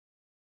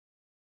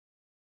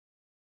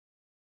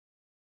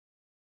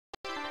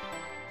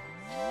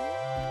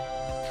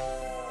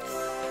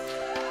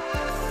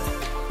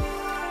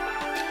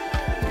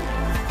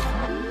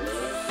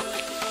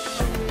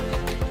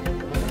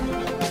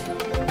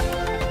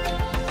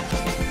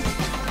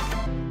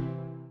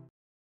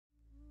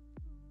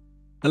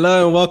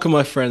Hello and welcome,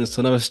 my friends, to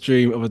another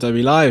stream of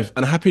Adobe Live,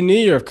 and a Happy New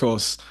Year, of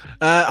course.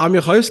 I'm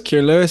your host,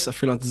 Kieran Lewis, a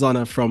freelance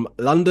designer from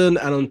London,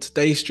 and on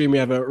today's stream, we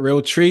have a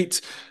real treat.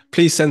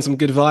 Please send some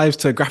good vibes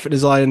to graphic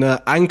designer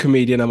and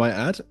comedian, I might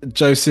add,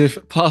 Joseph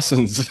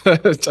Parsons.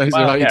 Joseph,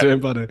 how Well, you yeah, doing,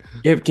 buddy?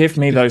 give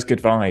me those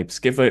good vibes.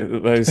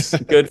 Those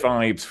good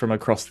vibes from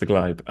across the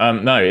globe.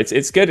 No,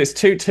 it's good. It's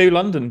two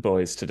London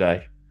boys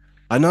today.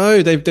 I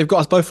know they've got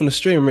us both on the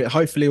stream.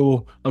 Hopefully,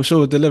 I'm sure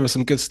we'll deliver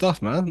some good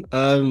stuff, man.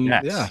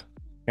 Yeah,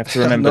 Yes, you have to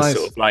remember sort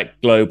nice. of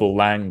like global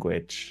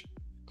language,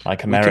 like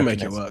We can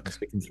make it work. Americanisms.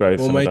 We can throw We'll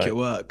some of make those. it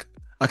work.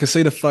 I can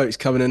see the folks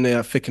coming in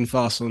there thick and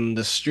fast on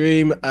the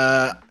stream.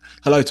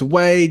 Hello to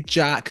Wade,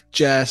 Jack,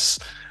 Jess,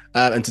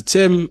 and to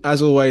Tim.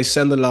 As always,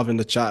 send the love in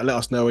the chat. Let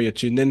us know where you're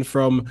tuned in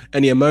from.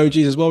 Any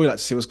emojis as well. We like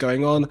to see what's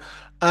going on.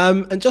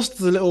 And just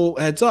as a little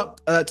heads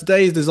up,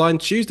 today is Design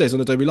Tuesdays on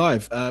Adobe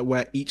Live,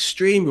 where each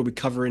stream will be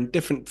covering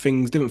different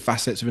things, different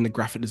facets within the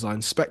graphic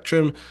design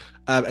spectrum.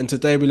 And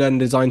today we learn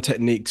design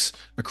techniques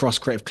across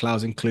creative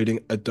clouds, including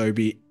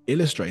Adobe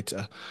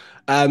Illustrator.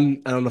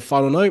 And on a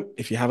final note,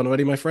 if you haven't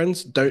already, my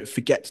friends, don't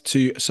forget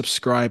to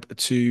subscribe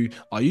to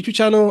our YouTube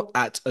channel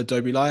at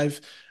Adobe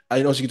Live.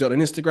 And also, you can do it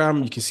on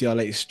Instagram. You can see our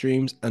latest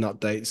streams and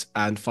updates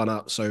and find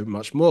out so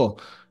much more.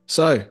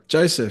 So,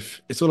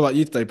 Joseph, it's all about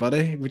you today,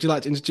 buddy. Would you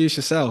like to introduce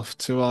yourself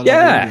to our lovely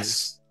audience?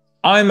 Yes.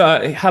 I'm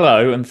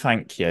hello and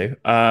thank you.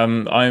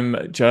 I'm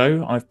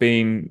Joe. I've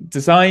been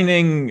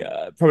designing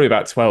probably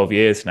about 12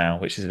 years now,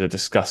 which is a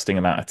disgusting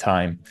amount of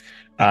time.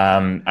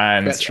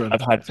 And Veteran.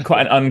 I've had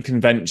quite an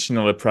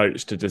unconventional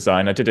approach to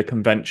design. I did a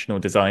conventional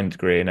design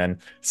degree and then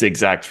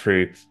zigzagged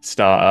through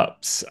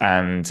startups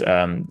and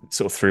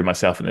sort of threw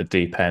myself in the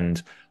deep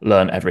end,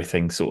 learned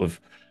everything sort of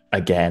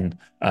again,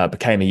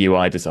 became a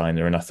UI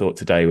designer, and I thought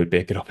today would be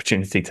a good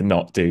opportunity to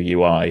not do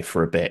UI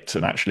for a bit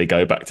and actually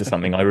go back to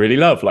something I really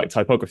love, like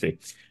typography.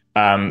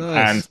 And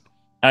Nice.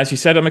 as you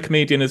said, I'm a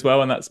comedian as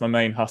well, and that's my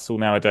main hustle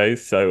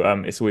nowadays. So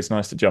it's always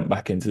nice to jump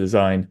back into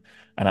design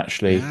and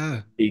actually Yeah.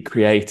 be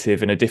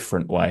creative in a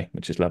different way,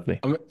 which is lovely.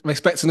 I'm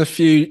expecting a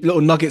few little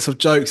nuggets of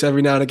jokes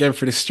every now and again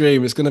for this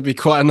stream. It's going to be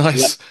quite a Lo-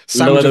 nice Lower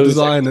sandwich of those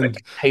design and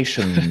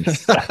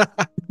expectations.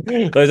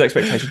 Those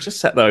expectations, just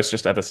set those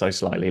just ever so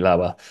slightly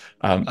lower.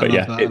 I But love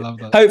yeah, that. I love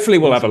that. hopefully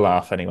we'll have a Awesome.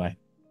 laugh anyway.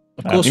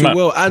 Of course You we might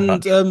will. be And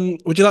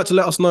much. would you like to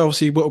let us know,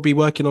 obviously, what we'll be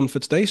working on for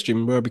today's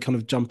stream? Where we'll be kind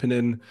of jumping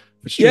in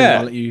for stream, and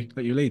I'll Yeah,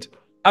 let you lead.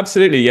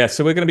 absolutely. Yeah.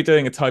 So we're going to be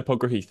doing a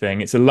typography thing.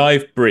 It's a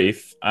live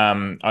brief.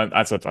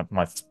 As of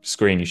my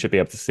screen, you should be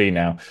able to see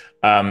now.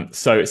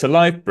 So it's a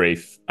live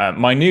brief.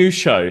 My new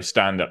show,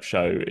 stand-up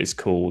show, is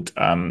called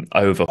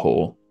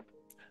Overhaul,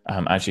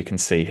 as you can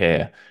see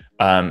here.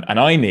 And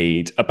I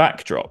need a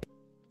backdrop.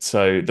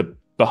 So the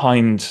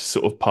behind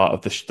sort of part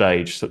of the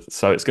stage.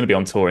 So it's going to be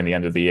on tour in the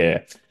end of the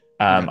year.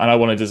 Okay. And I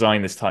want to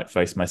design this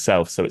typeface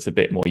myself, so it's a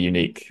bit more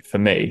unique for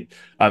me.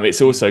 It's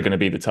Mm. also going to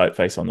be the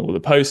typeface on all the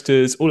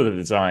posters, all of the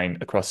design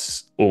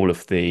across all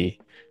of the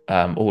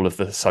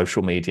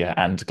social media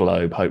and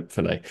globe,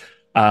 hopefully.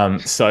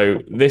 So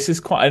this is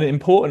quite an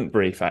important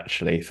brief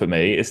actually for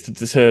me, is to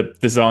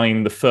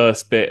design the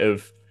first bit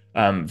of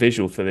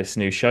visual for this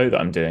new show that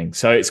I'm doing.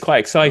 So it's quite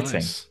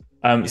exciting. Nice.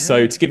 So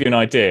Yeah. to give you an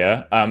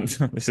idea,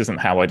 this isn't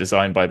how I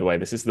design, by the way.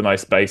 This is the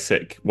most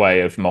basic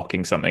way of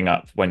mocking something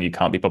up when you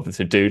can't be bothered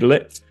to doodle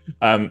it.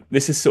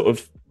 This is sort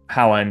of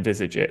how I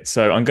envisage it.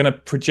 So I'm going to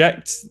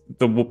project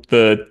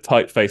the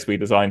typeface we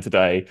designed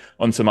today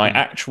onto my Mm.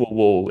 actual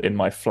wall in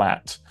my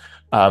flat.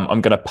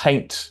 I'm going to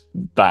paint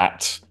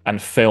that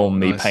and film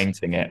me Nice.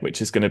 painting it,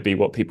 which is going to be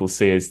what people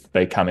see as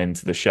they come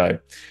into the show.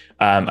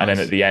 And then at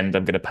Nice. the end,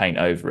 I'm going to paint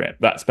over it.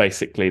 That's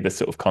basically the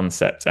sort of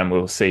concept. And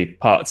we'll see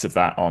parts of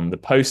that on the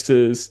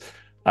posters,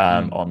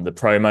 Mm. on the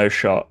promo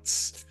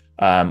shots,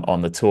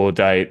 on the tour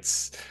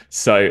dates.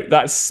 So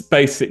that's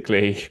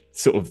basically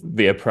sort of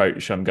the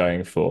approach I'm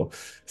going for.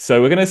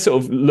 So we're going to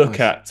sort of look Nice.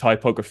 at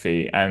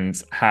typography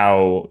and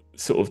how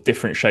sort of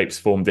different shapes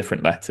form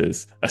different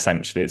letters,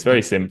 essentially. It's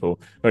very Mm. simple,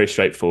 very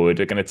straightforward.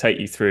 We're going to take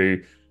you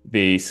through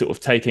the sort of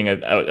taking a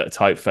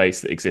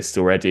typeface that exists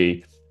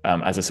already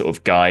as a sort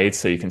of guide,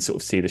 so you can sort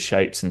of see the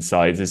shapes and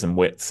sizes and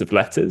widths of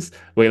letters.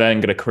 We're then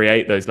going to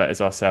create those letters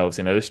ourselves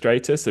in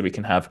Illustrator, so we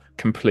can have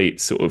complete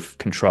sort of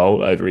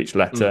control over each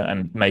letter Mm.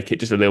 and make it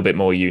just a little bit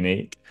more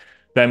unique.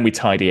 Then we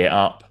tidy it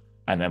up,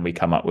 and then we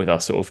come up with our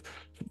sort of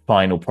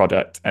final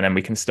product, and then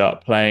we can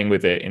start playing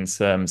with it in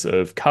terms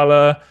of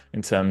color,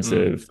 in terms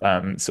Mm.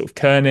 of sort of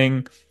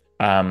kerning,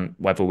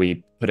 whether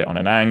we put it on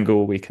an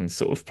angle, we can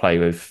sort of play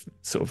with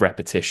sort of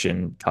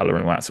repetition, color,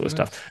 and all that sort of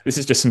Nice. stuff. This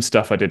is just some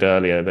stuff I did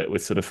earlier that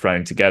was sort of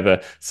thrown together.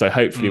 So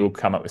hopefully we'll Mm.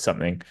 come up with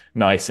something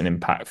nice and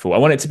impactful. I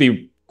want it to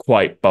be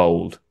quite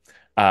bold.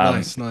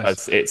 Nice. Nice.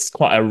 Because it's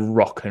quite a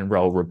rock and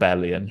roll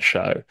rebellion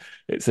show.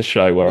 It's a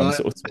show where I'm Right.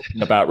 sort of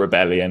talking about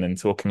rebellion and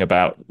talking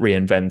about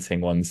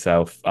reinventing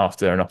oneself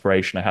after an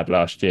operation I had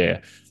last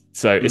year.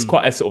 So it's Mm.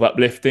 quite a sort of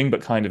uplifting,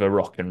 but kind of a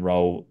rock and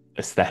roll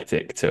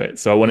aesthetic to it.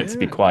 So I want it to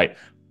be Yeah. quite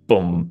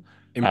boom.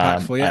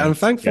 Impactful, yeah, and And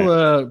thanks yeah,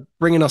 for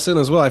bringing us in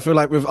as well. I feel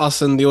like with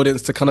us and the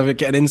audience to kind of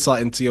get an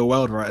insight into your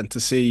world, right, and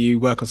to see you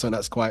work on something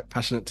that's quite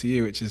passionate to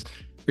you, which is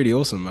Really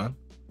awesome, man.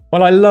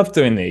 Well, I love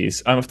doing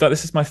these.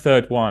 This is my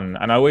third one,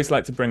 and I always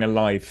like to bring a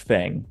live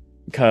thing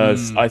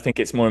because Mm, I think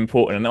it's more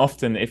important. And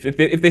often, if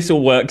this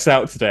all works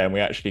out today and we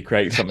actually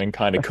create something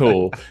kind of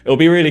cool, it'll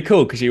be really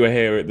cool because you were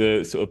here at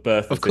the sort of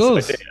birth of of this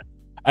idea. course.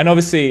 And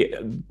obviously,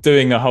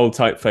 doing a whole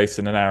typeface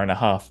in an hour and a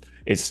half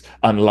is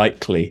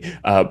unlikely,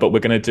 but we're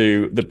going to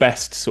do the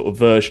best sort of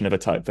version of a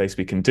typeface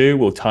we can do.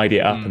 We'll tidy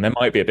it up, and Mm, there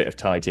might be a bit of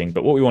tidying,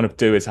 but what we want to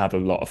do is have a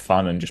lot of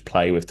fun and just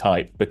play with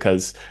type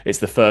because it's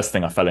the first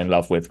thing I fell in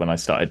love with when I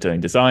started doing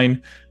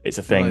design. It's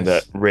a thing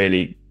that nice.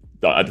 really,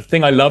 the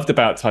thing I loved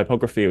about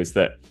typography was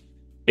that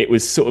it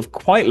was sort of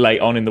quite late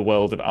on in the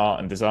world of art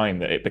and design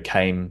that it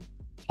became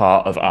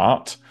part of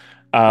art.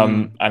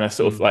 Mm, And a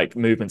sort of mm, like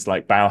movements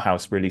like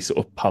Bauhaus really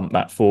sort of pumped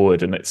that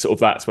forward. And it's sort of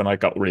that's when I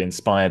got really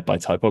inspired by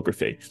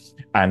typography.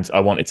 And I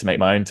wanted to make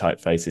my own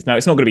typefaces. Now,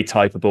 it's not going to be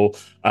typable.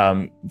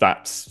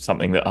 That's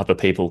something that other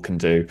people can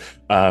do.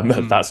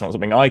 mm. That's not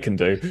something I can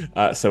do.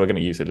 So we're going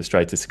to use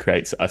Illustrator to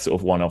create a sort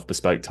of one-off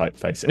bespoke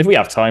typeface. And if we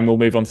have time, we'll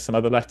move on to some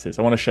other letters.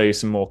 I want to show you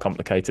some more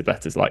complicated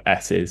letters like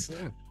S's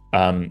Yeah.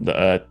 that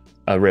are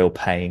a real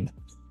pain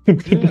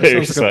to Yeah,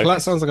 do. sounds like a So plan.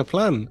 Sounds like a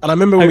plan. And I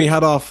remember when I, we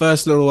had our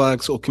first little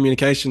sort of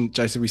communication,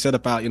 Joseph. We said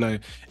about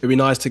it'd be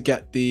nice to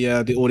get the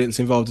audience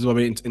involved as well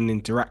in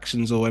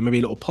interactions or maybe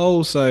a little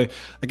poll. So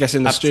I guess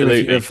in the stream,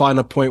 if you absolutely. find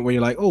a point where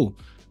you're like, oh,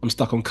 I'm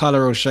stuck on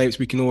color or shapes,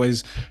 we can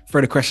always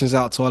throw the questions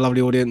out to our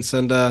lovely audience.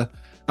 And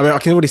I mean, I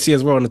can already see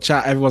as well in the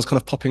chat, everyone's kind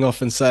of popping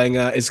off and saying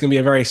it's going to be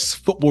a very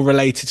football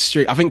related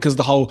stream. I think because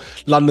the whole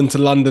London to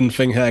London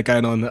thing here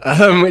going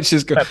on, which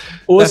is good.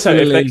 Also,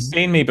 if they've Definitely.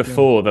 seen me Yeah.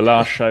 before, the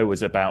last show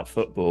was about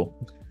football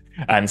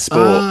and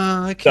sport.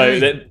 Ah, So okay.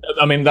 that,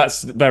 I mean,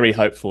 that's very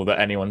hopeful that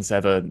anyone's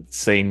ever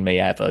seen me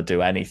ever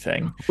do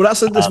anything. Well,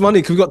 that's Um, funny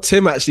because we've got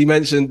Tim actually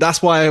mentioned.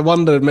 That's why I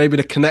wondered maybe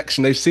the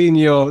connection. They've seen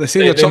your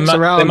chops they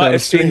around might the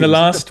have seen the streams.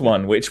 last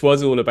one, which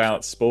was all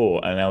about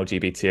sport and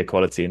LGBT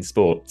equality in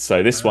sport.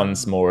 So this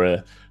one's Ah,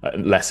 more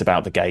less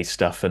about the gay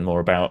stuff and more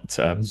about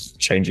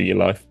changing your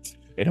life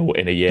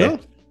in a year.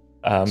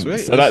 cool, sweet.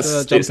 So Let's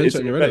that's jump into it's it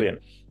when you're ready.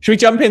 brilliant. Should we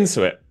jump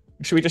into it?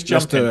 Should we just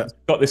Let's jump in? do We've it.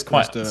 got this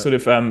Let's quite do it. sort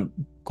of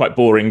quite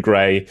boring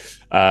grey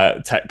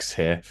text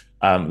here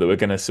that we're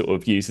going to sort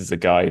of use as a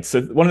guide.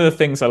 So one of the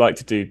things I like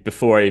to do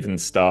before I even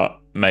start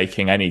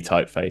making any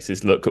typeface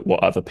is look at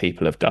what other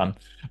people have done.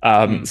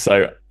 Mm,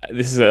 So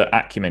this is an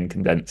Acumen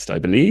condensed, I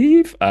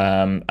believe,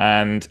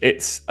 and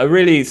it's a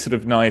really sort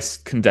of nice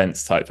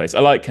condensed typeface.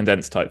 I like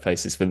condensed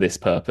typefaces for this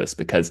purpose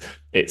because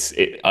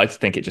I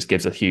think it just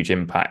gives a huge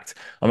impact.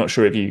 I'm not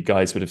sure if you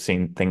guys would have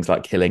seen things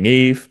like Killing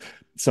Eve,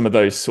 some of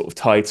those sort of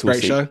title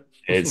great show.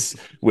 sequences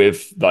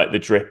with like the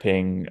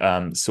dripping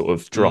sort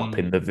of drop Mm,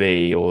 in the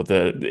V or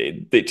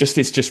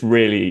it's just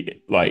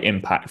really like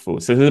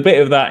impactful. So there's a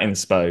bit of that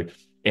inspo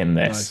in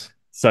this. nice.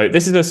 So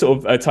this is a sort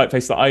of a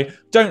typeface that I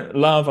don't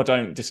love, I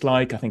don't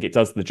dislike. I think it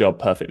does the job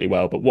perfectly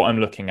well. But what I'm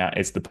looking at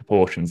is the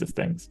proportions of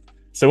things.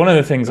 So one of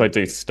the things I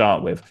do to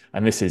start with,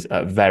 and this is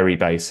very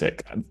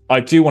basic, I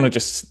do want to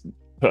just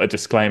put a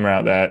disclaimer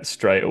out there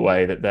straight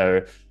away that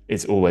there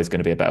is always going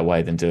to be a better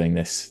way than doing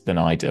this than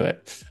I do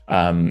it.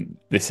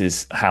 This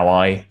is how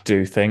I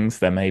do things.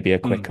 There may be a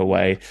Mm, quicker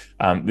way.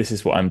 This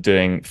is what I'm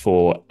doing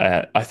for.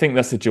 I think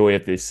that's the joy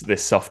of this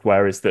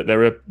software is that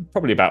there are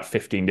probably about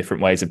 15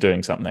 different ways of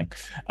doing something.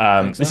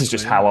 This is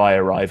just exactly. how Yeah. I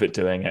arrive at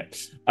doing it.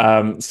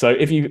 So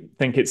if you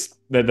think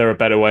there are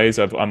better ways,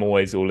 I'm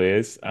always all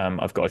ears.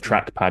 I've got a Mm,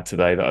 trackpad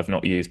today that I've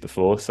not used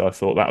before, so I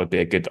thought that would be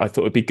a good. I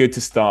thought it'd be good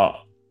to start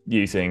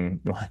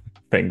using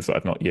things that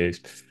I've not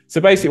used. So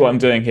basically, what I'm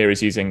yeah. doing here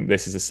is using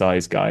this as a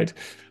size guide.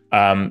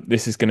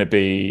 This is going to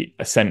be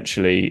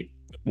essentially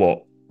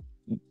what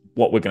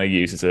we're going to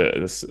use as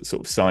a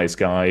sort of size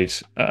guide,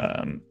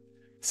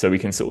 so we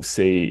can sort of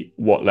see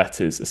what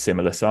letters are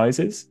similar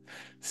sizes.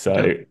 So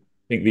Okay.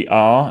 I think the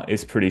R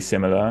is pretty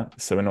similar,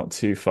 so we're not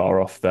too far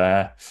off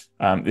there.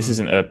 This Mm,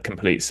 isn't a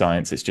complete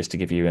science; it's just to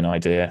give you an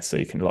idea, so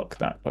you can lock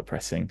that by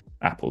pressing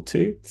Apple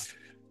 2.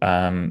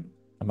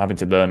 I'm having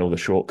to learn all the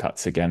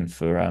shortcuts again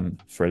for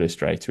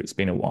Illustrator. It's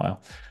been a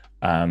while.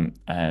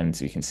 And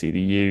you can see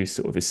the U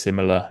sort of is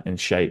similar in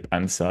shape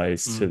and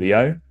size to mm, the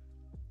O.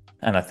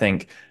 And I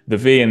think the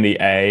V and the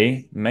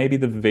A, maybe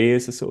the V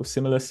is a sort of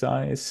similar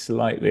size,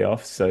 slightly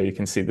off. So you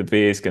can see the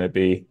V is going to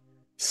be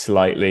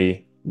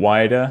slightly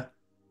wider.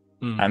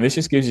 mm, And this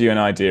just gives you an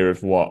idea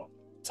of what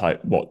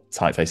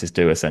typefaces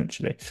do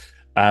essentially.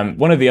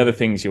 One of the other mm.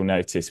 things you'll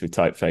notice with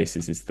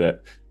typefaces is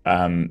that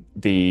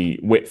the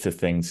width of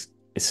things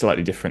is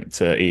slightly different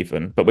to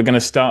even, but we're going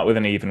to start with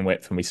an even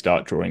width when we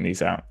start drawing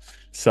these out.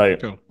 So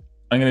Cool.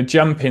 I'm going to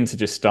jump in to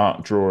just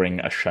start drawing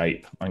a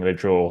shape. I'm going to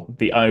draw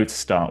the O to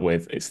start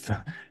with. It's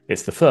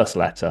the first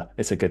letter.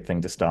 It's a good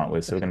thing to start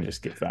with. So we're going to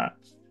just give that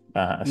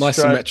a Nice stroke.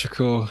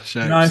 symmetrical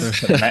shape. So Nice,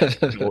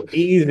 symmetrical,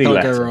 easy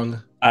can't go letter.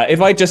 wrong.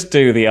 If I just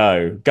do the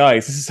O,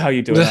 guys, this is how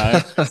you do an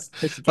O.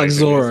 This is Like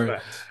basically this Zorro. way.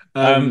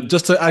 Um,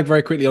 Just to add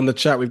very quickly on the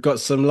chat, we've got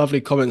some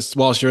lovely comments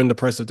whilst you're in the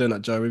process of doing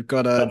that, Joe. We've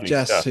got Lovely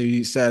Jess stuff.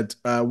 who said,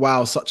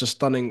 wow, such a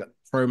stunning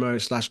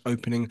promo slash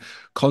opening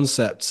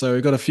concept. So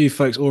we've got a few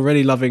folks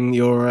already loving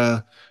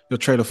your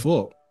trailer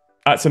for.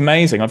 That's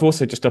amazing. I've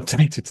also just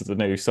updated to the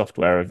new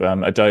software of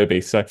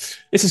Adobe. So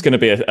this is going to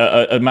be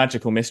a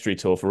magical mystery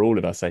tour for all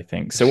of us, I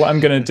think. So what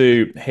I'm going to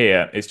do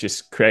here is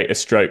just create a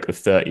stroke of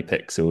 30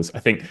 pixels. I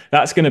think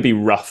that's going to be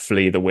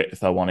roughly the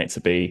width I want it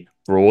to be Yeah.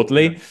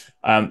 broadly.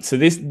 So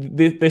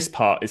this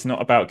part is not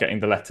about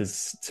getting the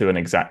letters to an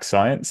exact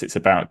science. It's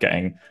about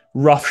getting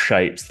rough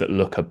shapes that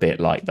look a bit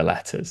like the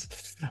letters.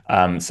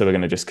 So we're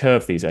going to just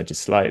curve these edges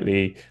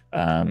slightly.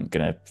 Going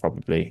to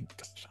probably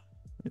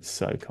it's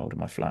so cold in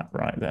my flat.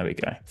 Right, there we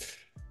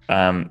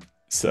go.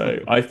 So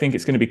I think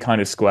it's going to be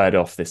kind of squared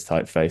off this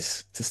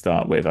typeface to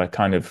start with. I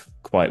kind of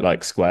quite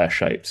like square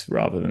shapes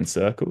rather than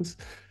circles.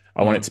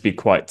 I want it Mm. to be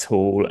quite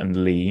tall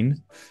and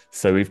lean.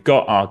 So we've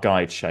got our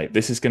guide shape.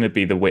 This is going to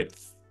be the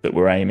width that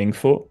we're aiming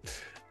for.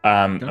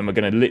 Okay. And we're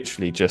going to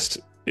literally just,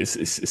 it's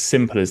as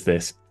simple as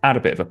this, add a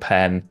bit of a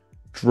pen,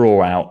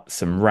 draw out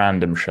some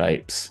random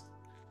shapes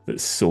that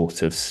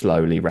sort of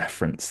slowly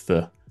reference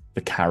the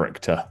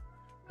character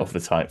of the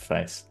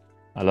typeface.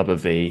 I love a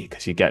V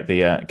because you get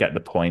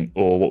the point.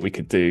 Or what we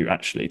could do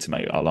actually to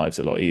make our lives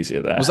a lot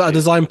easier Was there that a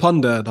is design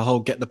ponder? The whole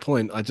get the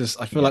point. I feel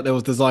yeah. like there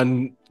was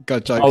design go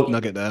joke Oh,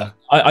 nugget there.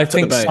 I Took the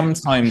think bait.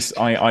 sometimes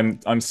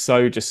I'm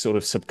so just sort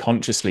of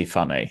subconsciously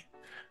funny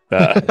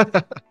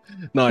that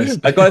Nice.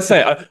 I gotta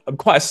say I'm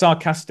quite a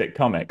sarcastic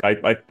comic.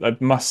 I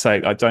must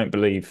say I don't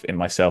believe in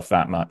myself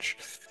that much.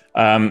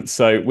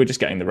 So we're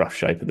just getting the rough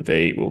shape of the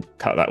V. We'll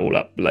cut that all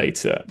up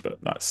later, but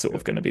that's sort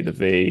of going to be the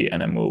V,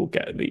 and then we'll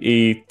get the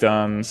E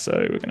done. So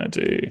we're going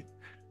to do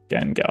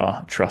again get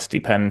our trusty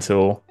pen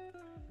tool.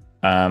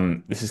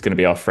 This is going to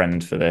be our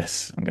friend for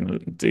this. I'm going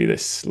to do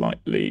this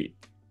slightly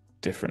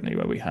differently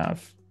where we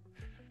have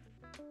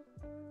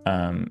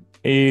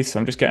E. So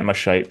I'm just getting my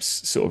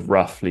shapes sort of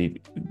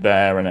roughly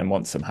there, and then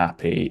once I'm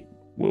happy,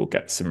 we'll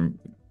get some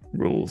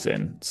rules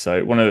in.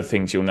 So one of the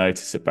things you'll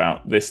notice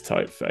about this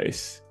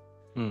typeface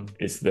Mm.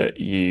 is that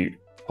you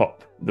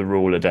pop the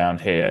ruler down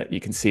here. You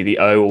can see the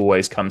O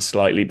always comes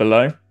slightly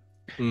below.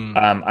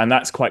 Mm. And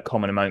that's quite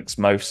common amongst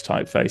most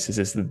typefaces,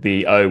 is that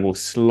the O will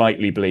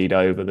slightly bleed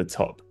over the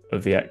top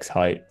of the X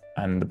height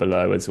and the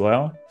below as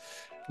well.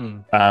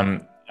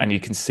 Mm. And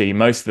you can see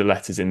most of the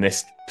letters in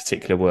this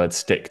particular word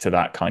stick to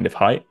that kind of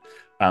height.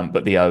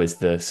 But the O is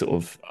the sort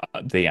of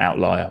the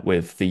outlier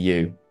with the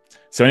U.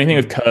 So anything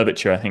with Mm.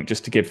 curvature, I think,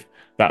 just to give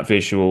that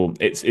visual,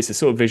 it's a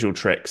sort of visual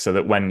trick so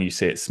that when you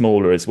see it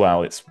smaller as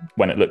well, it's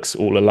when it looks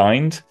all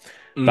aligned.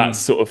 That's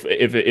Mm. sort of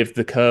if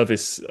the curve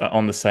is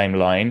on the same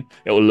line,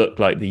 it will look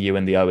like the U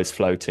and the O is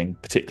floating,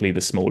 particularly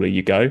the smaller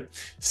you go.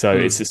 So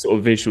it's Mm. a sort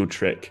of visual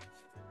trick.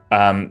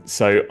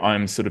 So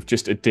I'm sort of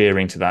just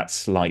adhering to that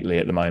slightly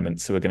at the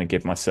moment. So we're going to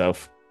give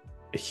myself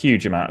a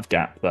huge amount of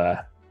gap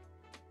there,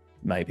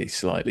 maybe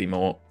slightly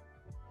more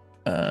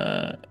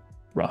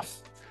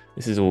rough.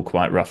 This is all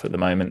quite rough at the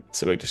moment.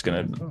 So we're just going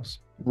Of to course.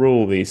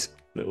 rule these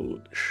little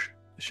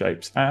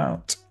shapes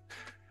out.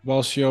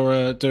 Whilst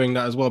you're doing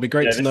that as well, it'd be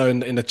great Yeah, to know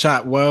in the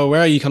chat. Well,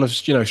 where are you kind of,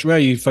 where are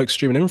you folks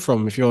streaming in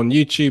from? If you're on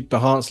YouTube,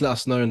 Behance, let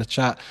us know in the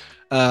chat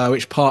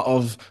which part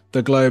of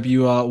the globe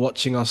you are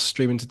watching us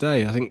streaming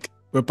today. I think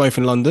we're both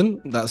in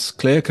London. That's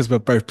clear because we're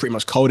both pretty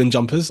much cold in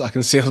jumpers. I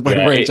can see us both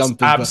yeah, wearing it's jumpers,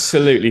 but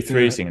absolutely yeah,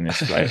 freezing in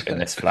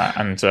this flat.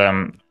 And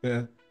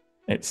yeah.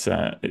 it's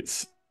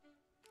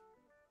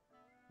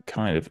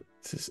kind of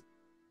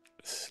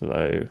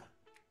slow.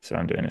 So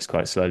I'm doing this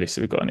quite slowly.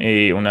 So we've got an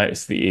E. You'll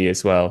notice the E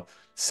as well.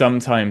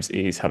 Sometimes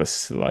E's have a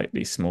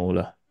slightly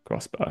smaller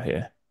crossbar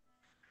here.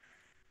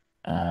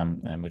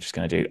 And we're just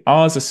going to do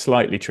R's are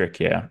slightly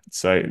trickier.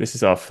 So this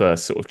is our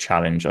first sort of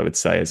challenge, I would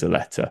say, as a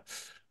letter.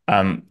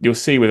 You'll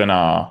see with an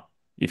R,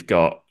 you've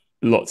got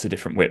lots of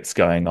different widths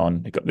going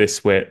on. You've got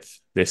this width.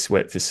 This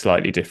width is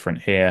slightly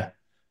different here.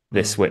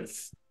 This Mm.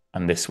 width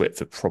and this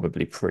width are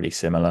probably pretty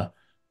similar.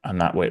 And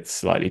that width's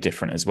slightly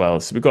different as well.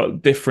 So we've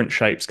got different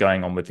shapes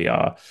going on with the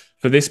R.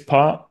 For this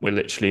part, we're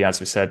literally, as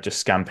we said, just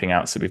scamping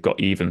out. So we've got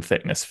even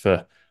thickness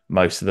for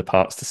most of the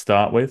parts to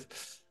start with.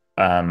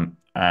 And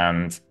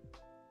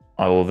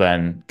I will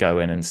then go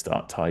in and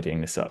start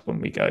tidying this up when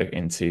we go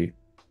into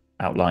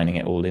outlining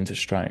it all into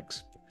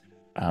strokes,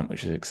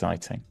 which is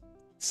exciting.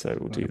 So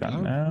we'll do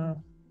that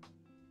now.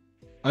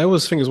 I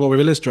always think as well with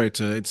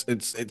Illustrator,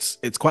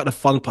 it's quite a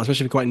fun part,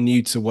 especially if you're quite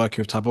new to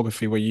working with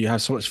typography, where you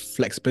have so much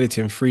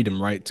flexibility and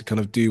freedom, right, to kind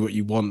of do what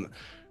you want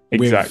with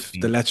the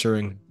Exactly.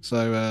 lettering.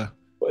 So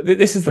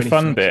This is for the any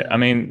fun folks, bit. yeah. I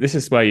mean, this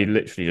is where you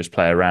literally just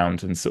play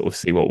around and sort of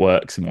see what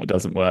works and what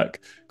doesn't work.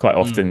 Quite Mm.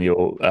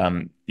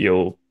 often,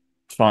 you'll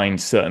find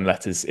certain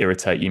letters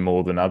irritate you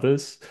more than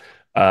others.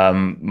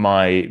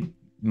 My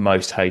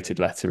most hated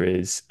letter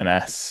is an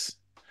S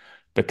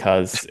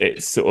because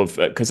it's sort of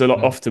because a lot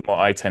Mm. often what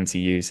I tend to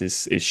use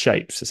is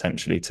shapes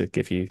essentially to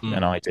give you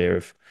an Mm. idea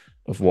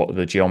of what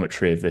the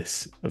geometry of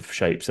this of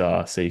shapes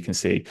are. So you can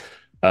see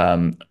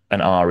an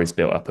R is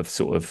built up of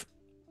sort of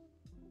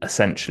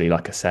essentially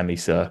like a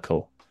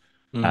semicircle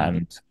Mm.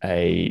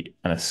 and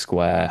a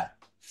square.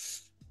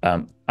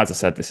 As I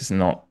said, this is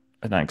not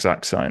an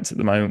exact science at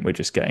the moment. We're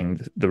just getting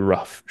the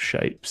rough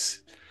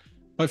shapes.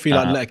 Hopefully,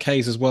 like Uh, letter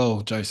K's as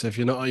well, Joseph.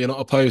 You're not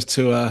opposed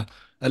to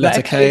A letter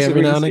Letter K K's are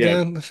every now and easier,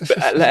 again.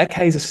 but letter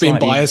K's are It's being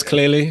slightly biased, easier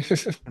clearly.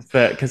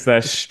 because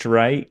they're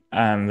straight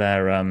and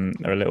they're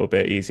a little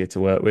bit easier to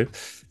work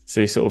with.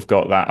 So you sort of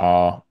got that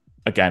R.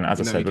 Again, as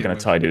I You know, you said, we're get going to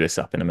with. tidy this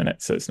up in a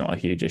minute, so it's not a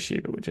huge issue,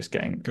 but we're just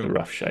getting the Cool.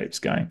 rough shapes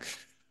going.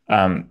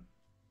 Um,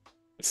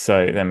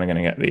 so then we're going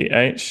to get the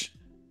H.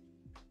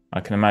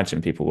 I can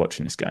imagine people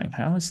watching this going,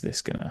 how is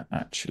this going to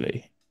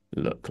actually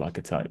look like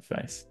a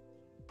typeface?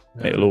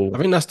 Yeah. It'll I all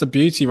think that's the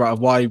beauty, right, of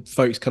why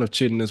folks kind of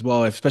tune in as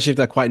well, especially if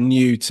they're quite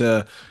new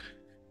to,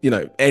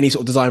 any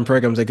sort of design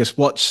programs. They just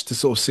watch to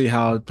sort of see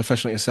how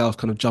professional yourself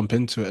kind of jump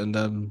into it.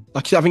 And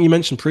like I think you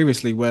mentioned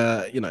previously,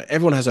 where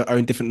everyone has their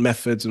own different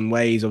methods and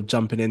ways of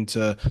jumping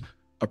into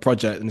a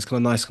project, and it's kind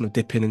of nice to kind of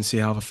dip in and see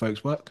how other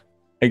folks work.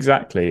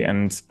 exactly.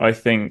 And I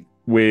think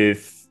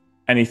with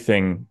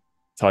anything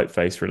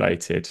typeface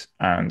related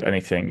and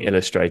anything Mm.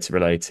 Illustrator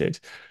related,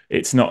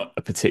 it's not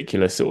a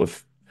particular sort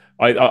of.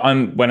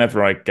 I'm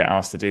whenever I get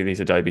asked to do these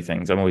Adobe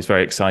things, I'm always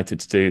very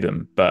excited to do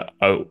them. But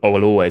I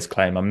will always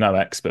claim I'm no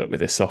expert with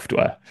this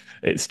software.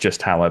 It's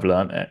just how I've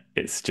learned it.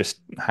 It's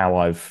just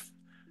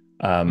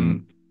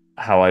Mm.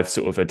 how I've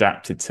sort of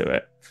adapted to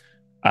it,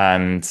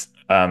 and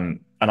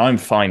I'm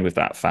fine with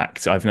that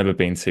fact. I've never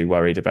been too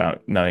worried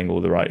about knowing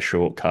all the right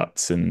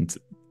shortcuts and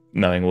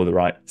knowing all the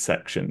right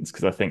sections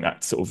because I think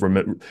that sort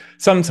of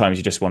sometimes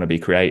you just want to be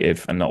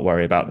creative and not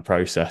worry about the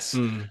process.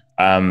 Mm.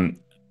 Um,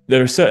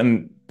 there are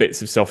certain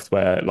bits of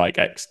software like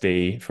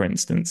XD, for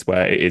instance,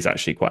 where it is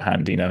actually quite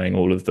handy knowing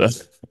all of the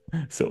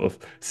sort of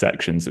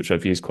sections, which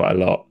I've used quite a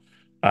lot.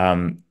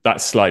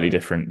 That's slightly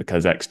different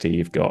because XD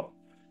you've got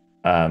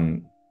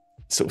um,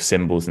 sort of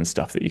symbols and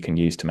stuff that you can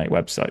use to make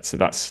websites. So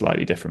that's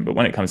slightly different. But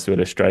when it comes to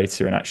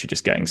Illustrator and actually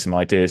just getting some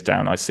ideas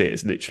down, I see it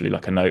as literally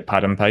like a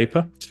notepad and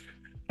paper.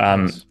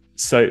 Nice.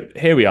 So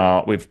here we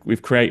are.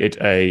 We've created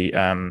a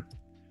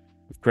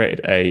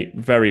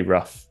very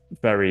rough,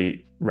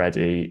 very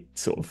ready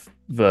sort of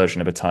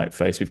version of a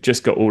typeface. We've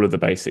just got all of the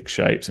basic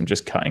shapes. I'm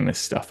just cutting this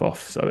stuff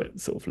off so it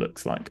sort of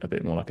looks like a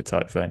bit more like a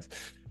typeface,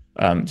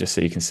 just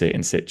so you can see it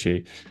in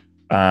situ.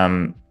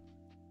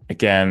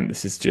 Again,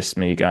 this is just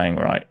me going,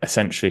 right,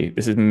 essentially,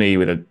 this is me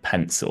with a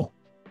pencil,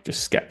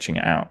 just sketching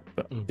it out,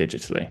 but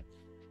digitally.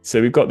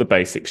 So we've got the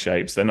basic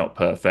shapes. They're not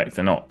perfect.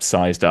 They're not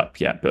sized up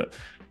yet, but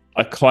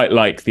I quite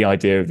like the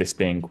idea of this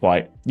being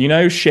quite,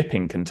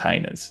 shipping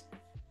containers.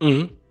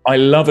 Mm. I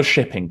love a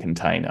shipping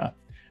container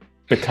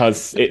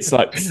because it's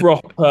like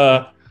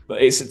proper,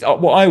 it's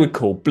what I would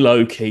call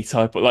blokey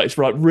type, but like it's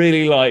right,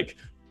 really like,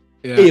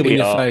 Yeah, here in we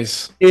your are,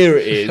 face. here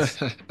it is,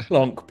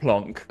 plonk,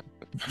 plonk.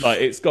 Like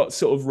it's got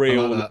sort of I like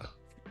real that.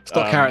 It's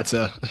got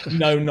character.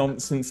 no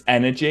nonsense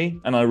energy,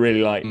 and I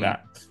really like Mm.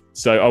 that.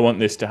 So I want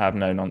this to have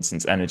no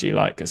nonsense energy,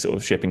 like a sort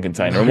of shipping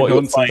container. No And what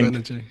you'll nonsense find,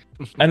 energy.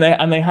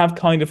 and they have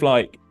kind of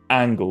like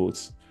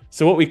angles.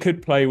 So what we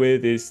could play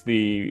with is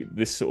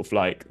this sort of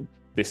like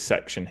this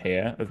section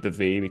here of the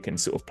V. We can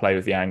sort of play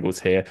with the angles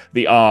here.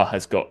 The R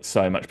has got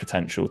so much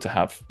potential to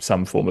have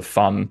some form of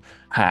fun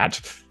had.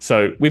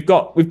 So we've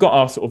got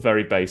our sort of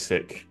very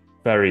basic,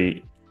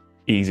 very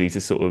easy to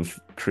sort of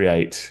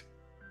create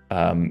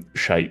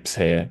shapes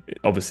here. It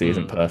obviously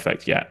isn't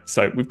perfect yet.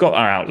 So we've got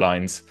our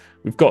outlines.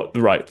 We've got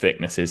the right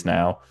thicknesses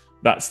now.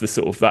 That's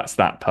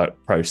that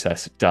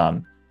process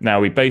done. Now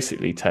we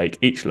basically take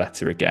each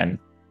letter again.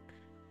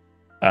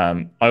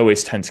 I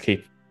always tend to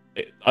keep.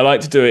 I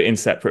like to do it in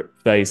separate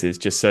phases,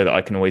 just so that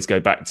I can always go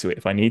back to it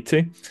if I need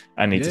to.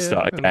 I need to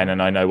start again,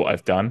 and I know what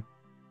I've done.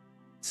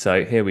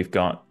 So here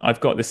I've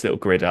got this little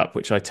grid up,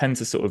 which I tend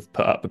to sort of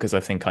put up because I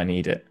think I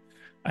need it.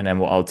 And then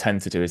what I'll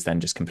tend to do is then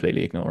just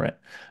completely ignore it.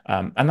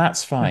 And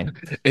that's fine.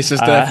 It's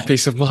just there for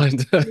peace of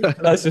mind.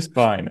 That's just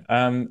fine.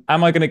 Am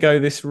I going to go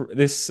this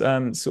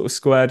sort of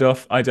squared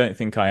off? I don't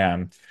think I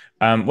am.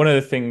 One of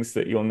the things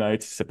that you'll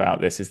notice about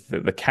this is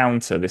that the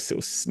counter, this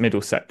sort of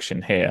middle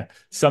section here,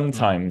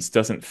 sometimes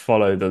doesn't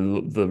follow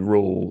the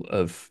rule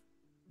of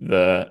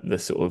the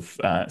sort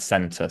of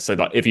center. So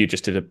like if you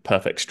just did a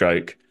perfect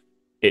stroke,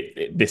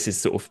 this is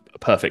sort of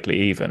perfectly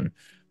even.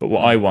 But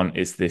what I want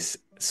is this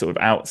sort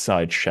of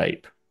outside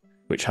shape,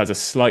 which has a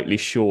slightly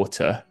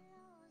shorter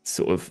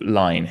sort of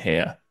line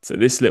here. So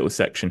this little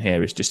section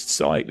here is just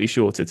slightly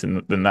shorter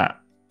than that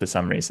for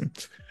some reason.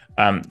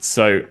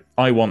 So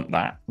I want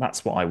that.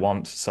 That's what I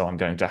want. So I'm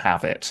going to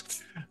have it.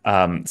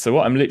 So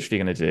what I'm literally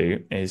going to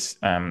do is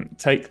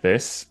take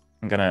this.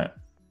 I'm going to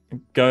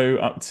go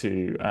up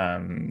to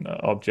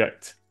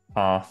object,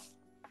 path,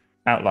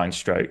 outline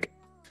stroke,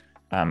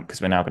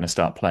 because we're now going to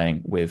start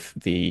playing with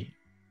the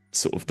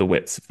sort of the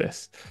widths of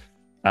this.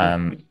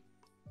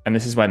 And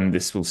this is when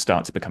this will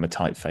start to become a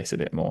typeface a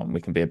bit more, and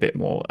we can be a bit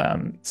more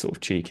sort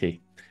of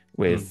cheeky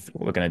with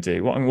what we're going to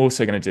do. What I'm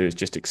also going to do is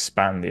just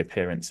expand the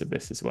appearance of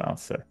this as well.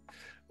 So,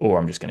 or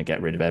I'm just going to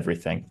get rid of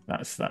everything.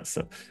 That's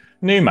a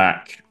new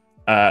Mac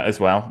as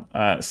well.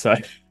 So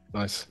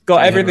Nice.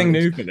 got everything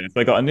new for this.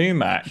 I got a new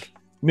Mac,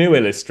 new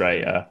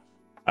Illustrator,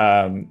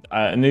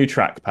 a new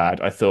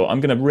trackpad. I thought I'm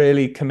going to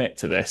really commit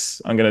to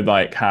this. I'm going to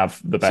like have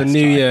the It's a best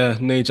new time. year,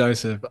 new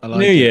Joseph. I New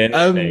like it. year,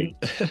 new me.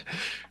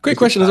 Quick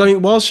What's your question is, I plan?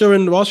 mean, whilst you're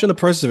in the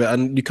process of it,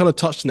 and you kind of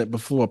touched on it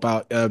before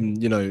about,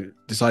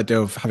 this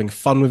idea of having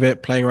fun with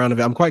it, playing around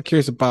with it. I'm quite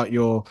curious about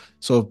your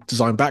sort of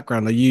design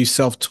background. Are you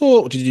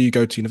self-taught? Did you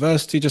go to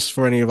university? Just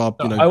for any of our,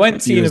 I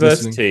went to viewers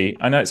listening. university.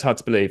 I know it's hard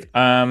to believe.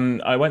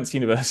 I went to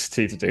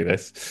university to do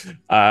this.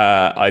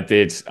 I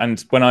did,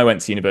 and when I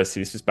went to university,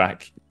 this was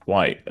back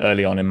quite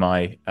early on in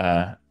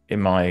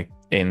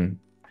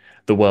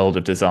the world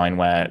of design,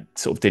 where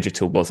sort of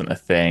digital wasn't a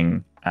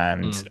thing,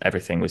 and Mm,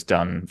 everything was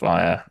done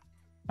via.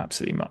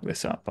 Absolutely muck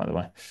this up, by the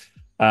way.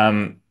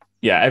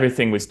 Yeah,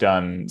 everything was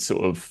done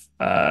sort of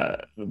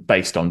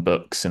based on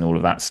books and all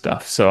of that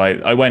stuff. So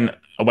I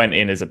went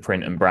in as a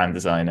print and brand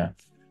designer.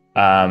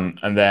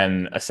 And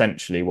then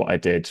essentially what I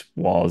did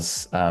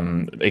was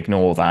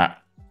ignore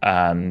that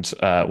and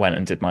went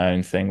and did my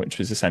own thing, which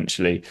was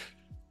essentially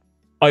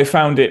I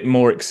found it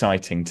more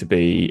exciting to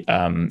be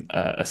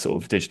a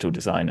sort of digital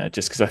designer,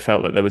 just because I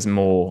felt like there was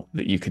more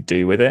that you could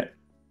do with it.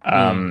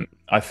 mm.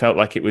 I felt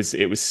like it was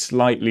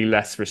slightly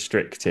less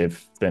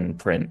restrictive than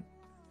print.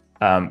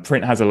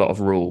 Print has a lot of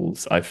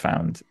rules, I've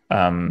found.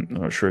 I'm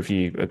not sure if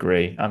you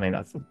agree. I mean,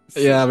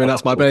 Yeah, I mean, a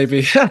that's lot my will, baby.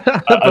 a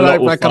But lot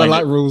will I kind of find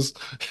like it. rules.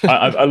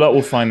 A lot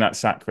will find that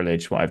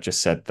sacrilege, what I've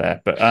just said there.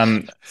 But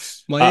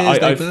My ears,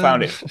 they I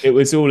found burn. it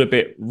was all a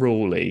bit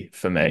ruly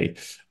for me.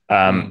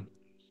 Um, Mm.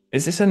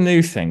 is this a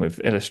new thing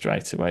with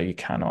Illustrator where you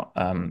cannot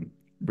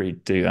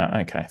redo that?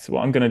 Okay, so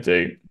what I'm going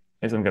to do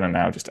is I'm going to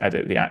now just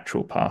edit the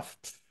actual path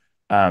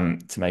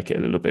to make it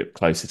a little bit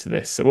closer to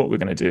this. So what we're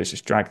going to do is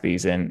just drag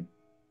these in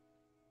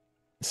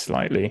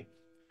slightly.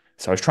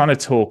 So I was trying to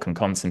talk and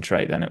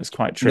concentrate then. It was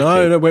quite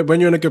No, tricky. no, when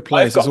you're in a good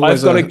place, it's I've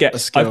always got to a get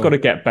I've got skill. to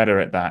get better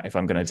at that if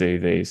I'm going to do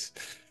these.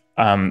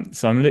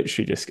 So I'm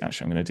literally just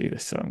actually I'm going to do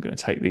this. So I'm going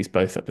to take these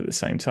both up at the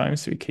same time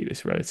so we keep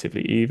this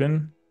relatively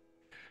even.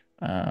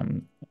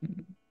 Um,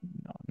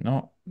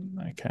 not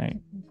okay.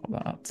 Put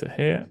that up to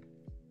here.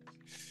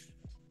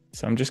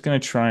 So I'm just going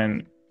to try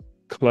and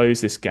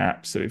close this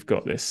gap so we've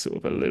got this sort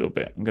of a little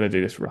bit. I'm going to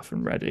do this rough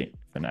and ready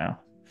for now.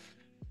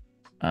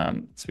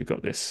 So we've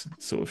got this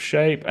sort of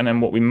shape, and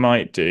then what we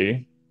might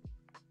do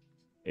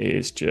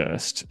is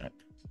just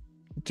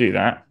do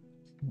that,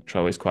 which I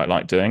always quite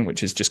like doing,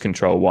 which is just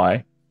Control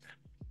Y.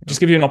 Just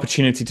give you an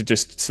opportunity to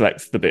just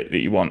select the bit that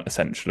you want,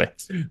 essentially.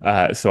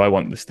 So I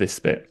want this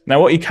bit. Now,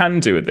 what you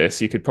can do with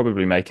this, you could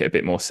probably make it a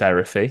bit more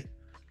serify,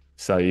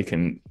 so you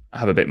can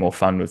have a bit more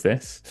fun with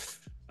this.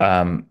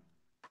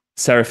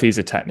 Serify is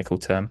a technical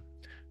term.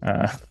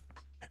 If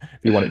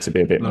you want it to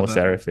be a bit more Love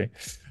that. serify.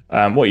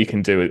 What you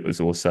can do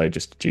is also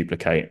just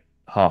duplicate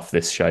half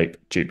this shape,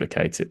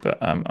 duplicate it, but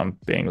I'm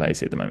being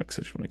lazy at the moment because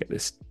I just want to get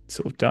this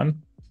sort of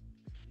done.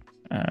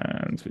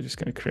 And we're just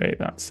going to create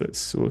that so it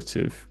sort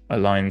of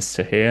aligns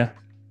to here.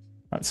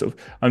 That's sort of,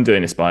 I'm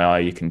doing this by eye.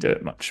 You can do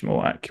it much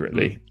more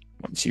accurately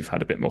once you've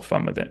had a bit more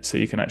fun with it. So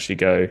you can actually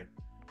go.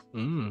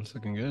 It's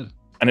looking good.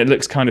 And it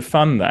looks kind of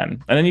fun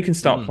then. And then you can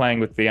start Mm, playing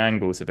with the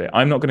angles a bit.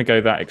 I'm not going to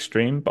go that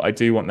extreme, but I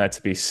do want there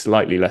to be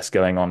slightly less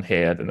going on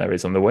here than there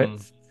is on the mm.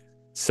 width.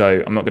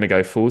 So I'm not going to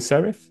go full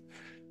serif,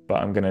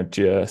 but I'm going to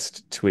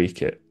just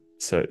tweak it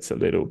so it's a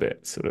little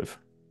bit sort of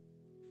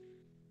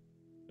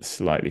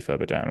slightly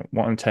further down.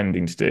 What I'm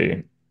tending to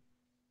do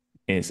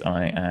is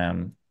I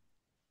am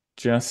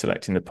just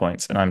selecting the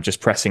points and I'm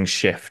just pressing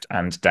shift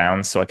and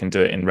down so I can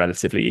do it in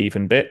relatively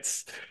even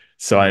bits.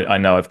 So I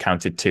know I've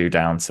counted 2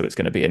 down, so it's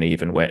going to be an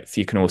even width.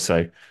 You can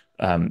also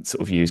sort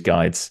of use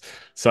guides.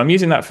 So I'm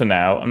using that for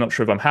now. I'm not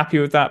sure if I'm happy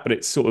with that, but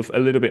it's sort of a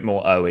little bit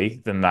more OE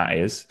than that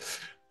is.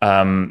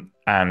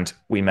 And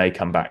we may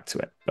come back to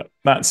it, but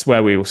that's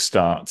where we will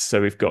start.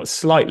 So we've got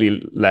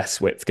slightly less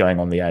width going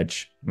on the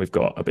edge. We've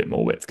got a bit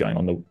more width going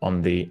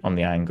on the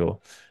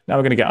angle. Now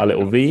we're going to get our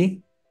little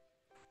V.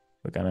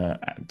 We're going to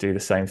do the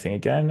same thing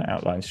again,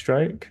 outline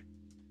stroke,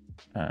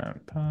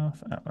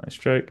 path, outline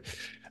stroke.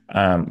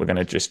 We're going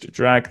to just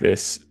drag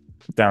this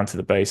down to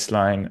the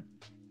baseline.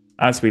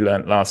 As we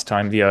learned last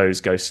time, the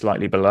O's go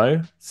slightly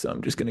below. So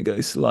I'm just going to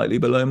go slightly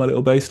below my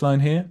little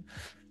baseline here.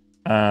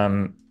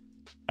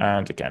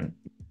 And again,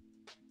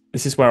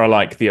 this is where I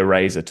like the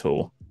eraser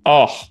tool.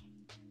 Oh,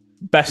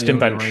 best The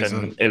old eraser.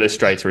 invention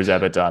Illustrator has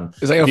ever done.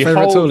 Is that your If you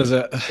favorite hold, tool? Is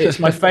it? it's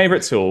my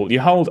favorite tool. You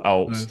hold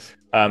Alt. Nice.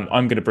 I'm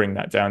going to bring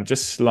that down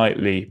just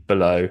slightly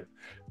below,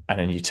 and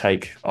then you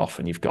take off,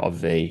 and you've got a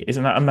V.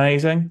 Isn't that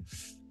amazing?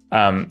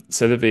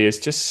 So the V is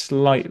just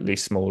slightly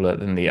smaller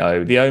than the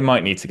O. The O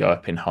might need to go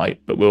up in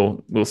height, but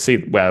we'll see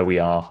where we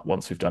are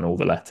once we've done all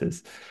the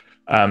letters.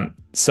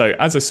 So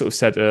as I sort of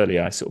said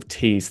earlier, I sort of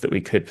teased that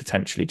we could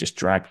potentially just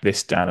drag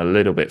this down a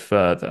little bit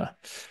further.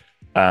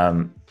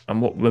 And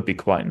what would be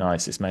quite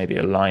nice is maybe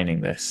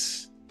aligning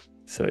this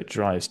so it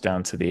drives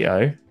down to the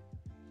O.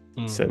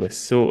 So we're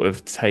sort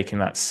of taking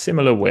that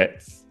similar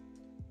width.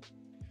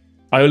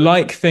 I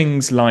like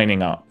things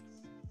lining up.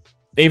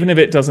 Even if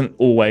it doesn't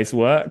always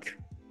work,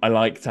 I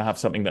like to have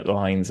something that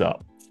lines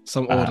up.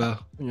 Some Uh, order.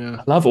 Yeah.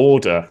 I love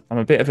order. I'm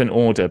a bit of an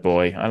order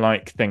boy. I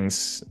like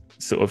things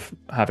sort of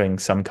having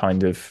some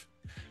kind of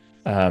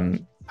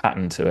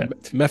pattern to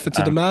it. Method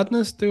to the Um,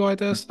 madness, do I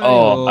dare say?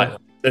 oh, Or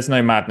there's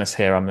no madness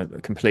here. I'm a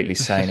completely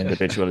sane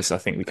individual, as I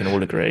think we can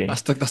all agree.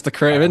 that's the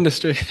creative Uh,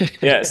 industry.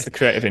 yeah, it's the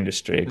creative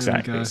industry, There we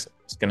exactly. go. So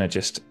it's going to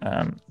just,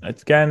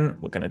 again,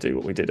 we're going to do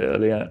what we did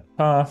earlier.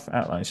 Path,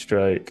 outline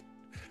stroke.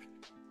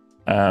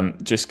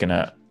 Just going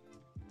to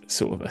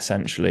sort of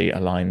essentially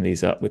align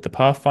these up with the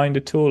Pathfinder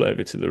tool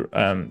over to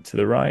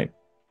the right.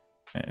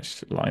 And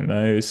just align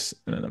those,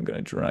 and then I'm going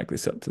to drag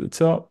this up to the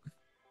top.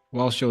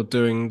 Whilst you're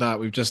doing that,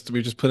 we've just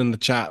put in the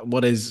chat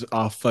what is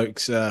our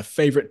folks'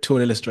 favorite tool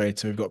in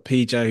Illustrator. We've got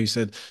PJ who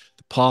said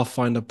the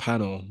Pathfinder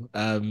panel.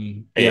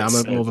 Yeah,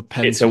 I'm more of a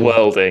pen It's a tool.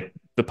 worldie.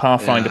 The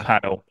Pathfinder Yeah.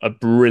 panel, a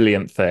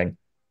brilliant thing.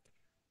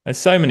 There's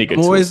so many I'm good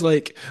tools. always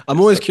like, I'm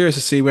always curious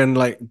to see when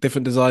like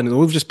different designers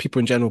or just people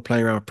in general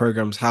playing around with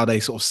programs, how they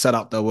sort of set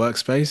up their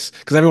workspace.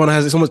 Because everyone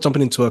has, it's almost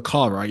jumping into a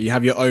car, right? You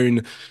have your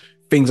own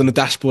things on the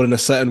dashboard in a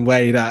certain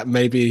way that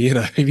maybe,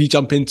 if you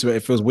jump into it,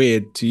 it feels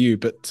weird to you,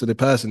 but to the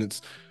person,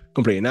 it's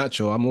completely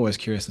natural. I'm always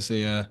curious to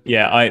see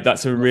Yeah, I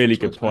that's a how really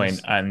folks good point,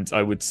 workspace. and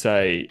I would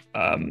say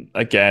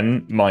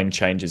again, mine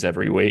changes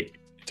every week.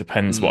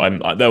 Depends what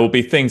Mm. I'm. There will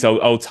be things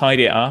I'll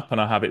tidy it up,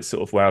 and I'll have it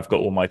sort of where I've got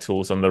all my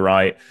tools on the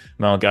right,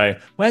 and I'll go,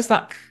 "Where's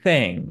that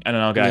thing?" And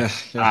then I'll go, Yeah,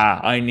 yeah.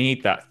 "Ah, I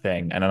need that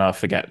thing," and then I'll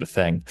forget the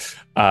thing.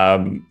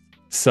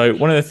 So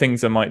one of the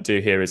things I might do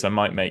here is I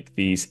might make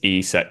these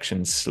E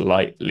sections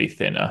slightly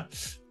thinner,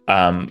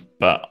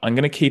 but I'm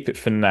going to keep it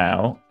for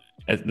now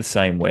at the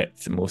same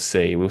width, and we'll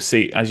see. We'll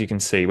see. As you can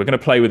see, we're going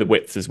to play with the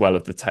widths as well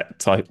of the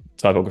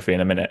typography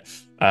in a minute.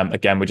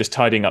 Again, we're just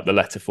tidying up the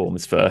letter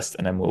forms first,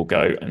 and then we'll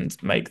go and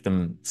make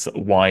them sort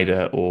of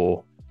wider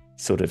or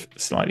sort of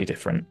slightly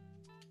different.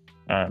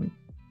 Um,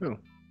 Oh.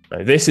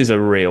 so this is a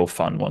real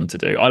fun one to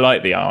do. I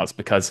like the R's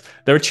because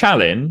they're a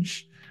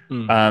challenge,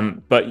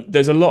 Mm. but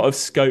there's a lot of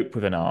scope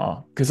with an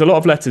R because a lot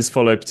of letters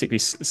follow particularly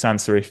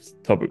sans serif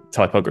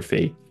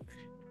typography.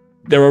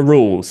 There are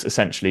rules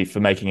essentially for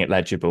making it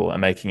legible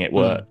and making it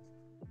work.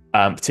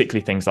 Mm.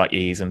 Particularly things like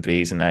E's and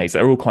V's and A's.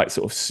 They're all quite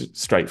sort of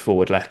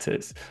straightforward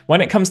letters. When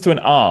it comes to an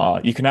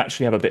R, you can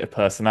actually have a bit of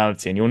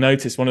personality. And you'll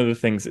notice one of the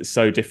things that's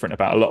so different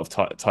about a lot of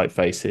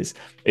typefaces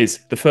is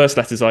the first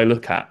letters I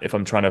look at if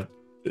I'm trying to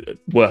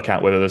work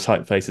out whether the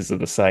typefaces are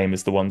the same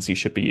as the ones you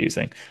should be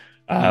using.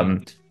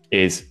 Mm.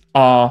 Is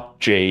R,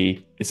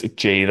 G. It's a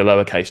G. The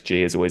lowercase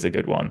g is always a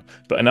good one.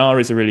 But an R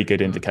is a really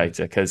good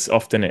indicator because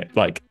often it,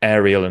 like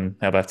Arial and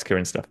Helvetica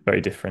and stuff, very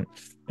different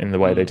in the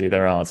way they Mm. do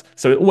their R's.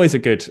 So always a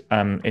good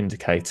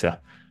indicator.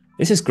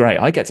 This is great.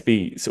 I get to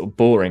be sort of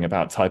boring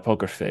about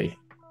typography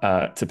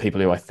to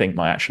people who I think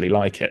might actually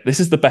like it. This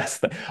is the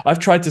best thing. I've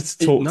tried to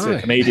talk to No.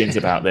 comedians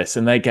about this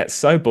and they get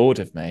so bored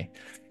of me.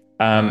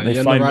 They You're in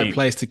the find right me.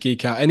 place to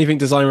geek out. Anything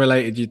design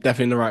related, you're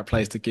definitely in the right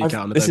place to geek out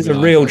on This is Adobe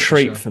a Live. real That's for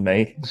treat sure. for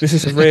me. This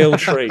is a real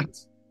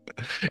treat.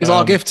 It's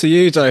our gift to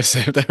you,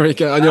 Joseph. There we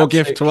go, and your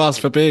gift to us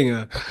Absolutely. for being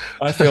here.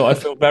 I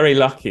feel very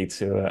lucky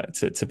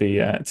to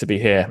be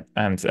here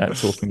and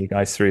talking you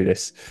guys through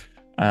this.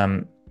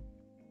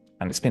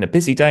 And it's been a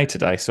busy day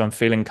today, so I'm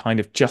feeling kind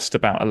of just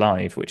about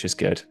alive, which is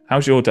good.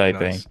 How's your day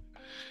been? Nice.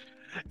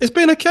 It's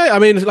been okay. I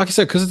mean, like I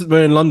said, because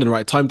we're in London,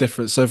 right? Time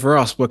difference. So for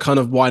us, we're kind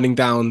of winding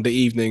down the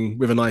evening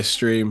with a nice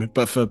stream.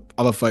 But for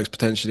other folks,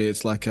 potentially,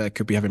 it's like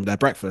could be having their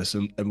breakfast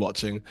and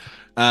watching.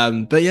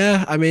 But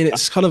yeah, I mean,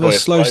 it's kind of a Joy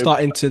of slow globe. start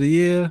into the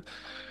year.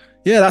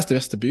 Yeah,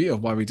 that's the beauty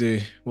of why we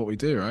do what we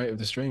do, right? With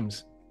the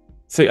streams.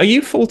 So, are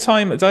you full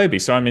time Adobe?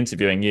 So I'm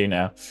interviewing you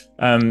now.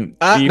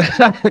 Are you?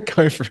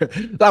 Go for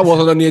it. That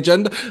wasn't on the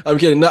agenda. I'm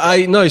kidding. No,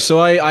 I no. So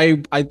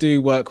I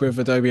do work with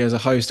Adobe as a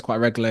host quite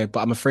regularly, but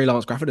I'm a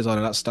freelance graphic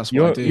designer. That's what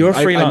I do. You're a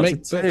I freelancer make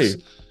books.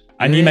 too,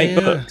 and Yeah, you yeah, make yeah.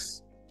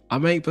 books. I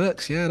make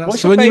books. Yeah, that's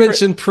What's so. your When you favorite?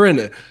 mentioned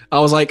print, I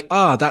was like,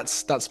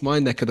 that's my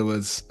neck of the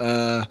woods.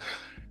 Yeah,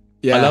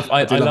 I do I love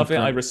a love it.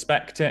 I print.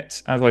 respect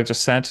it, as I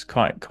just said,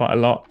 quite a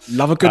lot.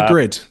 Love a good Uh,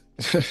 grid.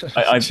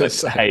 I Just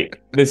say. hate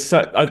there's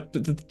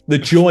the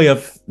joy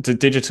of the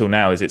digital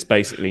now is it's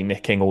basically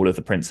nicking all of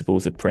the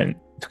principles of print.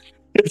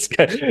 It's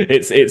like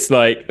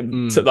so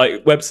Mm,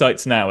 like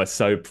websites now are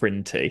so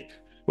printy,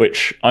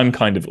 which I'm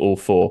kind of all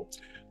for.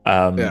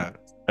 Um, yeah,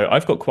 so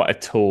I've got quite a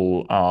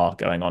tall R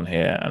going on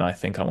here, and I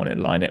think I want to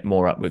line it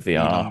more up with the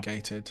R,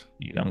 elongated.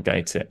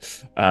 elongate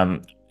it.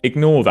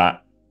 Ignore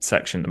that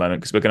section at the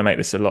moment because we're going to make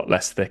this a lot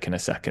less thick in a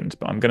second.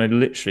 But I'm going to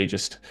literally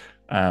just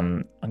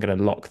I'm going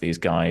to lock these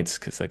guides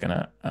because they're going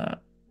to.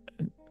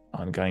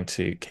 I'm going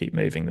to keep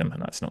moving them,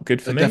 and that's not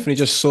good for I me. definitely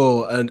just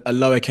saw a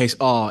lowercase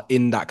r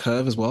in that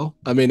curve as well.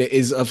 I mean, it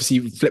is obviously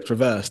flipped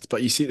reversed,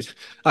 but you see,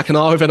 like an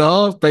R with an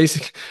R,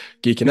 basic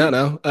geeking out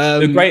now.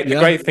 The Yeah.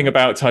 great thing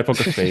about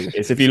typography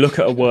is if you look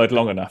at a word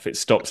long enough, it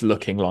stops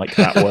looking like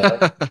that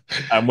word,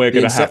 and we're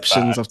The going to have that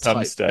inceptions at of some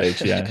type.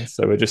 stage. Yeah.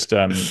 So we're just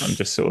I'm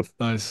just sort of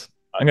Nice.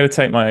 I'm going to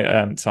take my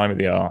time with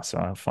the R, so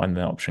I'll find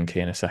the option key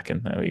in a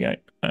second. There we go.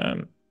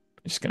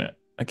 Just gonna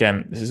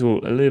again, this is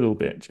all a little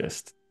bit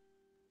just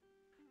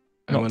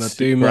I'm not gonna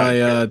super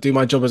accurate. do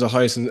my job as a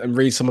host and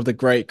read some of the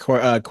great some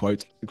of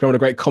the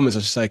great comments I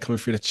should say coming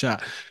through the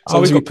chat. So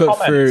Oh, we've obviously we got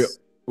put through. comments.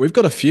 We've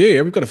got a few.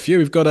 Yeah, we've got a few.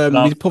 We've got we Love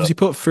them. obviously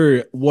put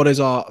through what is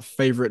our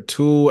favorite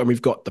tool, and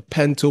we've got the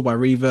pen tool by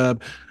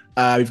Reverb.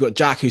 We've got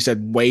Jack who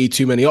said way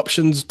too many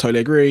options. Totally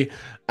agree.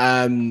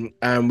 And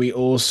we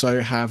also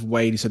have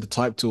Wade who said the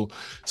type tool.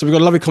 So we've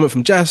got a lovely comment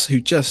from Jess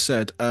who just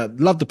said,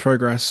 "Love the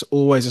progress.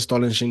 Always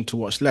astonishing to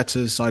watch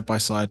letters side by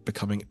side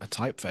becoming a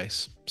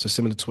typeface." So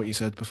similar to what you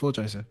said before,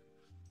 Joseph.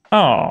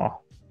 Oh,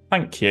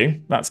 thank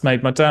you. That's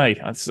made my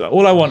day.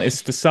 All I want is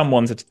for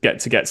someone to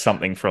get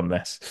something from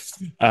this.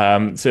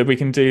 So if we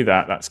can do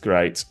that, that's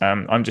great.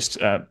 I'm just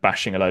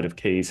bashing a load of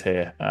keys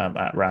here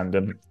at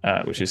random,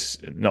 which has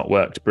not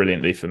worked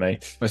brilliantly for me.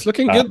 It's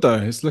looking Uh, good though.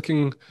 It's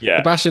looking the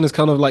yeah, bashing is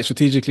kind of like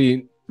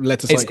strategically led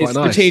to something it's quite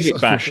nice.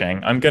 strategic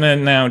bashing. I'm gonna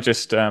now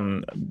just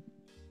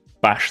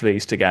bash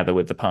these together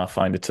with the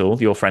Pathfinder tool,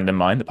 your friend and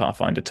mine, the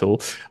Pathfinder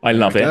tool. I There we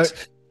love go.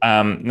 it.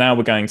 Now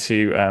we're going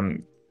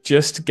to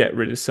just get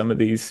rid of some of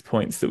these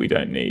points that we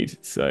don't need.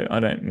 So I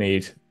don't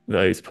need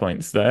those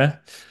points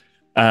there.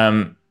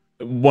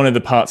 One of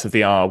the parts of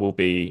the R will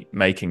be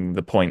making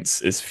the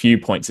points as few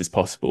points as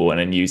possible and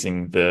then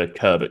using the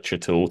curvature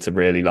tool to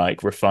really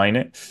like refine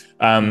it.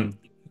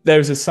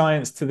 There's a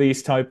science to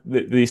these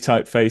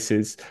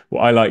typefaces.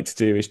 What I like to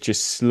do is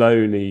just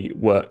slowly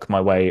work my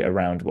way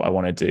around what I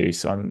want to do.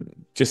 So I'm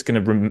just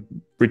going to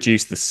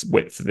reduce the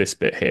width of this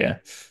bit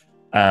here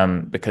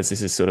because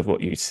this is sort of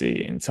what you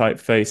see in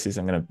typefaces.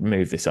 I'm going to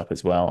move this up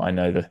as well. I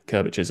know the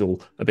curvature is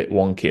all a bit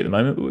wonky at the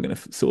moment, but we're going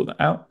to sort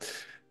that out.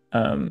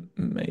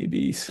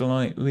 Maybe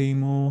slightly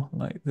more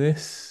like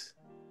this.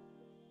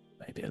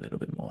 Maybe a little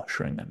bit more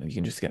shrink, and you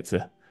can just get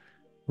to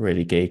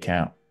really geek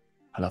out.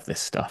 I love this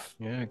stuff.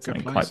 Yeah, good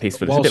Something place. quite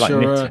peaceful. It's a bit Whilst like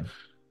you're knitting.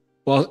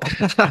 well,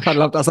 I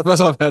love that. That's the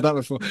first time I've heard that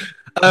before.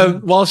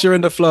 Whilst you're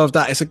in the flow of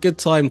that, it's a good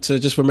time to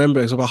just remember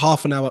it's about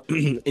half an hour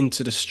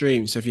into the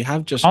stream. So if you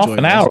have just Half an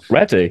joined us, hour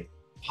already.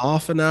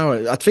 half an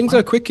hour. Things Wow.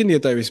 are quick in the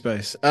Adobe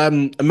space. A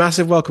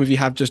massive welcome if you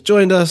have just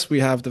joined us.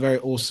 We have the very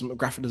awesome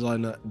graphic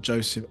designer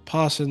Joseph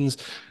Parsons,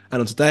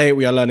 and on today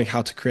we are learning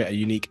how to create a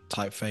unique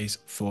typeface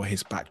for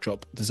his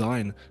backdrop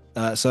design.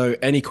 So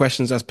any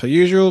questions as per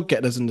usual,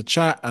 get those in the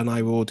chat, and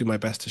I will do my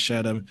best to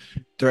share them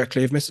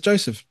directly with Mr.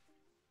 Joseph.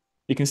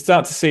 You can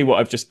start to see what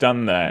I've just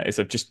done there is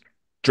I've just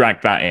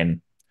dragged that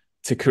in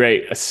to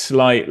create a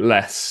slight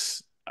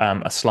less,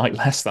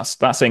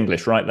 that's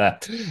English right there,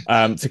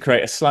 to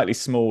create a slightly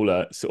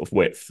smaller sort of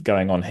width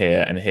going on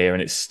here and here.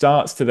 And it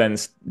starts to then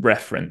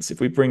reference,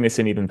 if we bring this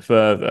in even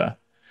further,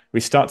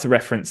 we start to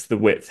reference the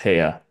width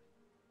here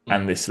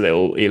and this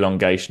little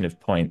elongation of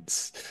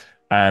points.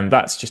 And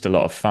that's just a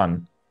lot of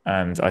fun.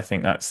 And I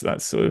think that's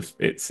sort of,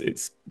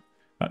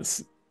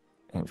 that's,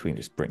 if we can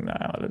just bring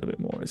that out a little bit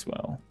more as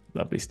well.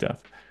 Lovely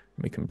stuff.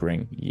 We can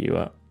bring you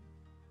up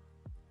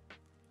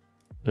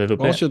a little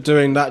Whilst bit. you're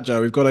doing that,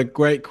 Joe, we've got a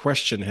great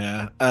question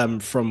here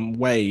from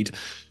Wade,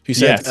 who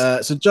said,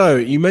 Yes. so Joe,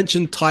 you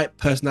mentioned type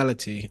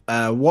personality.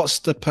 What's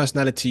the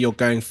personality you're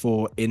going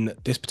for in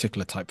this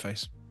particular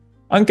typeface?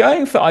 I'm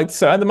going for,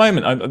 so at the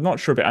moment, I'm not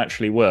sure if it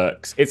actually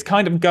works. It's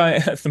kind of going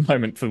at the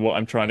moment for what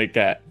I'm trying to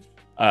get.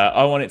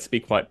 I want it to be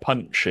quite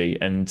punchy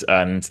and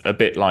a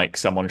bit like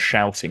someone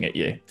shouting at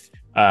you.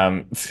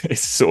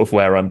 It's sort of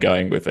where I'm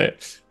going with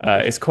it.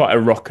 It's quite a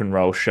rock and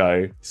roll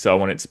show, so I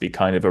want it to be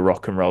kind of a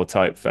rock and roll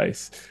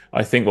typeface.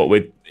 I think what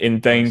we're in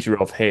danger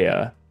of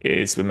here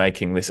is we're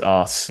making this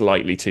R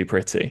slightly too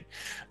pretty,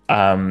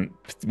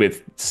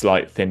 with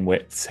slight thin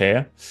widths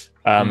here.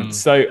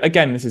 So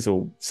again, this is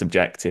all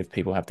subjective.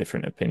 People have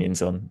different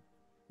opinions on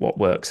what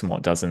works and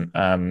what doesn't.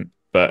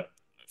 But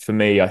for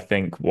me, I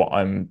think what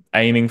I'm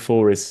aiming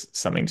for is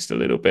something just a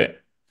little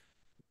bit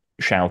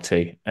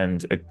shouty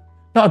and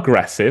not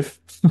aggressive,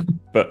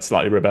 but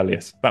slightly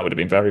rebellious. That would have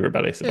been very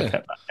rebellious if I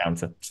kept that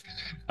counter.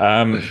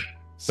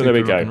 So there we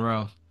Super rock go. and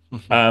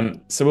roll.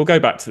 So we'll go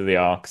back to the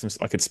R because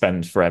I could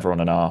spend forever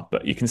on an R,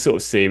 but you can sort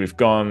of see they've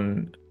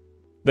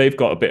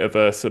got a bit of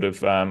a sort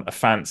of a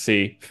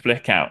fancy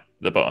flick out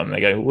the bottom. They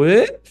go,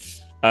 what?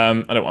 I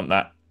don't want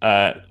that.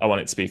 I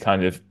want it to be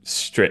kind of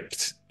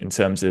stripped in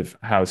terms of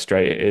how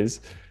straight it is.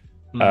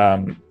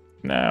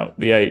 Now,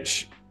 the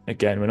H,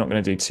 again, we're not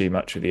going to do too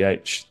much with the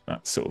H.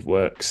 That sort of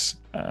works.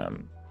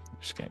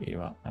 Just get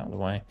you out of the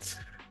way.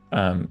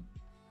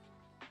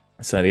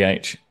 So the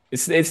H,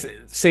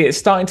 it's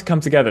starting to come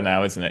together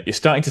now, isn't it? You're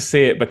starting to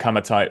see it become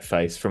a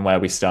typeface from where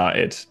we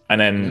started,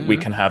 and then we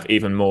can have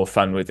even more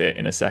fun with it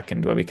in a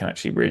second, where we can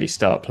actually really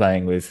start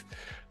playing with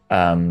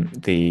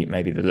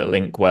maybe the little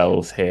ink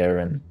wells here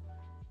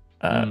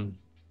and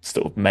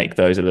sort of make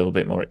those a little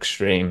bit more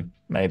extreme,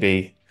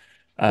 maybe.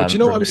 But do you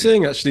know what I'm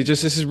seeing actually?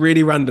 Just this is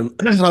really random.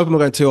 I hope I'm not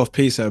going too off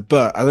piece here,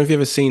 but I don't know if you've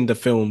ever seen the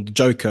film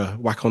Joker,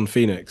 Whack on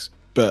Phoenix.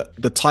 But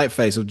the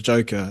typeface of the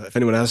Joker, if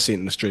anyone has seen it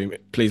in the stream,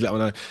 please let me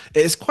know.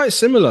 It's quite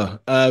similar.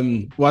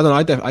 Well,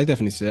 I don't know. I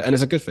definitely see it, and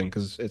it's a good thing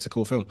because it's a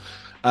cool film.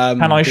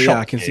 Can I shock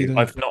I can you? see the.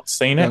 I've not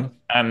seen it,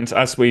 and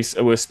as we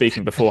were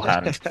speaking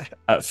beforehand,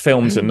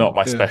 films are not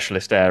my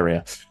specialist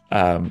area.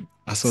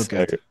 That's all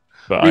good.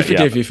 We Yeah,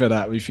 forgive you for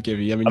that. We forgive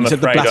you. I mean, I'm you said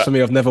the afraid. blasphemy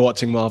of never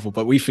watching Marvel,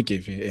 but we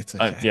forgive you. It's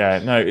okay. Yeah,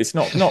 no, it's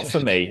not for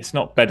me. It's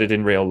not bedded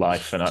in real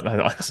life, and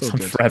It's all I'm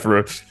good.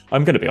 forever.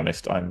 I'm going to be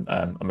honest. I'm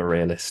a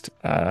realist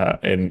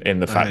in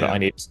the I fact that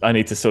hear I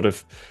need to sort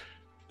of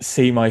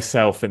see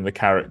myself in the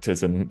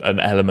characters and an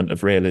element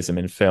of realism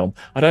in film.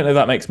 I don't know if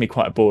that makes me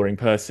quite a boring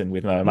person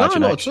with no No,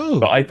 not at imagination,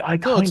 but all. I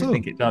Not kind at of all.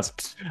 think it does.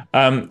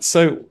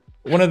 So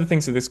one of the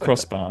things with this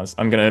crossbars,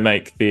 I'm going to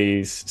make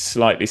these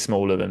slightly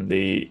smaller than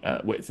the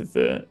width of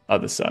the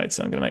other side.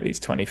 So I'm going to make these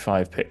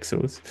 25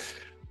 pixels.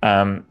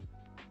 Um,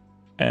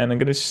 and I'm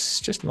going to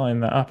just line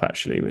that up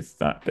actually with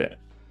that bit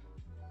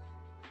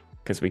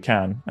because we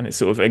can. And it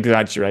sort of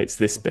exaggerates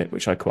this bit,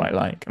 which I quite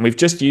like. And we've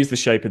just used the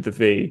shape of the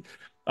V.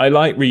 I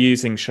like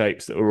reusing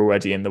shapes that are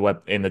already in the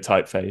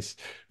typeface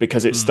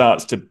because it Mm,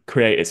 starts to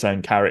create its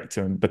own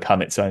character and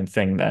become its own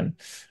thing then.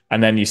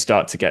 And then you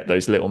start to get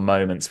those little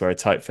moments where a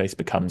typeface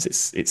becomes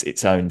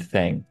its own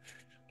thing.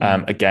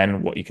 mm.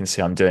 Again, what you can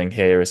see I'm doing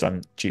here is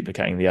I'm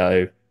duplicating the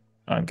O.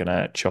 I'm going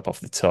to chop off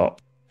the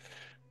top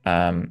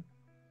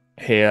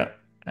here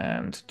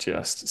and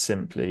just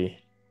simply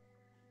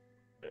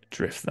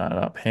drift that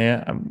up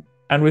here.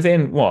 And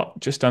within what,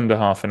 just under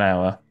half an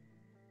hour,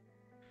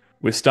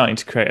 we're starting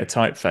to create a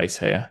typeface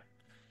here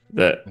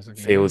that That's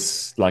okay, yeah.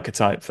 feels like a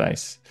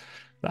typeface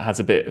that has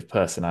a bit of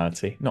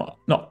personality. Not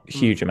Mm.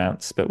 huge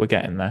amounts, but we're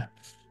getting there.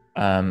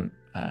 And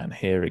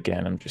here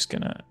again, I'm just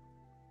gonna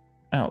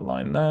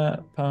outline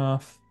that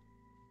path.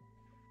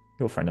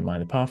 Your friend of mine,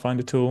 the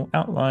Pathfinder tool,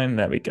 outline.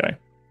 There we go.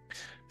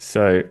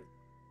 So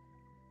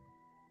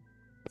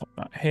pop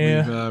that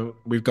here.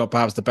 We've got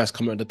perhaps the best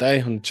comment of the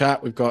day on the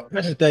chat. We've got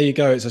there you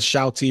go. It's a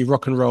shouty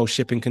rock and roll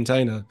shipping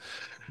container.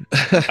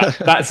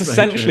 That's Very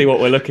essentially true. what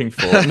we're looking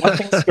for.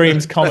 Nothing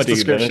screams Best comedy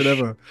description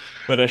ever.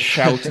 than a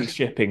shouty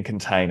shipping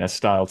container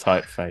style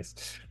typeface.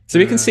 So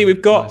we can see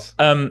we've got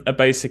Nice. a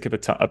basis of a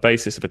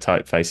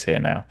typeface here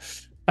now,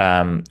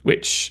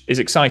 which is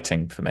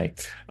exciting for me.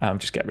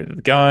 Just get rid of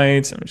the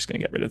guides. I'm just going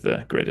to get rid of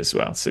the grid as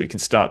well, so we can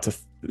start to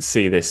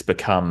see this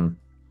become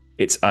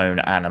its own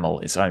animal,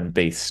 its own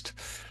beast.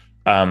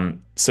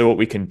 So what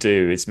we can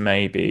do is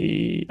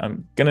maybe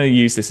I'm going to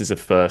use this as a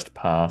first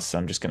pass. So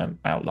I'm just going to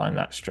outline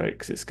that stroke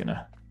because it's going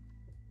to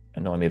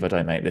annoy me if I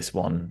don't make this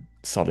one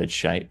solid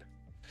shape.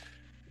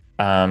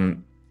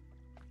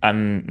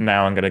 And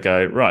now I'm going to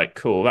go, right,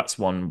 cool. That's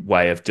one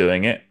way of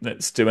doing it.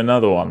 Let's do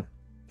another one.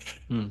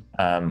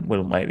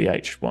 We'll make the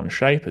H1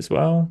 shape as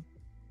well.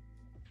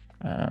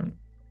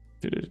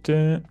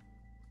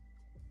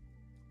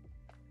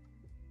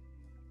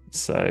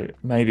 So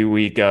maybe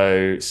we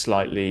go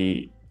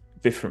slightly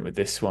different with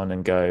this one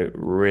and go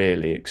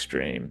really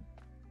extreme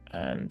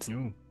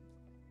and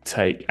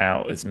take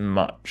out as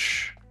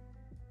much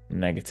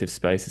negative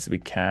space as we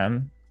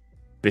can.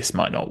 This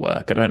might not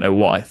work. I don't know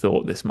what I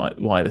thought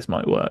why this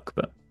might work,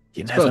 but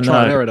you It's got never to try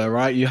know. and error though,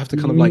 right? You have to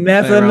You kind of like play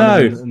never around know.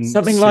 and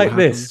Something see what like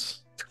this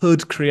happens.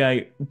 could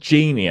create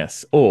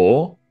genius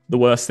or the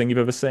worst thing you've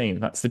ever seen.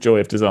 That's the joy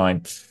of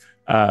design.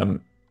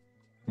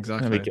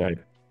 There we Exactly. go.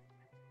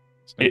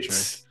 So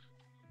true.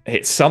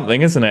 It's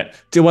something, isn't it?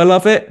 Do I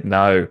love it?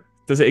 No.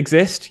 Does it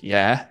exist?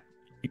 Yeah.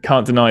 You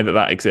can't deny that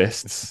that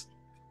exists,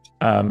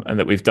 and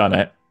that we've done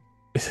it.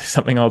 Is it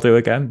something I'll do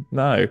again?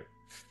 No.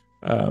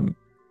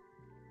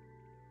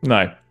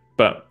 No.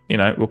 But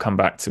we'll come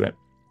back to it.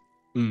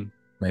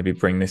 Maybe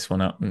bring this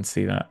one up and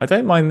see that. I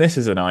don't mind this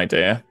as an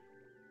idea.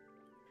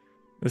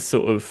 This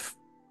sort of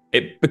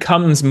it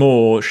becomes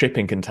more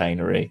shipping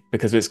containery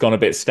because it's gone a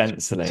bit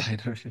stencily,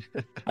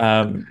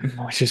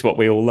 which is what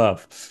we all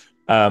love.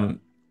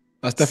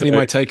 That's definitely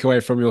my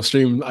takeaway from your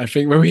stream. I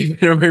think when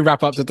we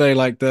wrap up today,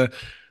 like the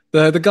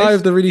guy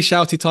with the really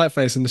shouty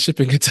typeface and the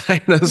shipping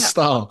container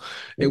style,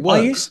 it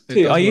works.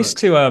 It I does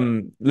used work.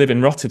 to live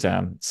in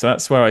Rotterdam, so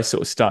that's where I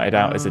sort of started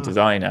out as a Ah,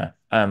 designer.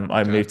 I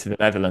okay. moved to the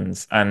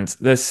Netherlands, and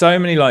there's so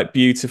many like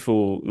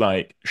beautiful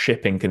like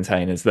shipping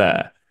containers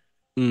there.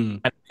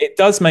 Mm, And it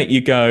does make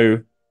you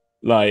go,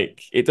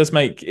 like, it does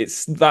make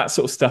it's that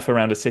sort of stuff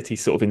around a city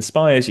sort of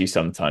inspires you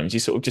sometimes. You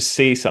sort of just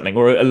see something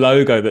or a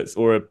logo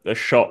or a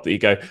shop that you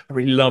go, I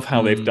really love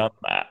how they've mm. done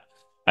that.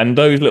 And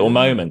those little Yeah.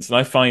 moments, and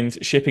I find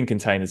shipping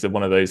containers are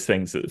one of those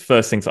things that the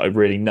first things that I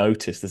really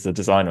noticed as a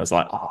designer was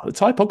like, oh, the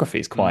typography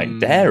is quite Mm.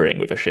 daring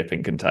with a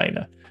shipping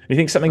container. You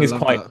think something I is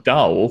love that. quite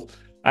dull,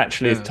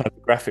 actually is Yeah.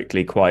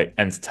 typographically quite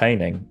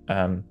entertaining.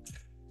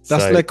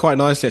 That's So led quite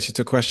nicely actually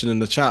to a question in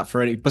the chat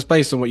for any, but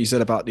based on what you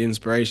said about the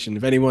inspiration.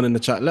 If anyone in the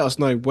chat, let us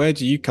know, where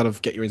do you kind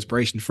of get your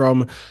inspiration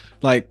from?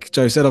 Like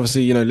Joe said,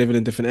 obviously, living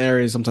in different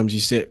areas, sometimes you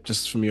see it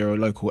just from your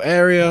local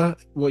area.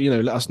 Well,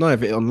 let us know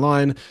if it's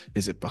online.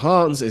 Is it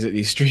Behance? Is it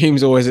these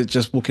streams, or is it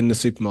just walking the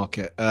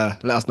supermarket?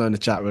 Let us know in the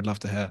chat. We'd love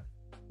to hear.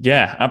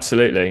 yeah,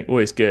 absolutely.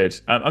 Always good.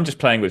 I'm just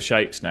playing with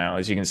shapes now.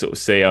 As you can sort of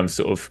see, I'm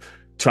sort of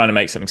trying to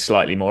make something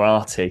slightly more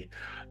arty.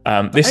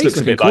 The This eight's looks a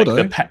looking bit cool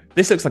like though.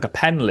 this looks like a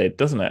pen lid,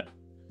 doesn't it?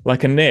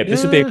 Like a nib.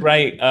 This would be a Yeah,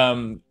 great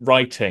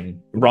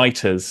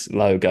writer's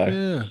logo.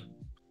 yeah.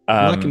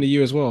 I'm liking Um, the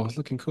U as well. It's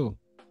looking cool.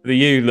 The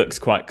U looks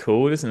quite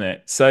cool, doesn't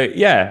it? So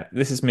yeah,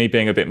 this is me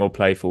being a bit more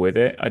playful with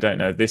it. I don't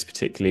know if this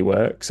particularly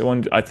works.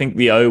 I think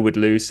the O would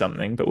lose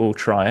something, but we'll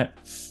try it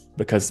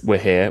because we're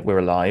here, we're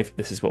alive.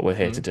 This is what we're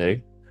here to Mm.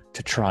 do,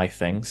 to try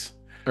things.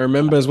 I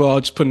remember as well,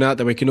 just putting out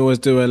that we can always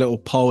do a little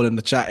poll in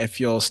the chat if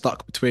you're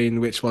stuck between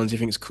which ones you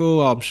think is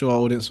cool. I'm sure our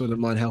audience wouldn't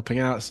mind helping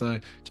out. So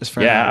just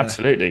throw it Yeah, out there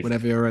absolutely.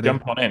 whenever you're ready.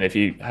 Jump on in. If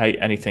you hate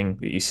anything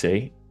that you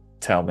see,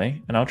 tell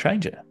me and I'll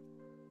change it.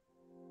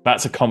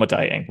 That's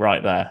accommodating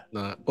right there.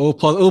 No, all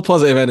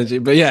positive energy,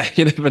 but yeah,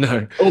 you never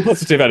know. All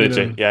positive You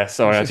energy. know. Yeah,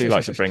 sorry, I do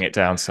like to bring it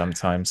down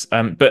sometimes.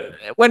 But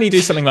when you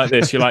do something like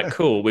this, you're like,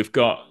 cool, we've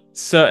got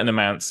certain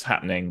amounts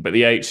happening, but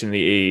the H and the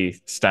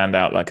E stand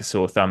out like a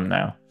sore thumb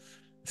now.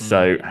 Mm.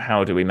 So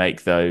how do we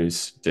make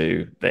those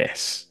do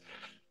this?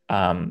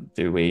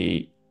 Do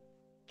we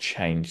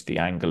change the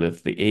angle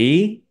of the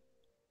E?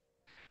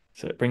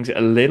 So it brings it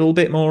a little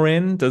bit more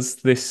in. Does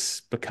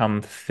this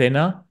become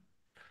thinner?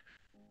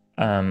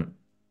 Um,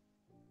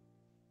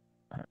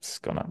 it's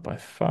gone up by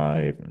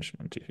 5. I'm just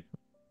 1, 2, 3,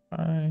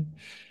 5.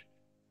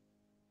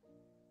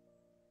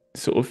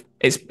 Sort of,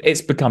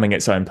 it's becoming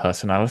its own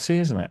personality,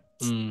 isn't it?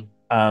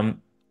 Mm.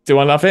 Do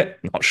I love it?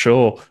 Not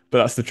sure, but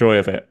that's the joy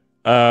of it.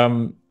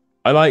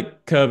 I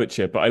like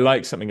curvature, but I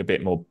like something a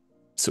bit more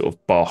sort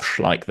of bosh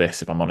like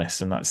this, if I'm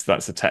honest. And that's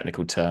a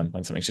technical term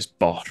when something's just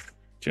bosh.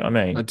 Do you know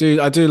what I mean?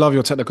 I do love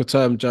your technical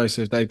term,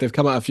 Joseph. They've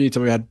come out a few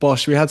times. We had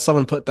Bosch. We had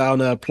someone put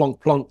down a plonk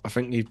plonk. I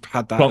think you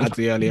had that Plonk, at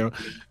the earlier.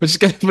 We're just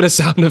going for the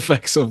sound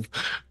effects of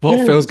what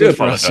yeah, feels do good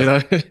for us, you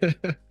apologize.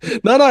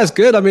 know. No, it's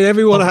good. I mean,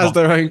 everyone Plonk, has plonk,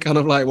 their own kind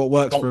of like what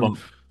works plonk, for them. plonk.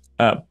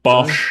 You know?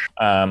 Bosh,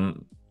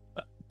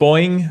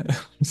 boing.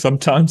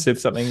 Sometimes if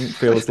something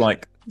feels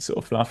like sort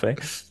of fluffy.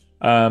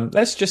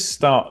 Let's just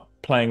start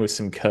playing with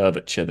some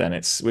curvature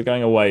then. We're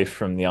going away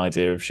from the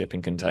idea of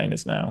shipping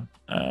containers now.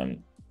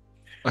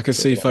 I can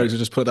Sort see of like, folks who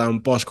just put down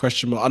Bosch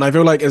question mark, and I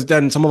feel like as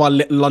then some of our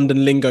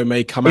London lingo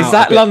may come is out a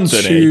that bit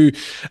Londony? too.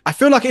 I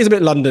feel like it is a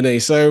bit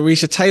Londony, so we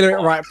should tailor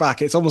it right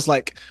back. It's almost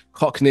like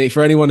Cockney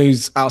for anyone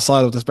who's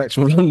outside of the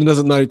spectrum of London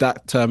doesn't know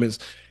that term. It's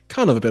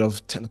kind of a bit of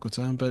a technical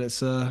term, but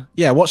it's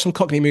yeah. Watch some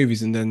Cockney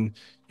movies and then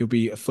you'll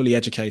be fully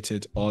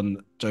educated on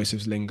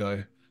Joseph's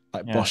lingo,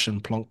 like Yeah. Bosch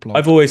and plonk I've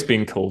plonk. always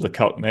been called a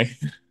Cockney.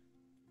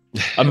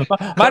 I'm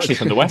actually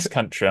from the West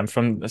Country. I'm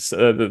from the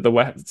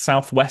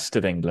southwest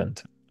of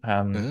England.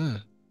 Yeah.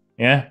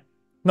 Yeah,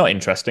 not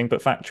interesting,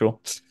 but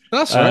factual.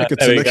 That's all right. Good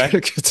There to we know. go.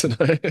 Good to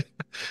know.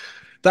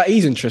 That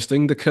is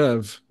interesting. The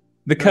curve.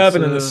 The That's curve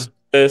and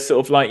the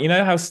sort of like, you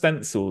know how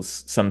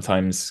stencils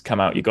sometimes come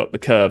out? You've got the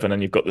curve and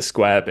then you've got the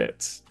square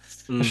bits.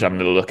 I should mm. have a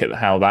little look at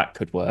how that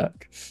could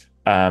work.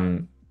 It's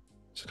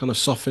kind of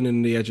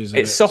softening the edges of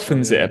It it. So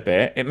softens it yeah. a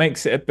bit. It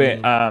makes it a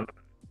bit Mm.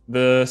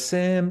 The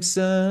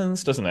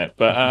Simpsons, doesn't it?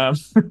 But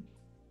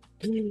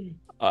Do you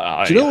know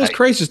I, what's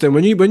crazy then?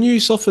 When you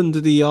softened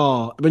the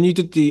R, when you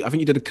did the, I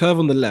think you did a curve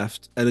on the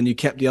left, and then you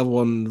kept the other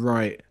one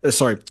right.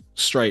 Sorry,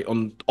 straight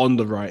on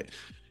the right.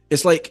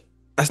 It's like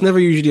that's never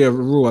usually a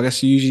rule. I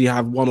guess you usually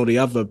have one or the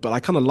other, but I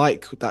kind of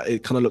like that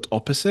it kind of looked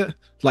opposite.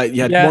 Like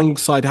you had yeah, one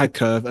side had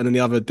curve, and then the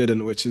other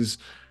didn't, which is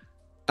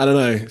I don't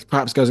know.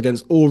 Perhaps goes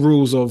against all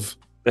rules of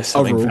there's a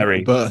something rule,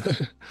 very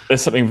but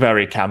there's something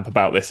very camp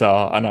about this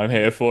art, and I'm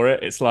here for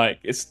it. It's like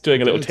it's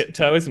doing a little good.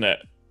 tiptoe, isn't it?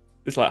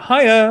 It's like,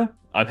 hiya,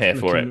 I'm here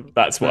for it. Looking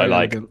That's what I very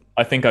like. elegant.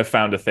 I think I've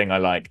found a thing I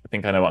like. I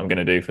think I know what I'm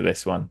going to do for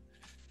this one.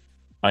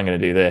 I'm going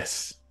to do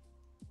this.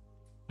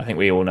 I think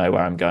we all know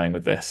where I'm going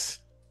with this.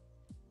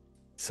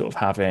 Sort of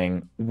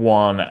having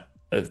one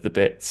of the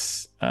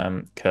bits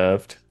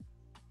curved.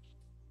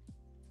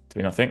 Do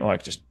we not think?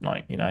 Like, just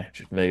like,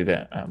 just move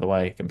it out of the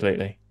way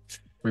completely.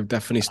 We've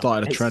definitely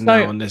started a It's trend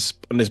now so, on this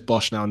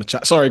Bosch now in the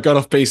chat. Sorry, got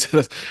off piece.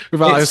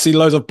 Without I it's see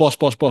loads of Bosch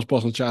on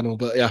the channel,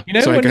 but yeah.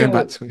 Sorry, when going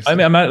back you're, to I it.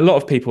 mean, a lot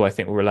of people I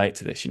think will relate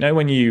to this.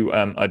 When you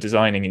are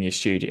designing in your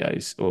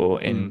studios or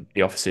Mm. in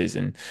the offices,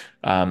 and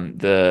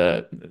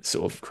the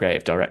sort of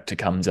creative director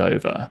comes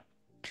over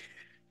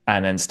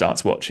and then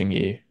starts watching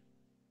you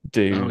Oh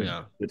do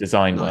yeah, the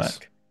design nice.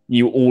 work,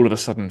 you all of a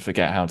sudden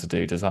forget how to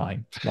do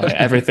design. Like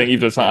everything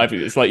you've designed,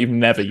 it's like you've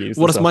never used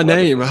the What is my software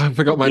name? before. I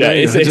forgot my Yeah,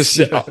 name. I it's just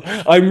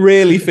yeah. I'm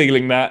really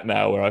feeling that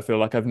now, where I feel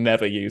like I've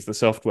never used the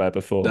software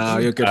before. No,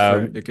 you're good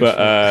for it. You're good But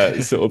for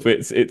it. sort of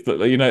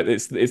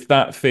it's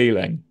that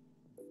feeling.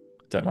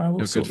 Don't worry, we'll You're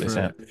good sort this for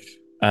it. out. We've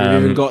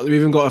Um,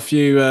 even got a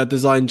few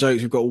design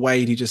jokes. We've got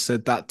Wade who just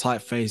said that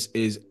typeface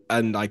is,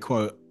 and I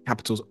quote,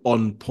 capitals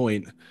on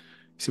point.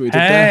 See what we did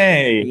there?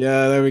 hey,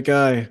 Yeah, there we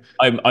go.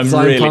 I'm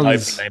Design really hoping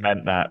puns. they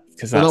meant that,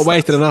 because They're not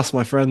waiting that's on us,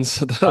 my friends.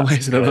 They're not that's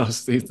waiting on good.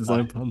 us. These Uh,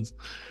 design puns.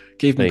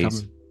 Keep them please,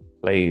 coming.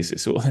 please,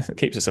 it's all it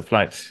keeps us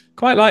afloat.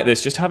 Quite like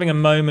this, just having a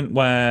moment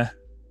where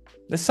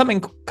there's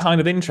something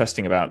kind of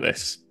interesting about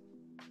this.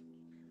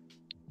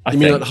 I You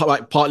mean think,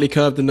 like partly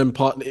curved and then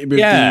partly with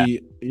yeah,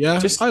 the yeah? I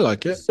just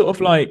like it. sort of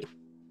like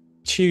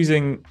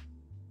choosing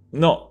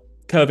not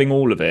curving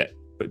all of it,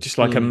 but just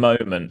like a Mm.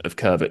 moment of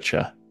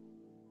curvature.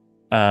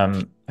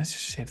 Let's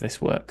just see if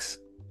this works.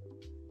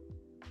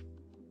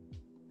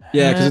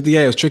 Yeah, because at the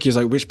A it was tricky. It's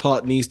like which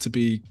part needs to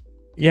be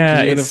Because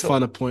Yeah, you're gonna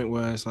find a point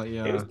where it's like, it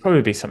yeah, would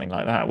probably be something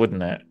like that,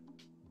 wouldn't it?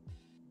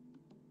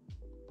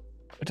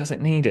 Or does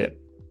it need it?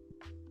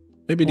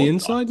 maybe the What I'm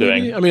inside.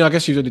 Maybe doing? I mean, I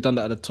guess you've already done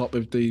that at the top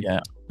with the Yeah,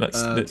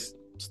 let's uh let's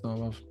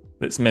style of.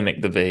 let's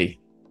mimic the V,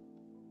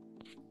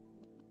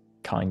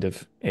 kind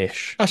of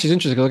ish. Actually, it's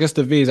interesting because I guess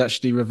the V is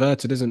actually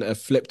reverted, isn't it? A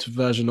flipped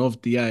version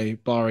of the A,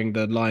 barring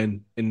the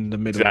line in the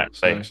middle. So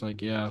Exactly. it's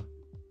like, yeah.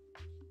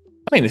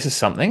 I mean, this is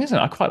something, isn't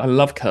it? I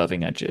love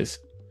curving edges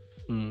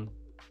Hmm.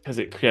 because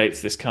it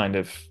creates this kind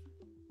of.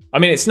 I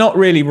mean, it's not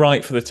really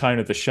right for the tone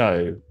of the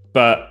show,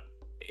 but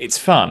it's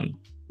fun.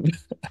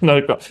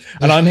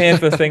 And I'm here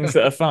for things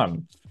that are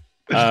fun.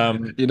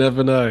 Um, You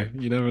never know.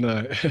 You never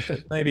know.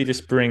 maybe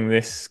just bring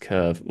this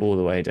curve all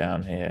the way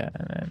down here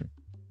and then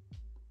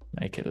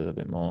make it a little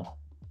bit more.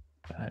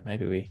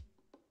 Maybe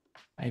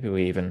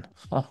we even,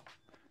 oh,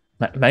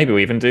 maybe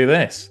we even do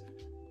this.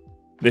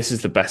 This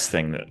is the best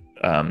thing that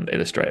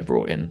Illustrator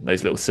brought in.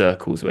 Those little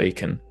circles where you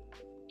can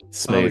Oh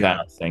smooth yeah.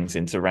 out things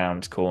into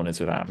round corners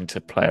without having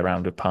to play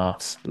around with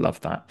paths. Love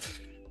that.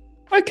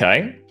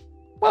 Okay,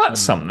 well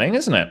that's Hmm. something,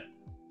 isn't it?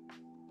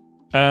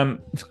 Um,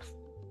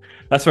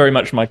 that's very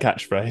much my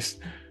catchphrase.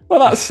 Well,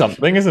 that's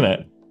something, isn't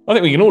it? I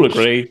think we can all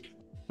agree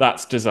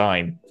that's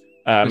design.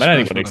 And Whisper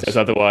anyone for who says us.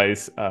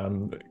 otherwise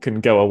can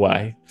go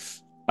away.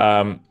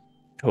 Um,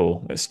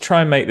 cool. Let's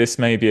try and make this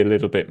maybe a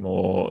little bit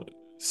more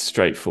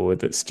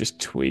straightforward. Let's just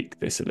tweak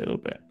this a little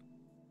bit.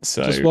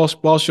 Just So,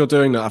 whilst you're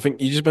doing that, I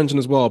think you just mentioned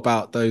as well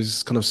about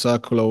those kind of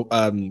circular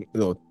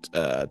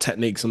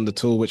techniques on the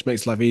tool, which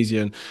makes life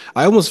easier. And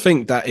I almost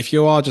think that if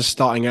you are just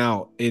starting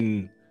out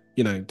in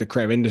the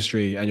creative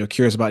industry and you're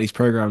curious about these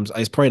programs,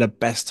 it's probably the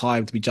best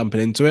time to be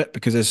jumping into it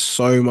because there's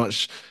so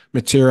much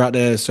material out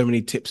there, so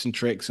many tips and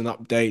tricks and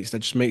updates that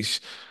just makes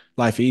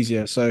life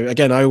easier. So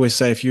again, I always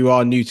say if you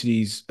are new to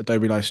these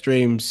Adobe live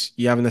streams,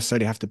 you haven't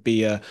necessarily have to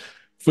be a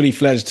fully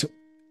fledged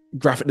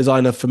graphic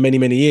designer for many,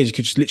 many years. You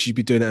could just literally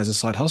be doing it as a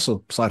side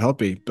hustle, side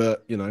hobby.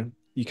 But you I kind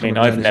mean,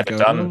 of learn as you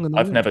go along,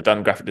 I've and never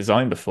done graphic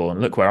design before,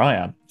 and look where I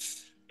am.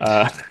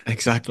 Uh,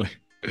 exactly,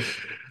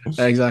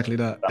 exactly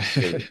that.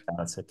 absolutely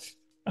talented.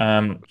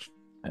 Um,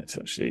 let's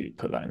actually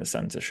put that in the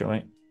center, shall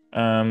we?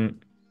 Um,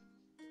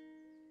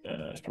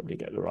 let's probably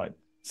get the right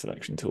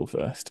selection tool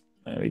first.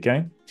 There we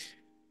go.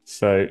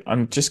 So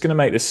I'm just going to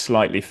make this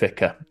slightly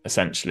thicker,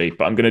 essentially,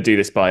 but I'm going to do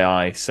this by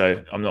eye.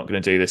 So I'm not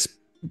going to do this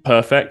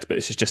perfect, but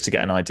this is just to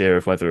get an idea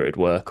of whether it would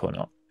work or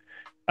not.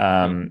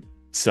 Mm.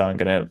 So I'm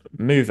going to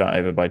move that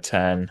over by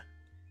 10,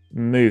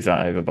 move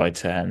that over by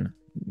 10,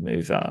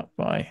 move that up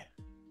by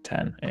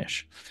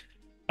 10-ish.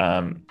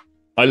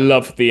 I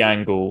love the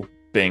angle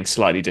being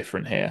slightly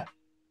different here.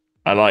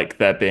 I like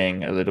there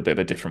being a little bit of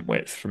a different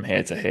width from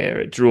here to here.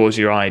 It draws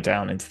your eye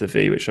down into the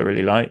V, which I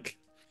really like.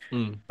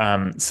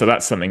 Mm. So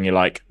that's something you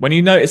like. When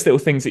you notice little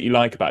things that you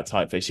like about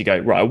typeface, you go,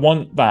 right, I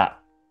want that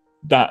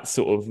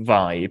sort of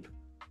vibe,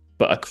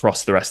 but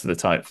across the rest of the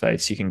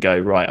typeface, you can go,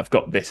 right, I've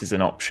got this as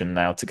an option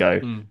now to go,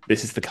 Mm.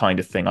 this is the kind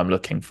of thing I'm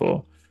looking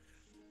for.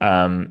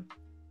 And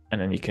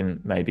then you can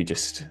maybe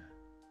just,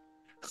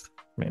 I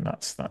mean,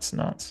 that's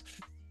nuts.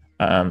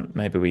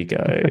 Maybe we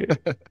go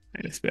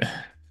this bit.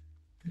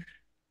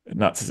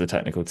 Nuts is a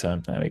technical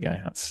term. There we go.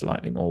 That's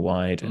slightly more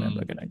wide. And then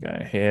we're Mm. going to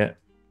go here.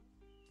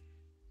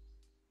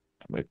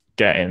 We're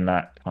getting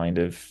that kind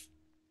of.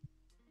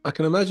 I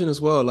can imagine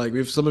as well, like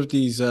with some of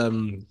these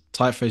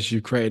typefaces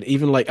you've created,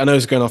 even like I know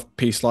it's going off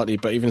piece slightly,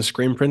 but even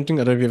screen printing.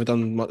 I don't know if you've ever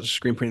done much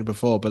screen printing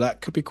before, but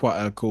that could be quite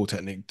a cool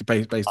technique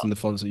based on the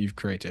fonts that you've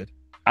created.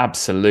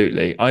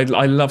 Absolutely. I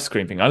love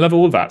screening. I love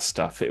all that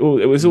stuff. It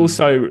was Mm.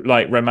 also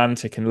like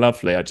romantic and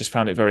lovely. I just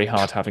found it very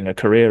hard having a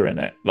career in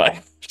it.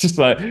 Like just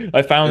like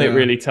I found it Yeah.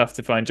 really tough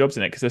to find jobs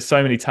in it because there's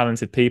so many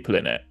talented people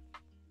in it.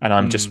 And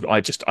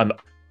Mm. I'm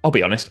I'll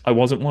be honest, I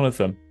wasn't one of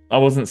them. I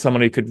wasn't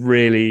someone who could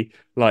really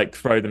like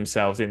throw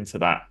themselves into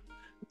that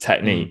Mm.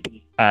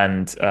 technique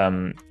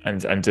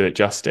and do it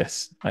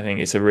justice. I think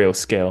it's a real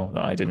skill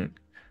that I didn't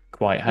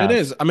quite It have.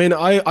 is. I mean,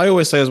 I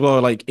always say as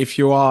well, like if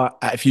you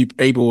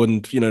able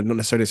and not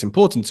necessarily it's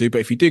important to,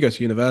 but if you do go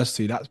to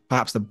university, that's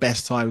perhaps the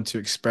best time to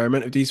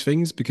experiment with these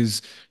things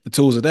because the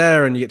tools are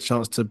there and you get a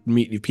chance to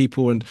meet new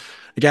people. And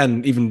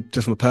again, even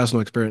just from a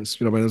personal experience,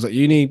 when I was at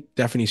uni,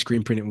 definitely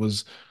screen printing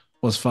was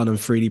fun and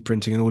 3D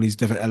printing and all these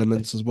different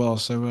elements as well.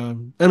 So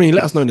I mean,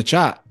 let us know in the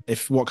chat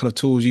if what kind of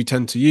tools you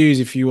tend to use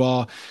if you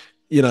are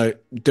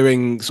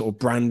doing sort of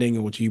branding,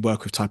 or do you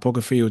work with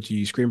typography, or do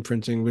you screen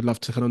printing? We'd love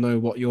to kind of know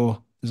what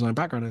your design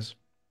background is.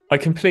 I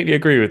completely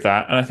agree with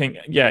that. And I think,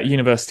 yeah,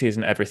 university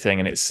isn't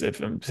everything. And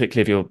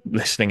particularly if you're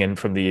listening in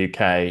from the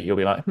UK, you'll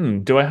be like,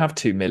 do I have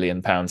 £2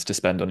 million to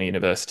spend on a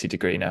university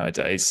degree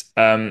nowadays?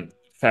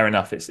 Fair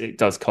enough. It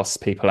does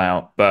cost people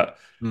out. But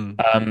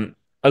Mm.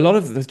 a lot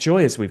of the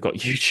joy is we've got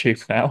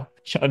YouTube now.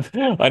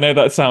 I know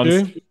that sounds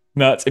Do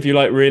nuts. If you're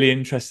like really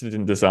interested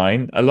in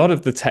design, a lot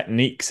of the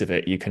techniques of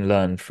it you can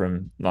learn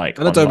from like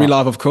and Adobe online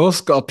Live, of course.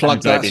 Got to and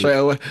plug that straight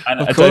away. Of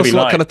Adobe course.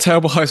 What kind Live. of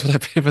terrible host would I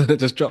be if I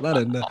just drop that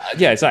in there? Yeah,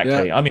 Yeah.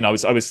 exactly. I mean, I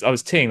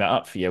was teeing that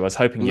up for you. I was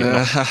hoping you'd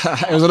not.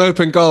 It was an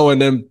open goal,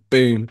 and then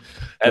boom,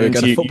 there we And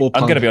go. The football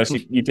I'm going to pun. be honest,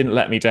 you didn't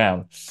let me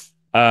down.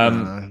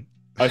 Um,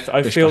 Nah,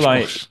 I bish feel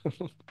bash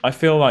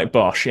like bosh.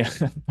 Bosch, yeah,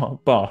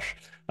 Bosch.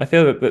 I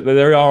feel that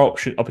there are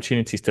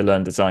opportunities to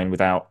learn design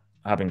without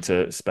having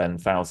to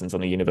spend thousands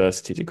on a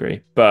university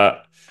degree,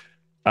 but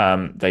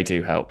they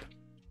do help,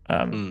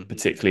 Mm,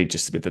 particularly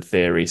just with the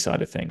theory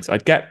side of things.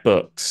 I'd get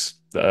books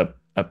that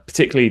are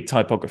particularly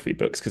typography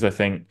books because I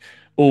think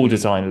all mm.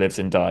 design lives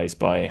and dies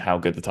by how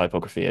good the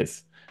typography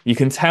is. You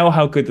can tell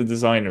how good the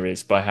designer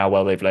is by how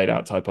well they've laid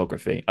out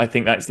typography. I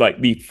think that's like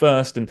the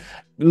first, and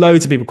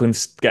loads of people can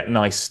get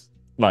nice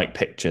like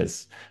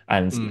pictures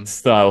and Mm.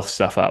 style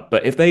stuff up.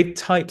 But if they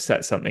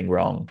typeset something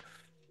wrong,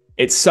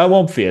 it's so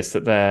obvious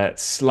that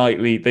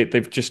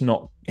they've just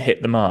not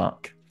hit the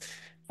mark.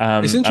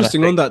 It's And I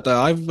interesting on think that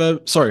though. I've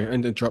sorry,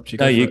 and interrupt you.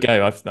 no, Go you for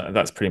it. go.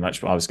 That's pretty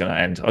much what I was going to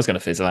end. I was going to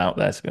fizzle out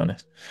there, to be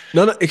honest.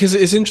 No, no, because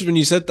it's interesting when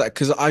you said that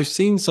because I've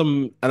seen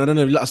some, and I don't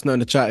know. Let us know in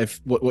the chat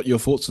if what your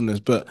thoughts on this.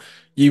 But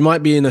you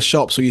might be in a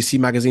shop, so you see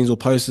magazines or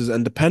posters,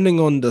 and depending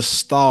on the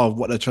style of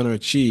what they're trying to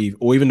achieve,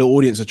 or even the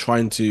audience are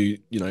trying to,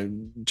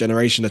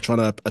 generation they're trying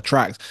to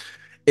attract,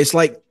 it's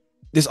like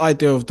this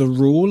idea of the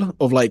rule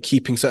of like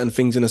keeping certain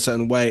things in a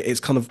certain way. It's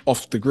kind of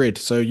off the grid,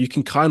 so you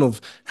can kind of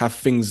have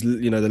things,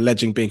 the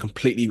legend being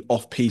completely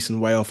off piece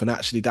and way off, and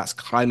actually that's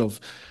kind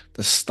of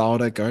the style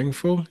they're going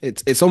for.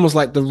 It's almost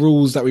like the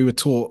rules that we were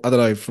taught. I don't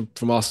know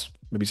from us,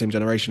 maybe same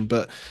generation,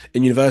 but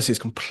in university, it's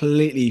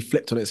completely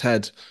flipped on its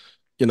head.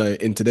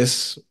 Into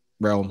this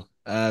realm.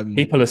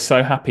 People are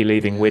so happy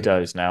leaving Yeah.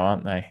 widows now,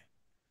 aren't they?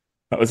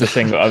 That was a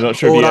thing that I'm not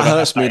sure if Oh, you that ever had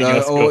hurts me that in your though.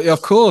 Oh, school. yeah,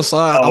 of course. Oh,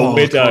 I can't.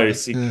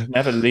 widows. You can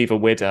never leave a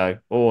widow.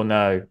 Oh,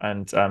 no.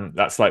 And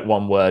that's like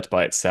one word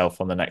by itself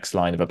on the next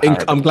line of a I'm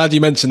paragraph. glad you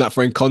mentioned that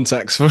for in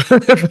context. For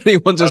if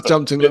anyone just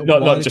jumped in, like,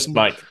 Not why? just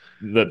like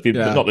Yeah,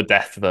 not the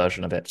death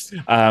version of it.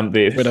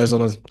 The widows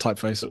on a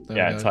typeface. There we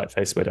yeah, go.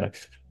 typeface widow.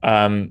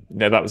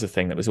 No, that was a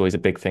thing that was always a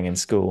big thing in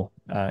school.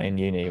 In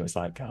uni, it was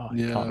like, oh,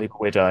 you can't Yeah. leave a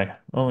widow.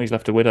 Oh, he's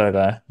left a widow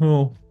there.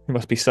 Oh, he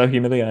must be so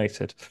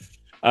humiliated.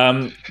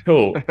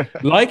 Cool.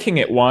 Liking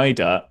it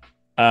wider.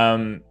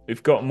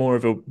 We've got more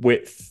of a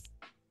width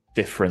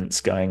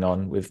difference going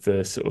on with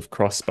the sort of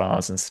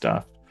crossbars and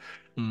stuff.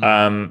 Mm.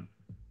 Um,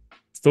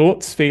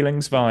 thoughts,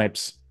 feelings,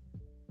 vibes.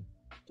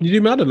 Can you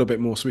do add a little bit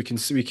more so we can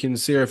see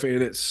everything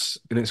in its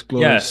Yeah,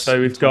 glorious so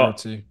we've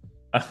got entirety?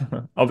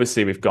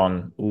 obviously we've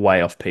gone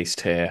way off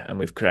piste here and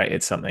we've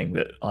created something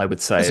that I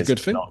would say That's a is good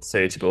thing. not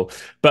suitable.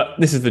 But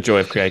this is the joy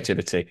of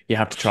creativity. You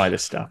have to try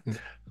this stuff. This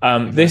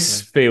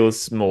Exactly.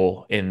 feels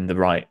more in the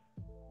right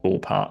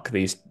ballpark,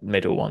 these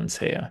middle ones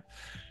here.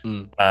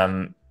 Mm.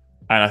 Um,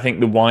 and I think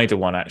the wider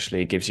one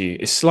actually gives you,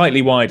 it's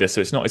slightly wider, so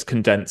it's not as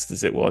condensed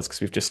as it was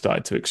because we've just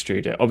started to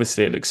extrude it.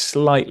 Obviously, it looks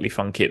slightly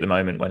funky at the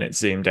moment when it's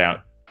zoomed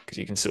out because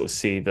you can sort of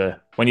see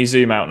when you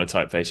zoom out on a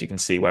typeface, you can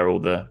see where all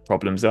the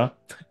problems are.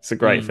 It's a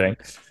great Mm. thing.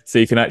 So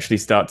you can actually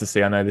start to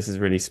see, I know this is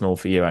really small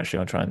for you, actually.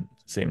 I'll try and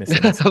zoom this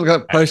in. I was going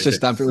to postage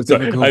stamp. It was So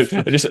difficult.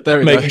 I just There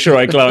we go. making sure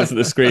I glance at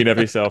the screen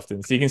every so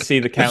often. So you can see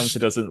the counter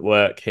doesn't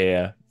work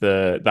here.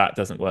 That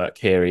doesn't work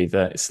here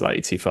either. It's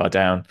slightly too far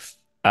down.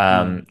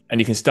 Mm. And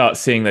you can start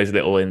seeing those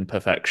little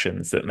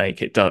imperfections that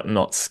make it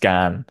not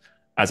scan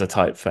as a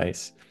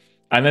typeface.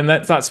 And then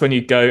that's when you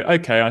go,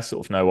 okay, I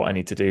sort of know what I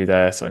need to do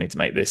there. So I need to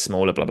make this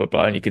smaller, blah, blah,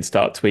 blah. And you can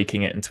start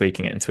tweaking it and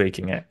tweaking it and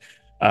tweaking it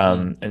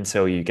Mm.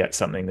 until you get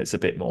something that's a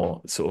bit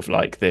more sort of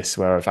like this,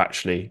 where I've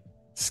actually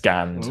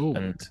scanned Oh,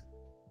 and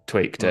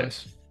tweaked it.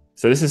 nice.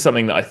 So this is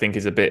something that I think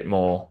is a bit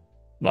more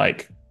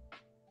like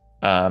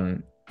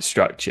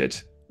structured.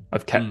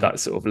 I've kept Mm. that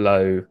sort of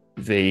low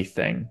V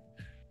thing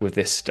with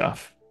this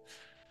stuff.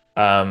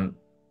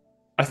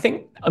 I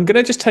think I'm going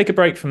to just take a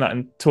break from that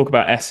and talk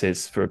about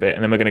S's for a bit,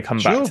 and then we're going to come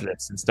back Sure. to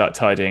this and start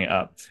tidying it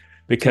up. Sounds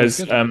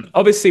Because good.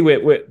 obviously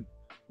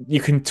you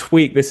can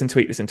tweak this and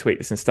tweak this and tweak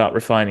this and start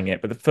refining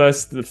it. But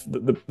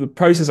the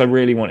process I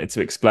really wanted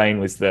to explain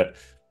was that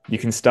you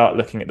can start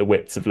looking at the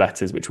widths of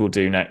letters, which we'll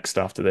do next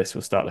after this.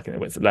 We'll start looking at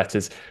the widths of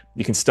letters.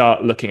 You can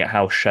start looking at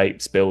how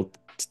shapes build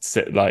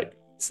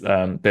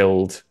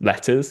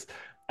letters,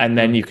 and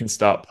then you Mm. can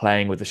start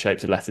playing with the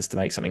shapes of letters to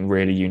make something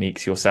really unique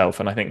to yourself.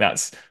 And I think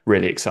that's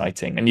really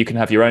exciting. And you can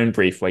have your own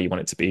brief where you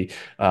want it to be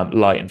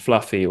light and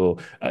fluffy, or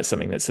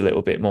something that's a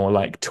little bit more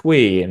like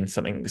twee, and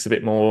something that's a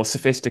bit more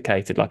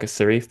sophisticated, like a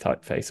serif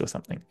typeface or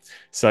something.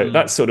 So Mm.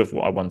 that's sort of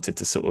what I wanted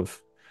to sort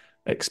of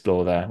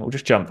explore there. We'll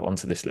just jump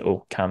onto this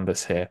little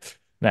canvas here.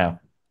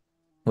 Now,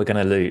 we're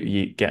going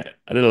to get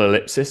a little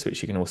ellipsis,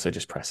 which you can also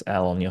just press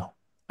L on your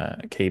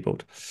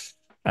keyboard.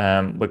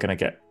 We're going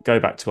to go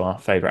back to our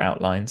favorite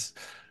outlines.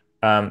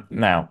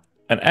 Now,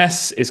 an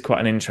S is quite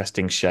an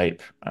interesting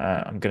shape.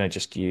 I'm going to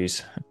just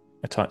use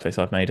a typeface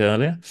I've made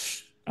earlier,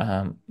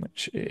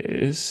 which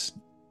is...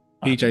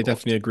 PJ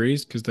definitely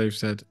agrees because they've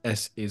said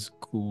S is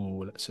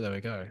cool. So there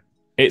we go.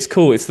 It's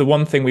cool. It's the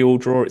one thing we all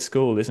draw at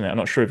school, isn't it? I'm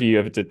not sure if you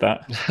ever did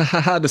that.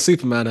 The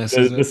Superman S,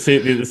 The is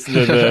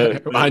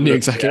the it? I knew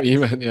exactly what yeah, you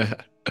meant. Yeah.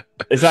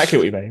 exactly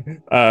what you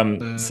mean.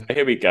 So Uh,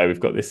 here we go. We've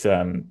got this.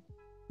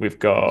 We've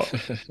got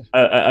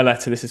a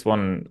letter. This is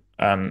one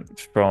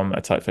from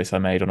a typeface I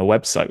made on a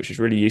website, which is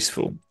really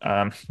useful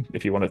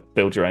if you want to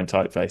build your own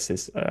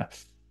typefaces.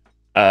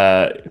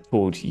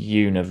 called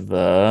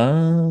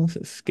Universe.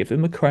 Let's give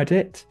him a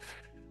credit.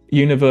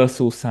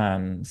 Universal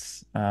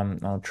Sans.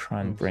 I'll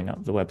try and bring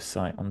up the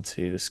website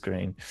onto the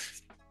screen.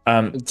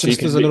 So you Just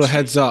can as a little literally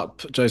heads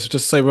up, Joseph,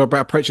 just say we're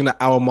about approaching the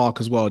hour mark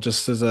as well,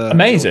 just as a little time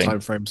amazing.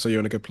 frame, so you're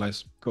in a good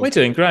place. We're Cool.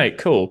 doing great,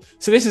 cool.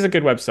 So this is a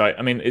good website.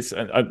 I mean, it's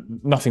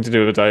nothing to do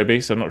with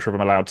Adobe, so I'm not sure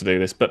if I'm allowed to do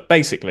this. But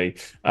basically,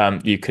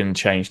 you can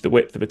change the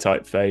width of a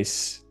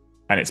typeface,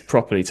 and it's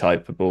properly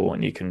typable,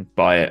 and you can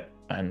buy it,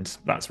 and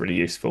that's really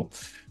useful.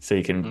 So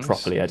you can Nice.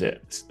 properly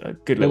edit. It's a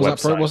good What little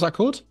was that? What website. was that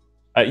called?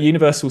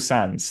 Universal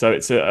Sans. So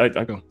it's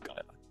Cool.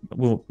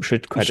 we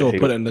should I'm credit sure. who.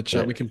 Put it in the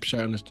chat. We can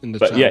share it in the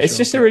But chat. yeah, I'm it's sure.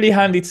 just a really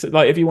handy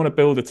like if you want to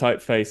build a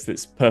typeface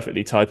that's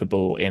perfectly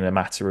typable in a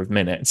matter of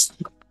minutes,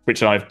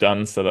 which I've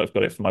done, so that I've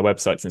got it for my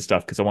websites and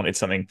stuff because I wanted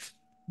something.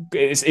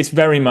 It's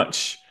very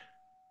much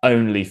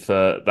only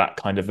for that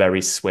kind of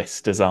very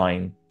Swiss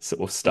design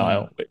sort of Mm.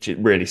 style, which it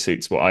really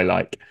suits what I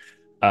like.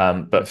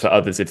 But Nice. for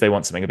others, if they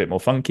want something a bit more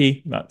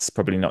funky, that's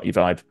probably not your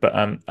vibe. But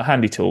a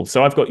handy tool.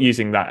 So I've got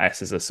using that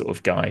S as a sort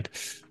of guide.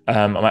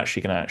 I'm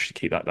actually going to actually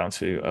keep that down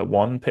to a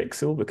 1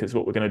 pixel because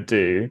what we're going to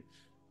do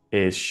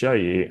is show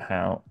you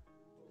how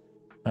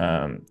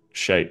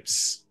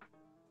shapes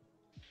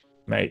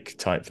make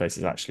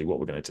typefaces. Actually, what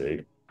we're going to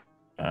do,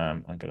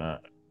 I'm going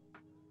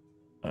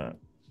to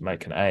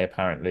make an A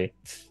apparently.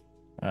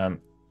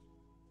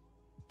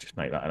 Just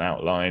make that an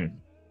outline,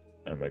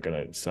 and we're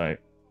going to say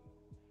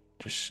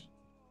just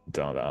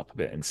dial that up a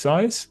bit in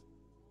size,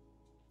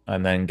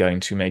 and then going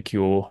to make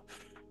your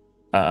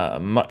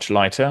much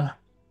lighter.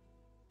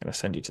 I'm going to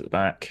send you to the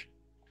back,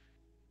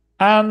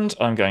 and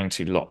I'm going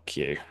to lock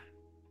you.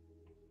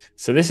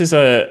 So this is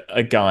a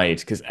guide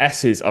because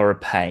S's are a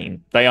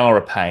pain. They are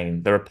a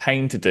pain. They're a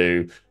pain to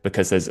do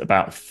because there's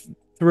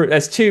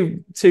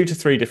two to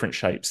three different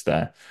shapes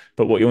there.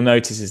 But what you'll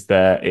notice is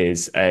there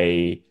is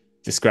a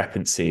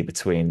discrepancy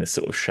between the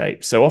sort of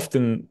shapes. So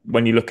often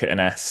when you look at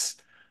an S,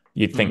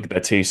 you'd think Mm. they're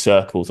two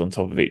circles on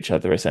top of each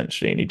other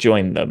essentially, and you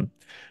join them.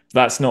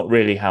 That's not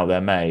really how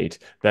they're made.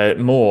 They're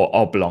more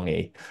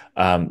oblongy,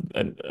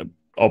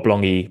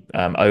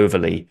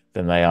 ovally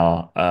than they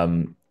are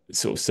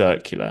sort of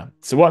circular.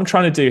 So what I'm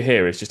trying to do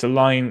here is just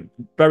align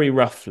very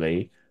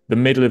roughly the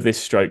middle of this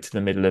stroke to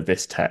the middle of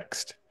this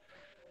text.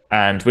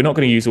 And we're not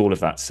going to use all of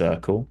that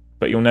circle,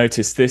 but you'll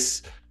notice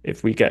this,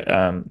 if we get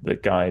the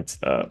guides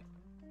up,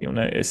 you'll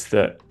notice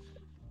that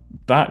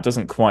that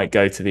doesn't quite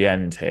go to the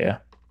end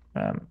here.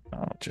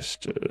 I'll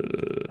just,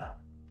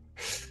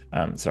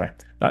 sorry,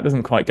 that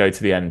doesn't quite go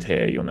to the end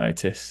here, you'll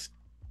notice.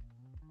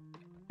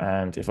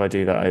 And if I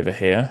do that over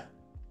here,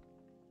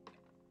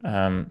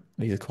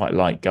 these are quite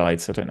light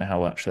guides, so I don't know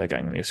how much they're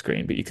getting on your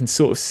screen, but you can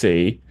sort of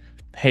see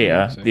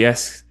here the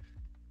S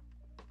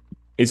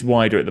is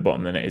wider at the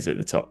bottom than it is at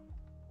the top.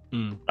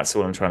 Mm. That's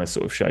what I'm trying to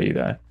sort of show you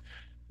there.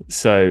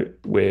 So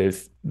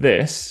with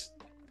this,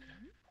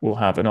 we'll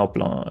have an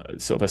oblong,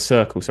 sort of a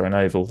circle, so an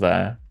oval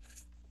there.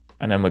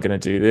 And then we're going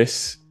to do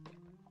this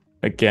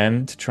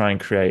again to try and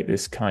create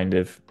this kind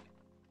of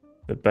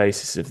the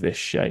basis of this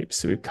shape.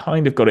 So we've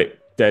kind of got it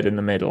dead in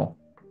the middle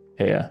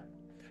here.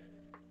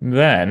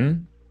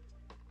 Then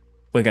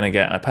we're going to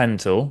get a pen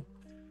tool,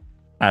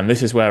 and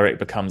this is where it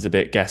becomes a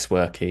bit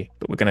guessworky,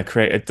 but we're going to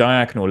create a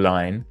diagonal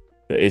line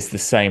that is the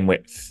same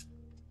width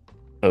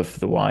of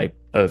the Y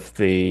of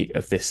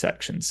this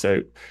section.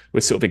 So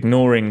we're sort of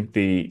ignoring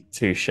the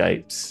two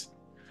shapes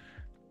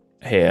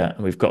here,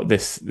 and we've got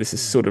this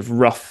is sort of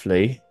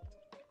roughly,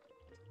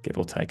 give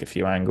or take a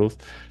few angles,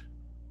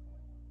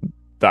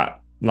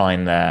 that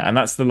line there, and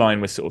that's the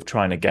line we're sort of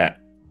trying to get.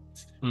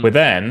 We're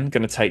then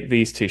going to take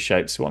these two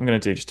shapes. So what I'm going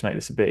to do, just to make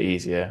this a bit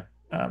easier,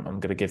 I'm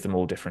going to give them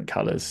all different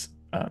colors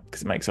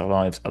because it makes our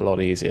lives a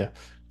lot easier.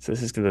 So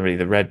this is going to be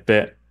the red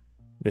bit.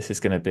 This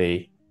is going to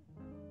be,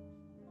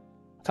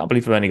 I can't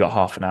believe we've only got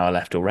half an hour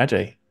left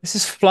already. This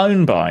has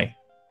flown by.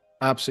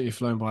 Absolutely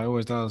flown by.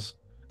 Always does.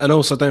 And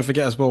also, don't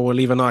forget as well, we'll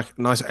leave a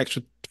nice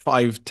extra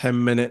 5-10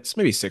 minutes,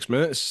 maybe 6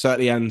 minutes at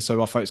the end, so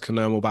our folks can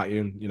know more about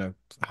you and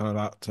how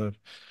about to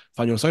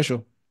find you on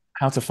social.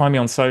 How to find me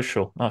on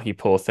social? Oh, you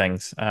poor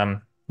things.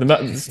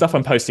 The stuff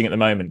I'm posting at the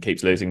moment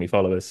keeps losing me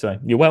followers, so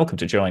you're welcome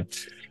to join.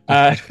 So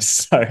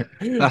That's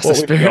the what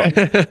spirit.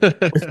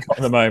 we've got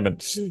at the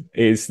moment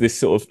is this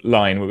sort of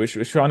line. We're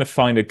trying to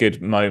find a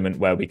good moment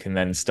where we can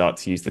then start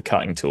to use the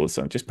cutting tool.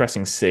 So I'm just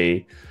pressing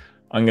C.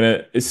 I'm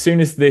gonna, as soon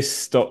as this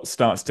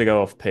starts to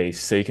go off piece,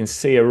 so you can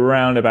see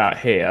around about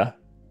here,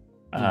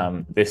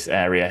 this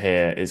area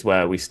here is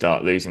where we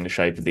start losing the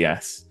shape of the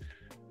S.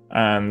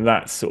 And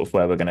that's sort of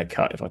where we're going to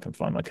cut, if I can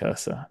find my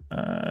cursor.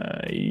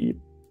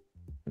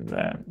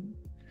 There.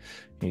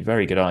 You need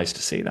very good eyes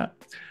to see that,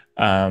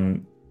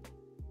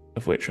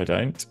 of which I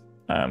don't.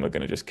 We're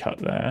going to just cut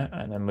there,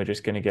 and then we're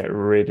just going to get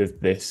rid of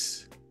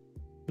this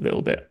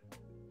little bit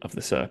of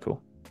the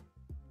circle.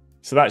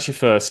 So that's your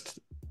first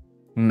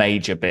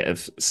major bit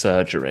of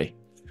surgery.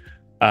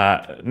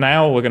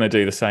 Now we're going to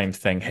do the same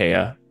thing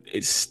here.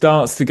 It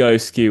starts to go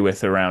skew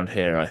width around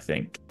here, I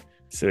think.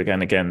 So again,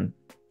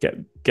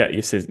 get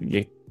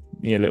your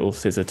your little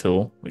scissor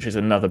tool, which is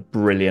another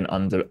brilliant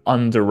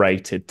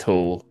underrated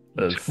tool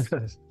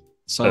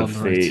So of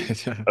the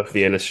underrated. Yeah. of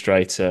the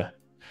Illustrator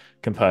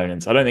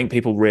components. I don't think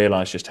people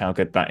realize just how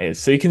good that is.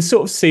 So you can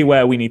sort of see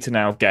where we need to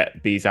now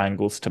get these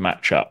angles to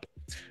match up.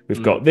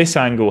 We've got this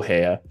angle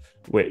here,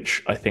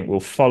 which I think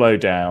will follow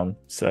down.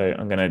 So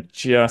I'm going to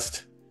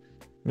just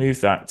move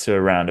that to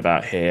around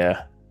about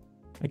here.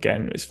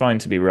 Again, it's fine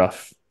to be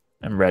rough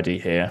and ready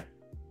here.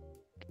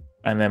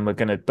 And then we're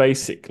going to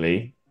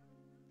basically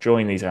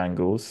join these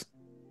angles.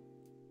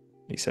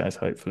 He says,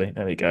 hopefully.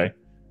 There we go.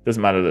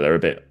 Doesn't matter that they're a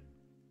bit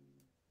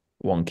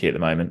wonky at the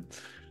moment.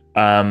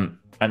 And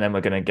then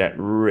we're going to get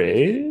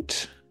rid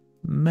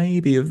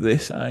maybe of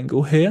this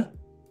angle here.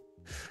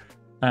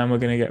 And we're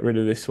going to get rid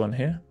of this one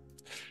here.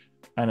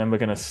 And then we're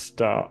going to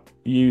start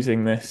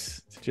using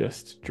this to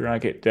just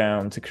drag it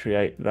down to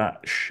create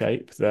that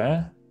shape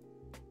there.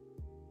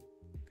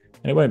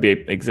 And it won't be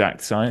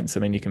exact science. I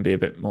mean, you can be a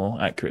bit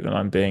more accurate than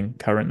I'm being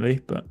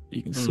currently, but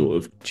you can sort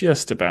of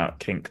just about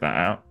kink that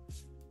out.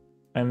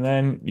 And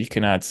then you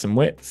can add some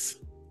width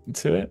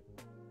to it,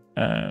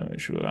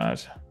 which will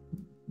add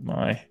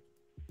my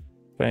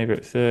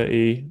favorite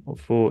 30 or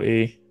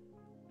 40.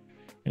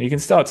 And you can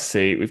start to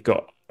see we've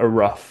got a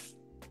rough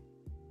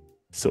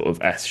sort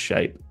of S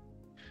shape.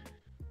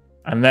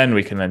 And then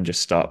we can then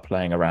just start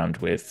playing around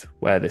with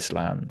where this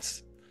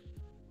lands.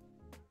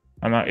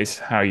 And that is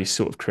how you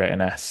sort of create an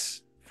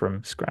S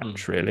from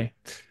scratch, really.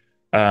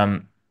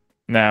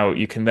 Now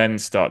you can then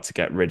start to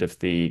get rid of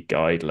the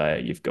guide layer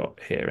you've got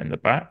here in the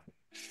back,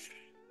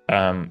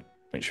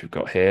 which we've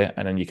got here.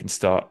 And then you can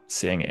start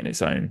seeing it in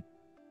its own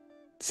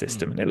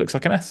system. And it looks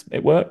like an S.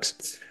 It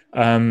works.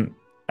 And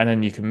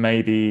then you can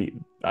maybe,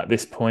 at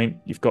this point,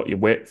 you've got your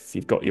width,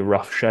 you've got your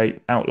rough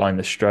shape, outline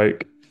the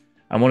stroke.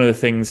 And one of the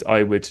things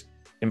I would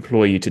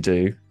implore you to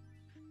do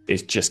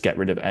is just get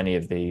rid of any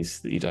of these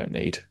that you don't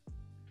need.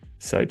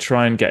 So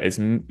try and get as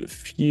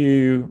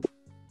few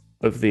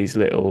of these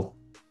little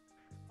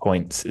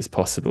points as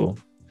possible,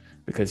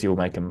 because you'll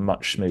make a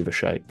much smoother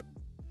shape.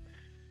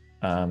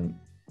 And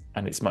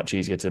it's much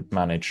easier to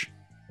manage.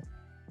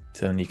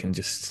 So then you can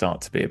just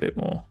start to be a bit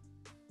more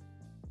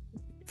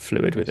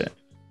fluid with it.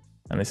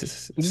 And this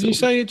is. Did you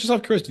say, just out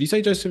of curiosity, did you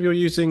say, Joseph, you're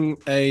using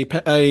a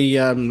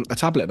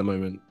tablet at the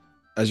moment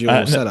as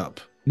your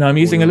setup? No, I'm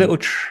using a little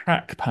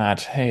trackpad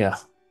here.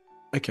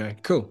 Okay,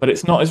 cool. But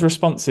it's not as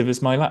responsive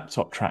as my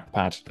laptop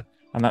trackpad,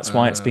 and that's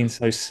why it's been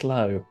so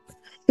slow.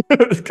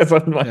 Because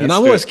I'm and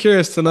I'm always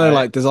curious to know,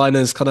 like,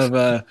 designers kind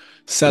of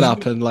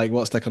setup and like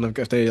what's their kind of,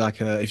 if they like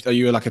are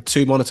you like a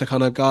 2-monitor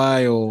kind of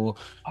guy, or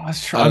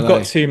I've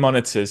got 2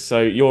 monitors,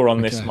 so you're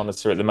on this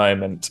monitor at the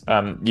moment.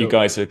 You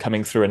guys are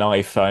coming through an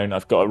iPhone.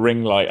 I've got a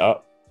ring light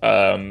up,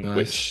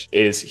 which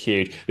is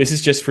huge. This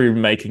is just through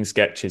making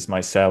sketches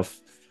myself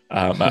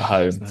at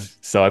home. Nice.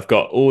 So I've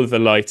got all the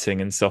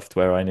lighting and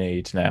software I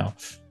need now.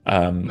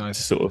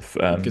 Nice. Sort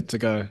of good to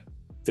go.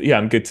 Yeah,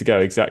 I'm good to go,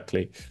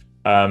 exactly.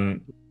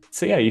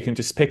 So yeah, you can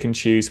just pick and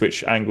choose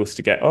which angles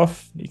to get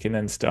off. You can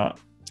then start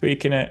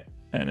tweaking it,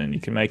 and then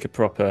you can make a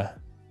proper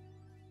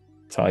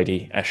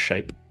tidy S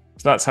shape.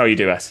 So that's how you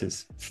do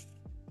S's.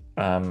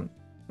 And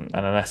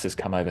an S has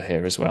come over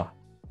here as well,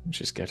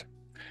 which is good.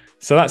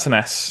 So that's an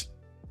S,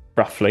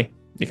 roughly.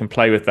 You can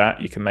play with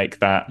that. You can make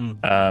that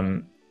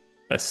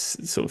a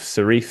sort of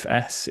serif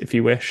S if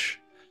you wish.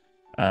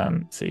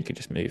 So you could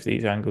just move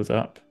these angles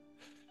up,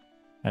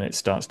 and it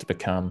starts to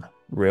become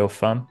real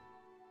fun.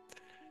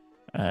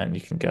 And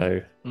you can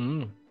go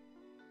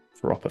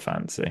proper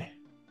fancy.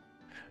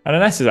 And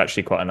an S is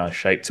actually quite a nice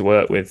shape to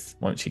work with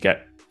once you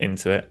get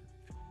into it.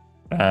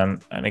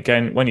 And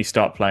again, when you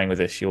start playing with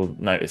this, you'll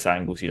notice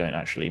angles you don't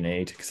actually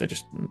need because they're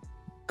just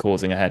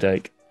causing a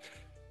headache.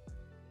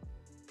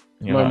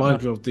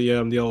 Reminds me of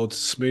the old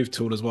smooth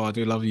tool as well. I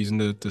do love using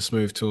the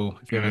smooth tool.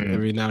 If you ever,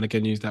 every now and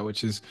again use that,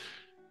 which is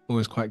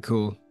always quite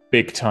cool.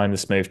 Big time the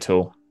smooth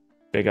tool.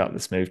 Big up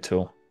the smooth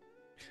tool.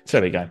 So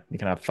there we go. You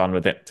can have fun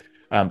with it.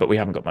 But we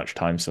haven't got much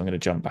time, so I'm going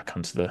to jump back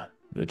onto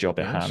the job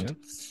at hand.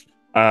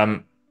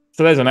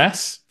 So there's an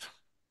S.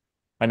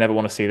 I never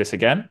want to see this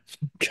again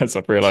because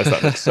I've realised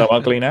that looks so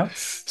ugly now.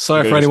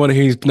 Sorry for anyone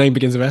whose name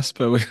begins with S,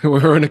 but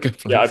we're in a good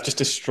place. Yeah, I've just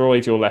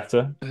destroyed your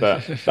letter,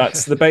 but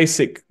that's the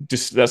basic.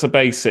 That's a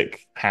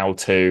basic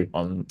how-to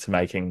on to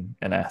making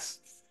an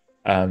S.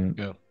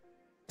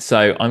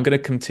 So I'm going to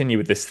continue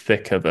with this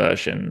thicker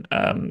version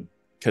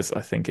because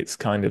I think it's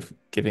kind of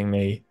giving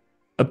me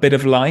a bit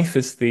of life,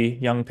 as the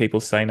young people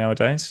say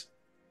nowadays.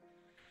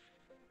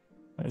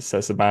 It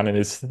says the man in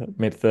his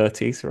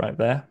mid-30s right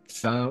there.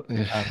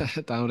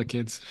 Down the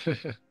kids.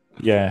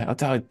 Yeah,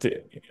 I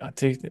do.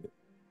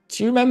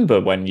 Do you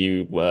remember when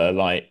you were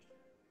like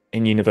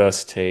in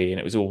university and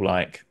it was all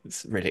like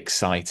it's really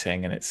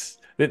exciting and it's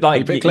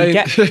like you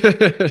get,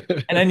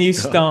 and then you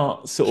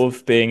start sort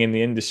of being in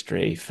the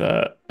industry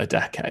for a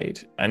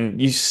decade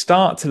and you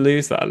start to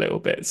lose that a little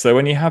bit. So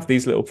when you have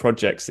these little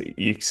projects that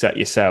you set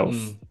yourself,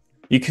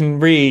 you can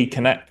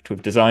reconnect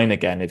with design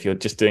again if you're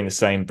just doing the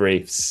same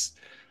briefs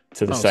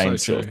to the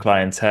sort of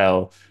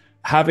clientele.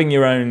 Having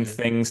your own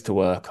things to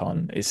work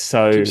on is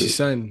so keeps you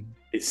sane.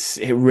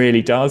 it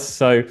really does.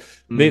 So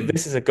Mm,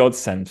 this is a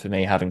godsend for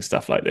me having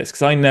stuff like this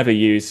because I never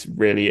use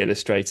really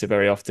Illustrator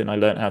very often. I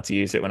learned how to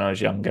use it when I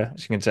was younger,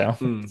 as you can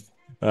tell, mm,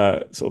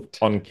 sort of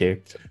on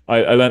cue.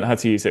 I learned how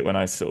to use it when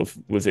I sort of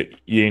was at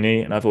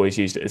uni, and I've always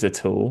used it as a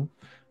tool.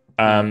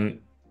 mm, Um,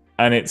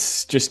 and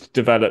it's just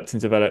developed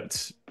and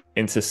developed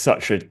into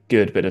such a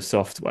good bit of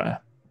software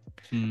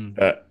mm,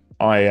 that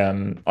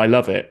I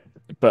love it.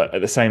 But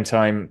at the same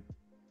time,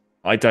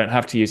 I don't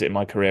have to use it in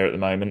my career at the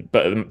moment,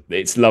 but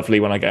it's lovely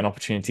when I get an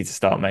opportunity to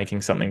start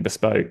making something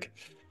bespoke,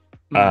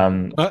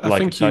 mm. I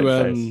like a think you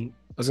typeface.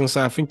 I was gonna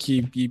say I think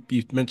you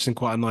mentioned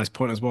quite a nice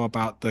point as well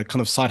about the kind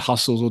of side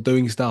hustles or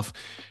doing stuff,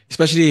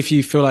 especially if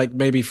you feel like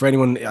maybe for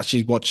anyone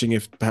actually watching,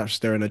 if perhaps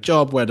they're in a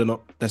job where they're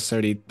not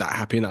necessarily that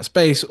happy in that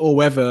space, or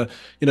whether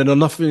they're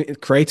nothing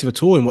creative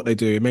at all in what they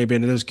do, maybe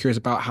and they're just curious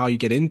about how you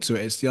get into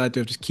it. It's the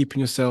idea of just keeping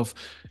yourself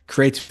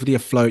creatively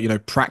afloat,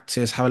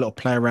 practice, have a little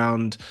play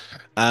around.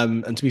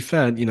 And to be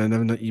fair,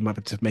 never know, you might be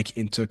able to make it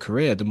into a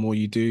career the more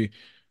you do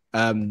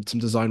some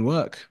design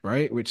work,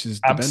 right? Which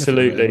is the benefit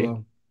of it as Absolutely.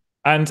 well.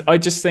 And I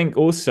just think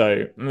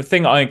also the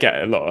thing I get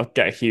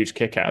a huge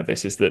kick out of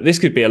this is that this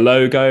could be a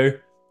logo.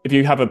 If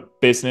you have a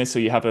business or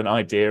you have an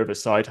idea of a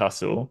side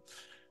hustle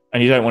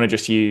and you don't want to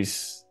just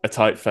use a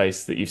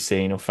typeface that you've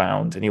seen or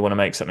found and you want to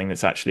make something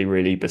that's actually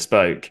really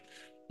bespoke,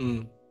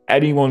 Mm,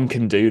 anyone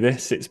can do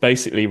this. It's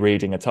basically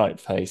reading a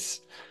typeface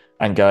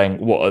and going,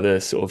 what are the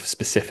sort of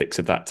specifics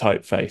of that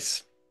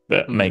typeface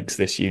that mm. makes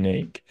this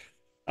unique?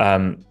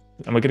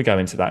 And we're going to go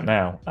into that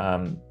now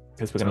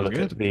because we're going to Sounds look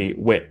good. at the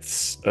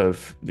widths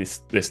of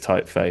this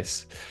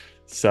typeface.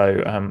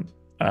 So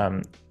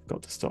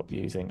got to stop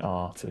using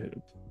R to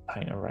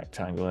paint a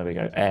rectangle. There we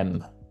go.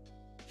 M.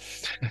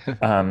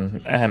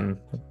 M.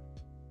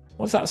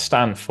 What does that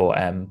stand for?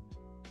 M.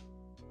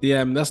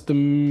 Yeah, that's the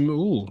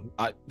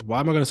why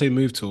am I going to say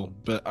move tool?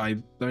 But I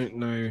don't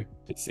know.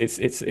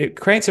 It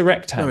creates a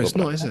No, rectangle, it's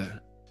but not, is it?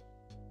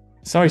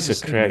 sorry Does it to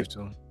say move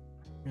tool?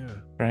 Yeah.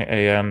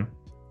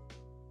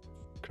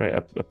 create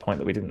a a point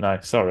that we didn't know.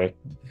 Sorry.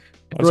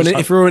 I was If just we're on,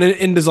 if we're on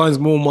InDesign's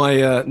more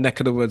my neck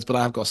of the woods, but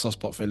I have got a soft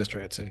spot for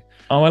Illustrator too.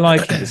 Oh, I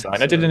like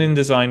InDesign. I did an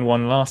So InDesign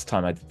one last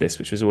time I did this,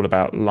 which was all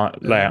about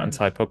layout and uh,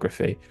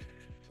 typography.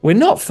 We're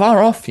not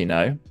far off,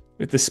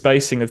 with the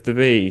spacing of the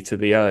V to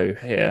the O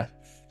here.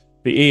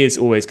 The E is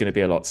always going to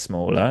be a lot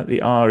smaller.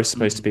 The R is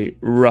supposed to mm, be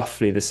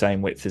roughly the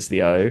same width as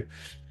the O,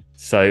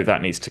 so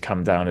that needs to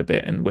come down a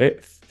bit in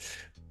width.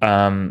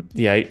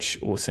 The H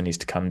also needs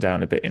to come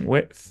down a bit in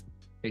width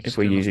it's if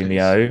we're good enough using the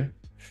pace. O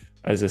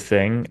as a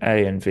thing.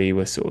 A and V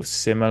were sort of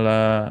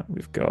similar.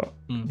 We've got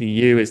Mm, the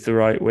U is the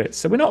right width.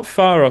 So we're not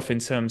far off in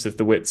terms of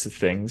the widths of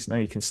things. Now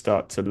you can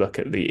start to look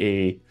at the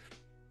E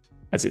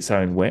as its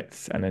own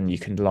width, and then you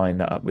can line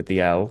that up with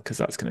the L because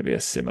that's going to be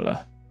a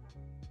similar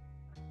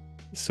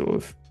sort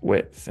of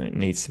width, and it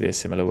needs to be a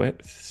similar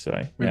width. So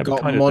We've yeah, we're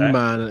got kind of there.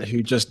 Monman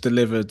who just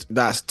delivered.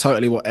 That's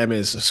totally what M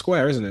is. A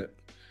square, isn't it?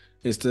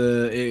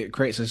 It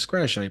creates a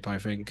square shape, I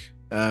think.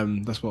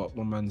 That's what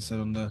one man said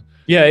on the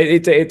Yeah,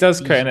 it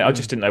does create it. I yeah.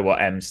 just didn't know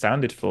what M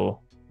standed for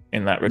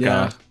in that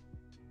Yeah. regard.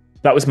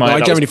 That was No, my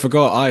I generally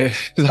forgot. I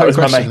that that was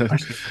my main question.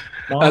 question.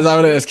 As I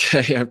Mark, would ask,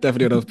 yeah,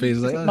 definitely on those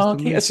pieces. is Like, it oh, it's the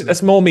Marky? move tool.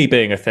 That's more me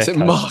being a Is it thicko.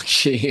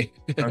 Marky?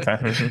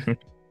 Okay.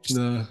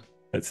 No.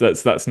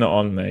 That's not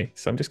on me.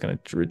 So I'm just going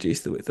to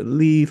reduce the width a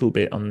little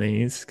bit on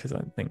these because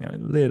I think they're a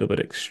little bit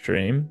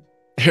extreme.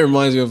 It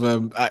reminds me of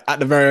at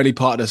the very early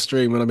part of the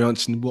stream when I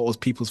mentioned what was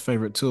people's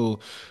favorite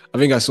tool. I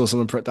think I saw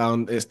someone put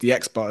down it's the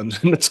X button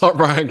in the top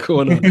right hand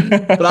corner.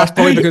 But that's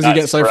probably because you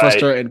get That's so great.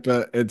 frustrated.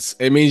 But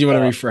it means you want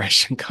to Uh,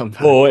 refresh and come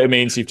or back. it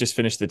means you've just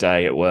finished the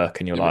day at work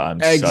and you're like, I'm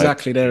so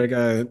Exactly. There we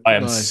go. I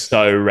am Nice.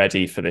 so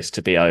ready for this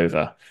to be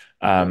over.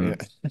 Yeah.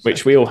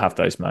 Which we all have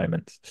those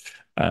moments.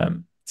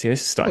 See,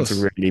 this is Of starting to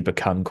course. really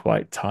become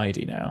quite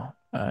tidy now.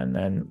 And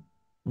then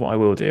what I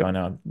will do, I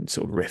know I'm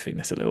sort of riffing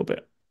this a little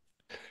bit,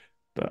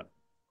 but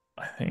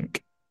I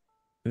think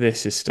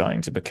this is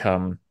starting to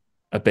become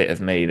a bit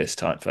of me, this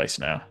typeface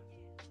now.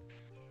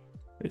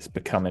 It's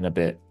becoming a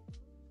bit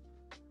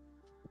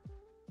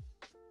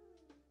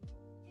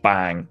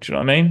bang. Do you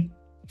know what I mean?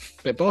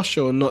 Bit bosh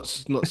or not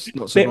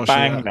so Bit bosh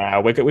bang yet.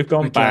 now. We've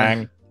gone Okay.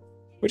 bang.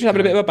 We're just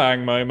having a bit Okay. of a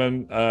bang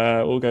moment.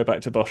 We'll go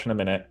back to Bosch in a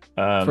minute.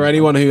 For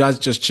anyone who has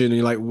just tuned in,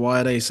 you're like,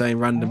 why are they saying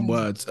random Why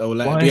words? Oh,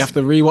 why do you is have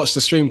to rewatch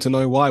the stream to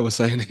know why we're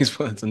saying these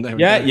words? And there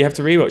we Yeah, go. you have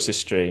to rewatch the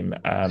stream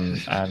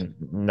and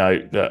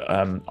note that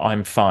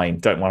I'm fine.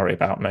 Don't worry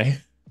about me.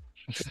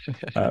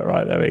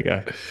 Right, there we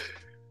go.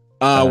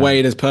 Wade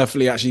Um, has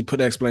perfectly actually put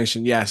the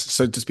explanation. Yes.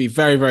 So just be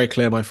very, very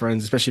clear, my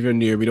friends, especially if you're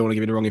new, we don't want to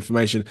give you the wrong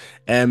information.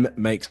 M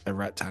makes a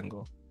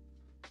rectangle.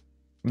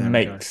 There we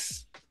go.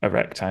 makes a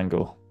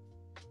rectangle.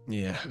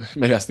 Yeah.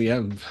 Maybe that's the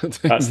M.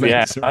 That's the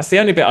end. Makes a- That's the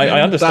only bit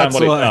I understand That's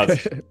what it why.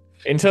 does.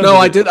 In terms No, of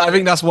I did. I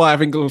think that's why I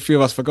think a few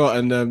of us forgot.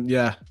 And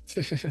yeah.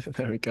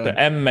 There we go. the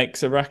M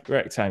makes a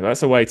rectangle.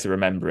 That's a way to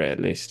remember it, at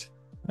least.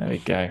 There we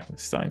go.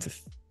 It's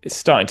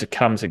starting to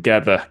come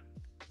together,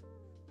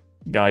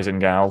 guys and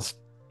gals,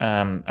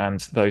 and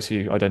those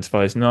who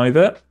identify as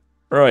neither.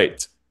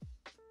 Right.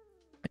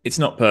 It's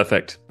not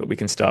perfect, but we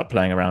can start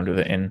playing around with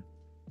it in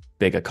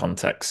bigger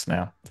contexts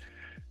now.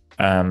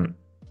 Um,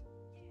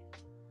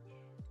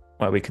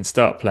 well, we can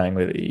start playing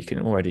with it. You can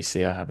already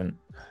see I haven't.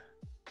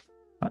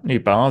 That new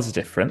bars are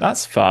different.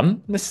 That's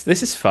fun. This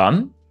is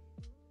fun.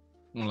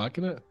 I'm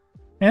liking it.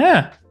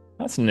 Yeah,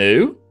 that's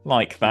new.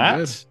 Like Pretty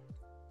good. that.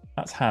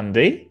 That's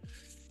handy.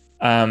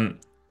 Um,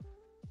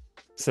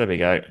 so there we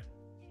go.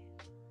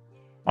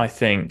 I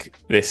think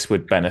this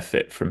would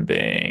benefit from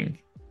being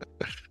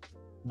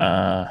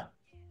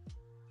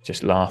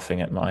just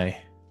laughing at my.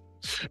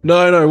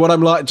 No. What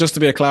I'm like, just to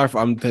be a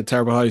clarify, I'm the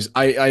terrible host.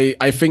 I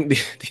think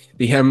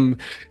the M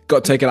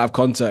got taken out of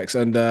context,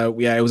 and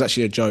yeah, it was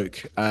actually a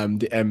joke.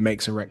 The M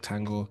makes a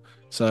rectangle.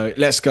 So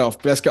let's get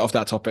off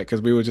that topic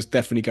because we were just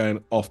definitely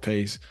going off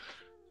piece.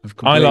 I've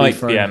I completely like the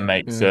thrown. M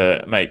makes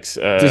Yeah.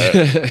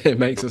 It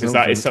makes us because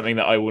that is something. something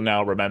that I will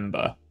now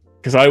remember.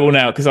 Because I will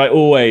now because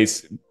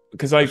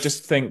I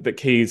just think that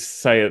keys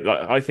say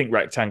like I think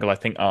rectangle, I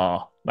think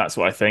R. That's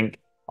what I think.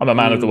 I'm a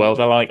man of the Mm. world.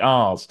 I like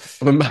R's.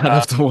 I'm a man Uh,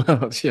 of the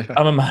world. Yeah.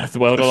 I'm a man of the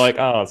world. I like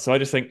R's. So I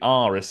just think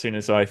R as soon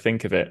as I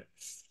think of it.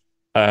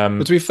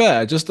 But Um, to be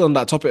fair, just on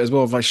that topic as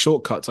well of like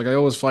shortcuts, like I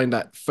always find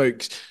that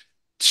folks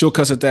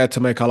shortcuts are there to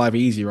make our life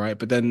easy, right?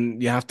 But then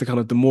you have to kind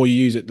of the more you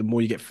use it, the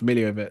more you get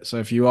familiar with it. So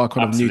if you are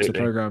kind of new to Absolutely.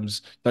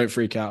 programs, don't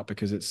freak out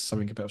because it's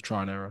something a bit of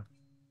try and error.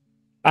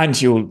 And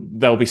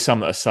there'll be some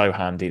that are so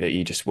handy that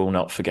you just will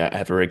not forget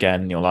ever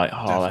again. You're like,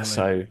 oh, that's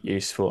Definitely. so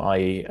useful.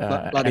 I.e.,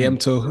 Like the M M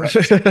tool.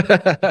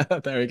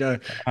 correct, There we go.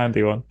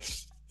 handy one.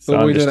 So So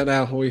what are I'm we doing just it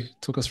now? We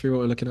talk us through what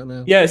we're looking at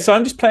now. yeah. So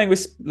I'm just playing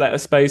with letter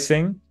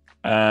spacing,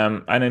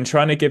 and then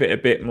trying to give it a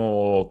bit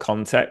more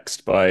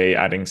context by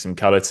adding some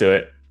color to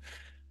it.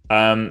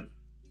 Um,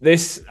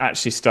 this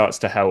actually starts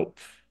to help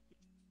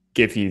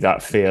give you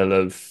that feel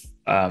of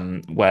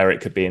where it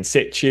could be in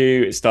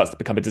situ. It starts to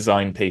become a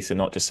design piece and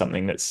not just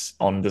something that's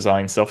on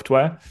design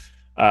software.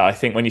 I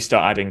think when you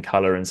start adding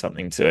color and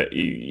something to it,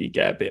 you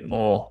get a bit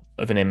more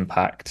of an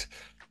impact.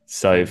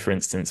 So, for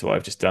instance, what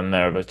I've just done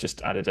there, I've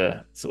just added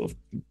a sort of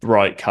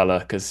bright color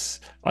because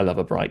I love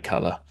a bright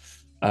color.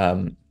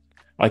 Um,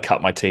 I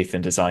cut my teeth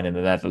in design in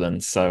the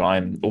Netherlands, so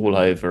I'm all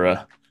over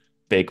a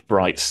big,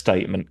 bright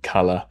statement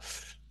color.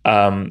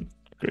 Um,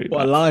 group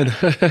What a that line.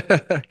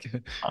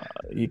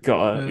 you Yeah.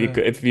 got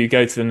if you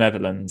go to the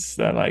Netherlands,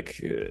 they're like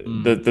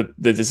Mm.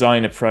 the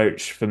design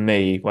approach for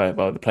me, where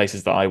well, the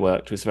places that I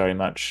worked was very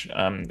much,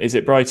 is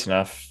it bright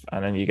enough?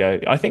 And then you go,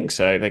 I think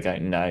so. They go,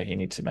 no, you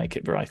need to make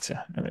it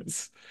brighter,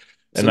 It's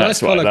and a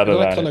that's what I love a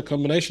nice about color it.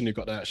 combination you've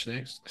got there actually.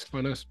 It's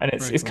quite nice. And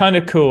Very it's cool. kind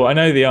of cool. I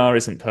know the R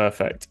isn't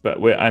perfect, but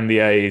and the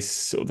A is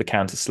sort of the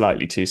count is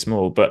slightly too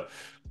small, but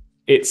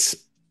it's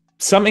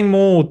something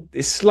more.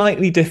 It's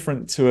slightly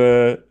different to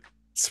a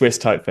Swiss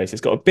typeface.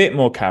 It's got a bit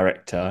more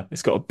character.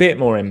 It's got a bit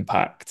more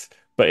impact,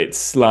 but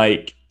it's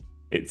like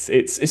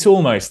it's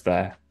almost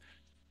there.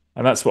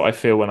 And that's what I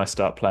feel when I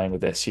start playing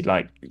with this. You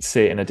like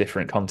see it in a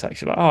different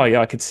context. You're like, oh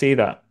yeah, I could see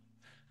that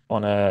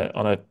on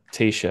a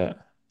t-shirt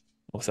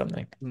or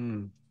something.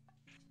 Mm.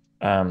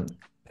 Um,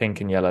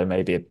 Pink and yellow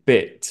maybe a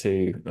bit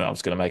too. I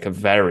was going to make a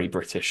very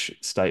British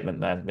statement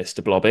then,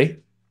 Mr. Blobby.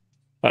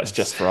 That's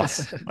just for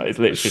us. It's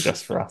literally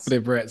just for For us. the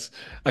Brits.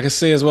 I can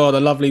see as well the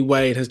lovely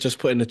Wade has just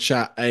put in the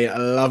chat a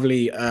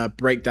lovely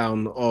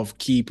breakdown of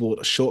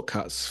keyboard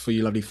shortcuts for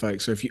you lovely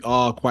folks. So if you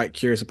are quite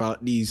curious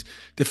about these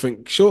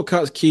different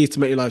shortcuts, keys to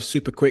make your life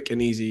super quick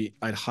and easy,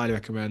 I'd highly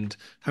recommend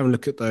having a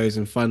look at those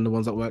and find the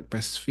ones that work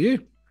best for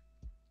you.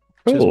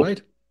 Cheers, Cool.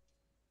 Wade.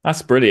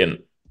 That's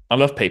brilliant. I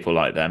love people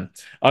like them.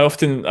 I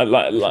often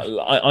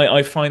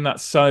I find that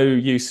so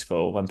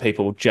useful when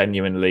people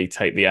genuinely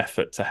take the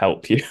effort to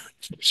help you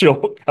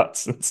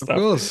shortcuts and Of stuff.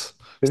 course.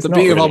 It's It's the not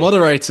beauty of our really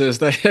moderators.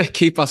 They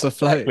keep us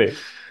afloat.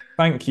 exactly.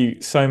 Thank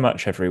you so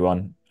much,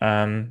 everyone,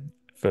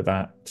 for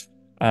that.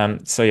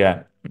 So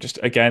yeah, just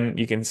again,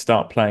 you can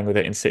start playing with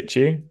it in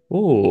situ.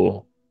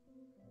 Ooh,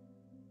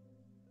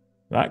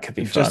 that could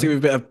be And just to give fun. you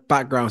a bit of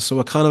background, so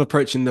we're kind of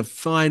approaching the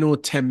final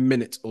 10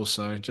 minutes or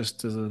so,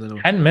 just as a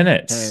little 10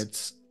 minutes.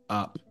 heads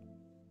up.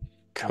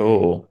 Yeah.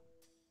 Cool.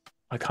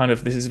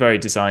 This is very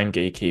design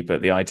geeky,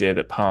 but the idea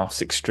that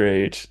paths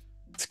extrude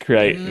to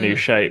create new Yeah.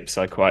 shapes,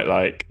 I quite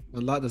like. I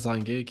like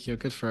design gig. You're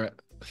good for it.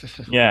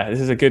 Yeah, this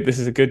is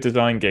a good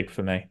design gig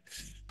for me.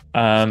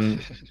 Um,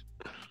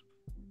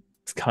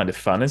 it's kind of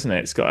fun, isn't it?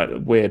 It's got a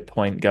weird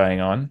point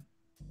going on.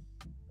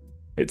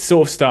 It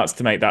sort of starts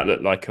to make that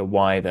look like a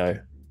Y though.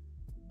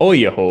 Oh,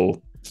 you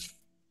haul.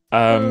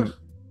 Uh, Um,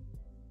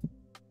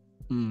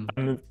 hmm.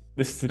 and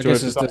this is the I joy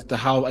guess of it's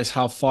design.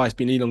 how far it's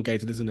been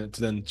elongated, isn't it?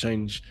 To then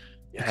change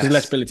because Yes.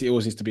 legibility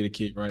always needs to be the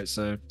key, right?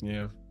 So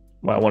yeah.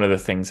 Well, one of the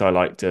things I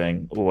like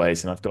doing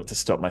always, and I've got to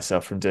stop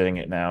myself from doing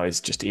it now,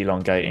 is just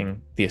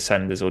elongating the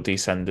ascenders or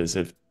descenders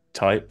of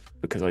type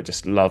because I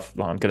just love.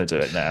 Well, I'm going to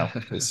do it now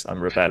because I'm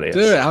Do it. rebellious.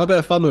 Have a bit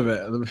of fun with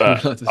it.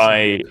 But Like to say.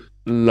 I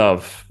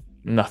love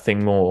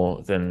nothing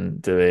more than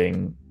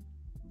doing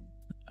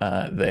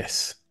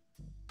this.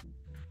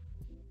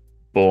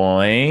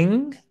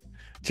 Boing.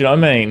 Do you know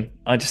what I mean?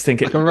 I just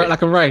think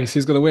Like a race.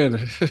 Who's gonna win?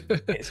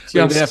 it's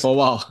Been there just for a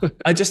while.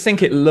 I just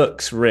think it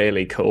looks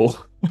really cool.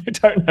 I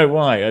don't know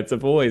why.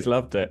 I've always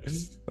loved it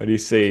when you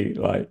see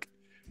like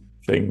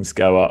things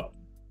go up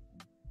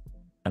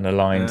and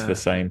align to the Yeah.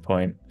 same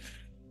point.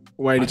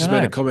 Wayne I don't just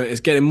made a know. comment.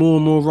 It's getting more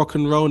and more rock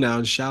and roll now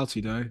and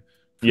shouty though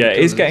for Yeah, the it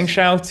is getting colours.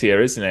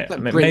 shoutier, isn't it? I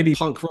Like mean, Brit maybe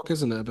punk rock,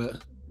 isn't it? A bit.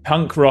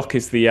 punk rock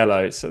is the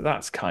yellow, so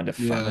that's kind of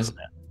fun, Yeah. isn't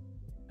it?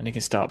 And you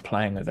can start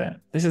playing with it.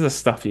 This is the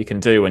stuff you can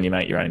do when you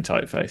make your own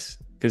typeface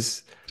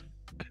because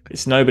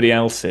it's nobody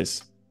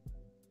else's.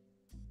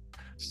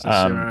 It's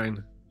just your Um,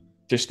 own.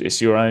 just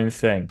it's your own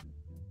thing.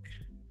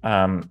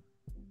 Um,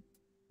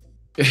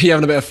 You're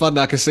having a bit of fun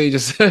now. I can see.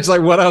 Just it's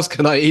like, what else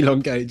can I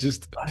elongate?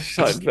 Just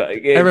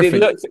it everything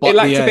looked it but the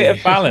lacked a bit A.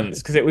 of balance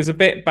because it was a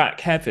bit back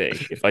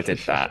heavy. If I did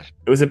that,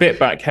 it was a bit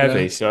back Yeah.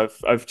 heavy. So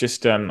I've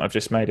just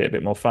made it a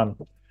bit more fun.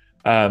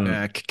 Um,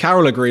 Yeah.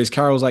 Carol agrees.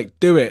 Carol's like,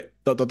 do it.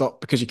 Dot dot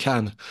dot because you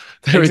can.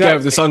 There we go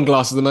with the exactly.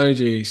 sunglasses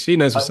emoji. She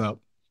knows what's I'm, up.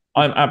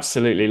 I'm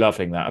absolutely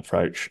loving that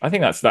approach. I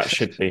think that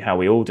should be how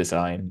we all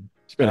design.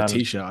 It's been a Um,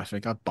 t-shirt. I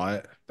think I'd buy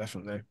it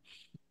definitely.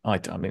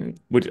 I mean,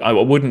 I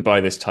wouldn't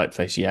buy this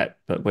typeface yet,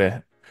 but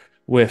we're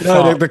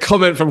No, far. the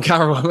comment from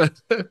Carol.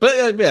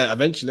 But yeah,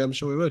 eventually, I'm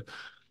sure we would.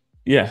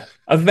 Yeah,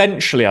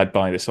 eventually I'd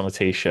buy this on a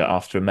t-shirt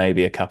after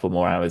maybe a couple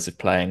more hours of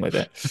playing with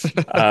it.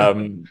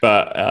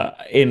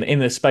 But in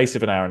the space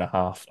of an hour and a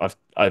half,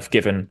 I've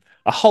given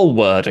a whole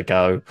word a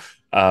go,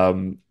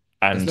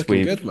 It's and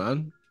looking good, we've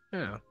man.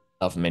 Yeah,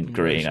 love mint very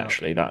green. sharp.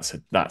 Actually, that's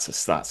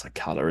a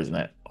color, isn't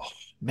it? Oh,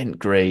 mint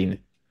green,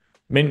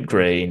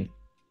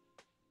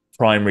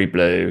 primary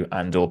blue,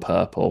 and or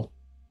purple.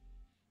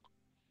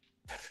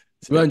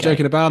 It's a We big weren't game.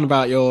 joking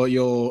about your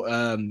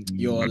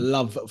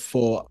love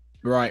for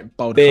bright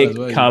bold colors, Big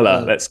were you?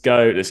 color. Let's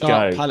go. Let's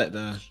Sharp go. palette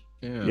there.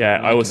 Yeah, Yeah,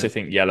 I'm I liking also it.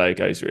 think yellow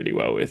goes really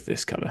well with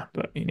this color,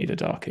 but you need a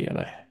darker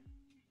yellow.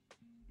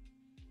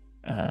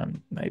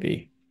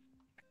 Maybe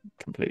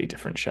completely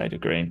different shade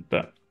of green,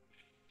 but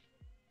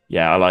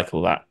yeah, I like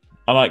all that.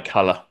 I like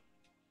color.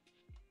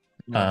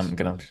 Nice. I'm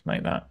gonna just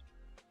make that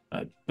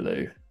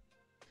blue.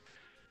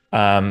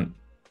 Um,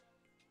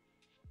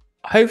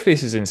 hopefully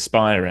this is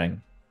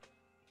inspiring.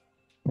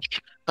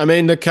 I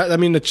mean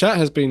the chat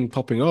has been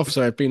popping off,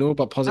 so it's been all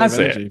about positive Has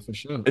it? energy for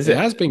sure. Is It it?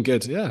 has been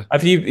good, yeah.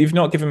 You've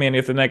not given me any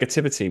of the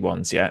negativity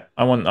ones yet.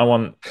 I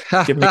want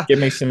give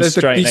me some There's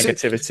straight you see,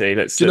 negativity. do you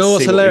Let's know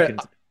what's see what we hilarious? can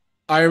do.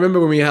 I remember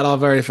when we had our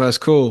very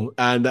first call,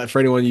 and for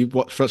anyone you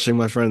watching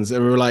my friends,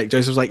 and we were like,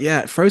 Joseph was like,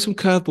 "Yeah, throw some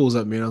curveballs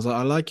at me," and I was like,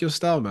 "I like your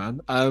style,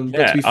 man."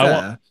 But to Yeah, be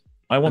fair,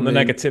 I I want the mean,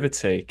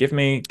 negativity. Give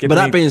but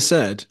that me being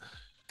said,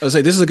 I would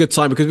say this is a good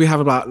time because we have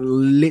about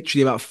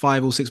literally about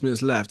 5 or 6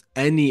 minutes left.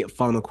 Any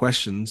final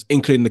questions,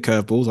 including the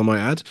curveballs, I might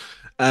add,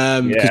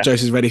 because yeah.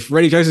 Joseph's ready.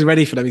 Ready, Joseph's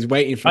ready for them. He's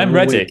waiting for them I'm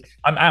all ready. week.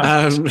 I'm amped.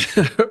 Um,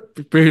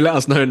 do let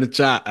us know in the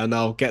chat, and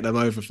I'll get them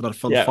over for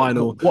the Yeah.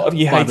 final What have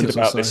you five hated minutes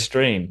or about this so.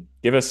 stream?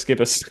 Give us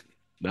a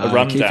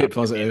Nah, keep rundown. it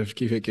positive.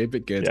 Keep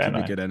it good. Yeah, Keep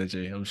it no. good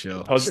energy. I'm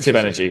sure. Positive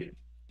energy.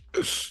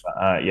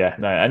 Yeah,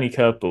 no. Any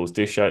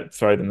curveballs,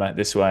 throw them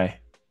this way.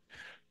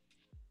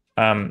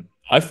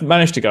 I've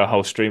managed to go a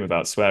whole stream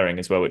about swearing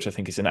as well, which I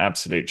think is an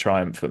absolute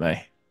triumph for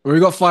me. We've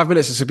got 5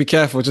 minutes, so be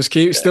careful. Just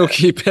Yeah,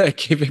 keep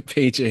it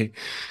PG.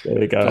 there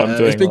we go. But I'm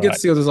it's doing been all good to right.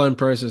 see your design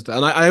process.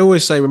 And I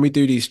always say when we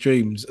do these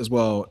streams as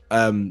well,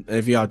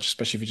 if you are,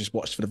 especially if you just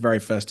watched for the very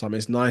first time,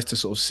 it's nice to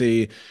sort of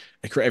see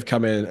a creative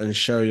come in and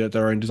show you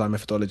their own design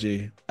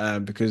methodology.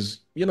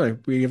 Because we've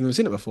never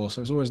seen it before,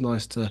 so it's always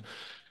nice to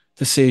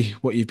see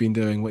what you've been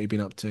doing, what you've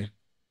been up to.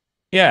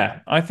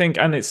 Yeah, I think,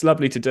 and it's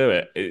lovely to do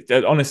it.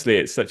 Honestly,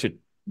 it's such a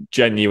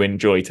genuine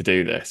joy to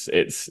do this.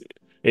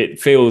 It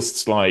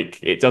feels like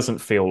it doesn't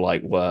feel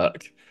like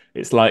work.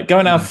 It's like go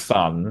and have Nice.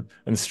 fun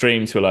and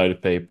stream to a load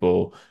of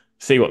people,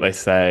 see what they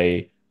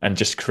say, and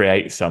just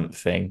create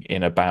something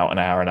in about an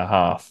hour and a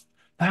half.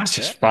 That's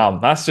just Yeah.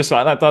 fun. That's just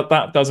like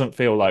that doesn't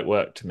feel like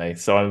work to me.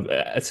 So I'm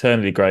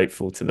eternally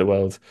grateful to the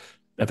world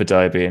of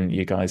Adobe and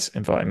you guys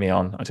inviting me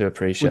on. I do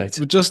appreciate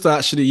it. Just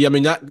actually, yeah, I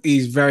mean, that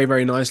is very,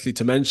 very nicely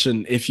to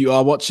mention. If you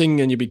are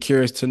watching and you'd be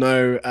curious to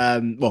know,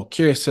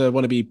 curious to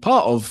want to be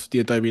part of the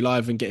Adobe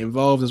Live and get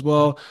involved as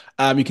well,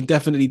 you can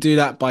definitely do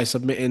that by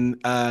submitting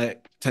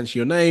potentially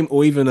your name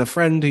or even a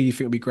friend who you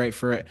think would be great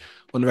for it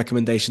on the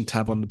recommendation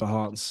tab on the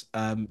Behance.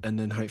 And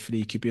then hopefully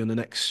you could be on the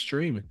next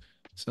stream.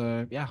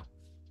 So, yeah.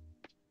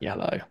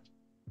 Yellow.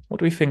 What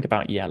do we think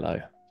about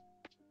yellow?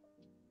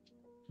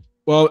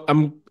 Well,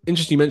 I'm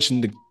interested you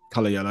mentioned the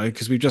color yellow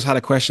because we've just had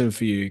a question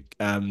for you,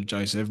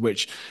 Joseph,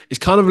 which is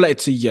kind of related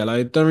to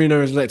yellow. Don't really know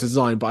if it's related to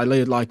design, but I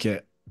really like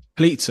it.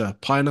 Pizza,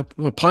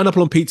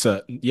 pineapple on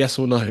pizza, yes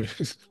or no?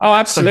 Oh,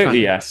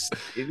 absolutely, yes.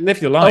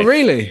 Live your Oh, life.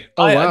 really?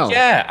 Oh, wow.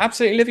 Yeah,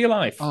 absolutely live your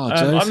life. Oh,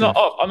 Joseph. I'm not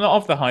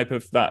of the hype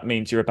of that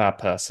means you're a bad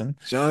person.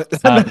 I,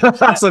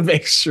 That's a bit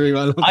extreme.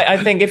 I love I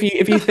think if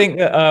you think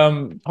that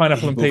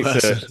pineapple and evil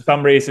pizza person. for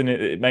some reason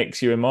it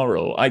makes you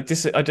immoral, I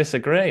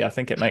disagree. I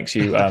think it makes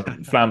you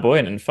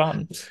flamboyant and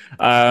fun.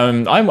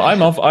 I'm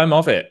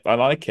of it. I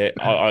like it.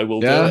 I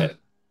will do Yeah. it.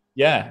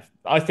 Yeah,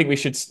 I think we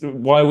should.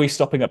 Why are we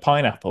stopping at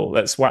pineapple?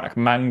 Let's whack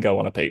mango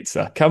on a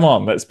pizza. Come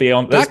on, let's be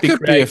on. Let's That be could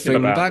be a creative thing.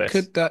 about That this.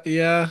 could that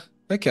yeah.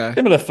 Okay.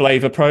 Similar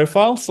flavor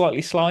profile,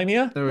 slightly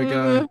slimier. There we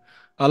go. Don't know.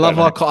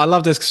 I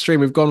love this stream.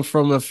 We've gone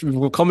from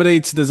comedy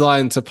to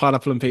design to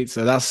pineapple and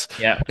pizza. That's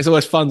Yeah, it's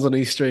always fun on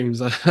these streams.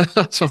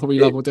 That's what we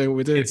love. it, We're doing what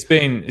we do. it's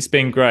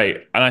been great,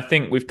 and I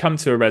think we've come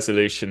to a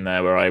resolution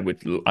there where I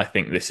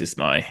think this is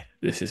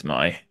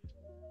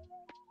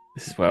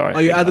where I Oh,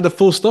 you think added a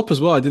full stop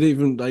as well. I didn't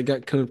even like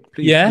get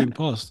completely yeah, been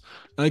past.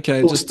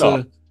 Okay, full just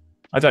stop. to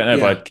I don't know if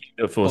yeah, I'd keep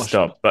it a full posh.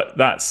 stop, but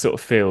that sort of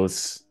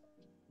feels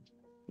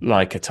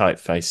like a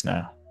typeface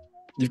now.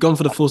 You've gone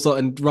for the full stop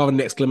and rather than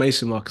the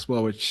exclamation mark as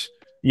well, which is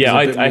Yeah,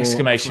 a bit more.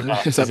 exclamation Is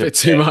marks that is a a bit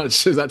too bit.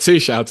 much? Is that too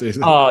shouty?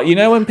 Oh, you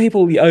know when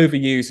people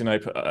overuse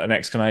an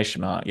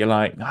exclamation mark, you're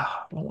like,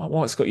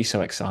 what's got you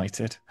so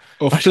excited?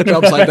 Or flip it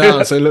upside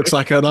down so it looks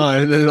like an eye,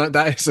 and then like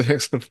that is an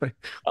exclamation.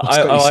 What's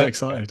got you so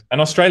excited?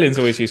 And Australians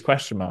always use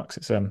question marks.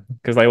 It's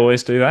because they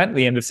always do that at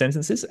the end of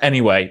sentences.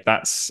 Anyway,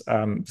 that's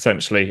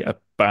essentially a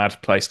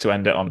bad place to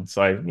end it on.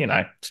 So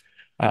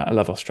I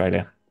love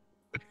Australia.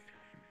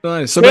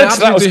 Nice. So Good. So perhaps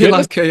that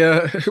was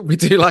good. we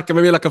do like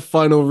maybe like a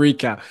final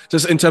recap,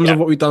 just in terms Yeah. of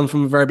what we've done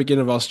from the very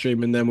beginning of our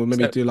stream, and then we'll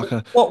maybe So do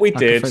what we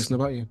like a did focusing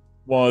about you.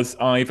 was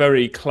I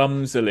very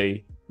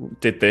clumsily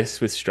did this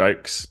with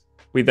strokes.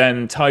 We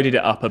then tidied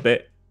it up a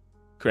bit,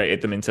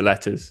 created them into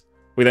letters.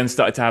 We then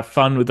started to have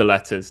fun with the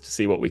letters to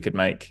see what we could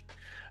make.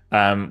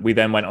 We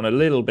then went on a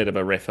little bit of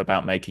a riff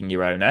about making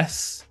your own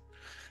S.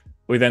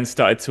 We then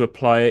started to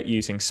apply it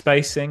using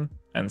spacing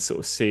and sort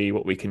of see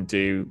what we can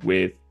do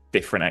with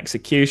different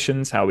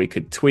executions, how we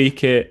could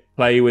tweak it,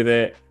 play with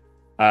it.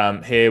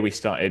 Here we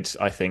started,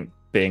 I think,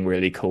 being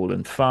really cool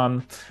and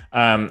fun.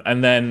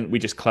 And then we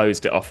just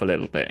closed it off a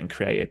little bit and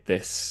created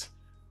this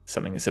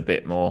something that's a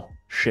bit more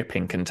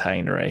shipping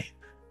containery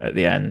at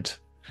the end,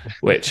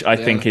 which I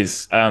Yeah. think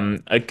is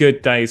a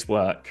good day's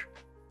work.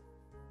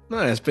 No,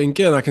 it's been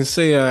good. I can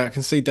see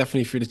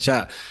definitely through the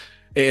chat.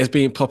 It has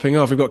been popping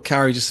off. We've got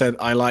Carrie just said,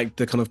 I like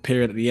the kind of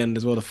period at the end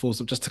as well, the full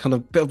stop, just to kind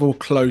of bit of more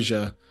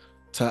closure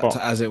to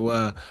as it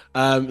were.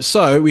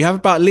 So we have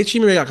about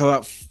literally maybe like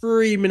about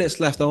 3 minutes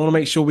left. I want to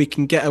make sure we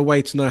can get a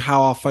way to know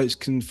how our folks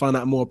can find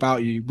out more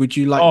about you. Would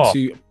you like Oh,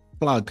 to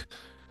plug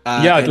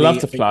yeah, I'd love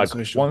to anything on plug.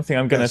 social? One thing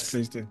I'm going Yes, to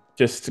please do.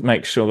 just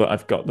make sure that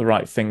I've got the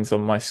right things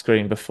on my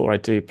screen before I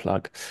do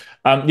plug.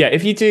 Yeah,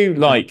 if you do Okay.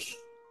 like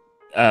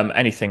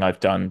anything I've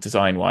done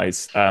design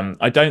wise,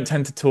 I don't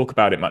tend to talk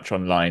about it much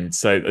online.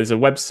 So there's a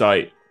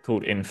website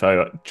called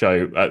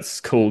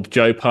it's called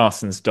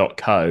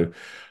joeparsons.co,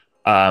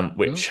 Cool.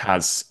 which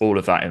has all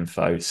of that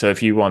info. So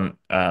if you want,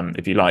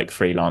 if you like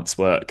freelance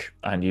work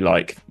and you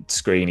like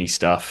screeny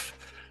stuff,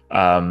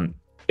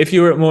 if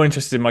you're more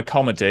interested in my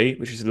comedy,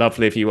 which is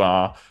lovely if you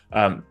are,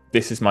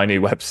 this is my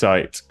new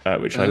website,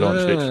 which I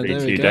launched literally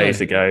There we 2 days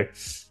go.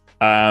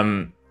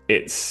 ago.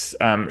 It's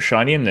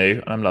shiny and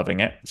new, and I'm loving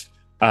it.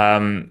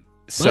 Nice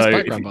So if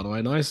background, by the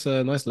way. Nice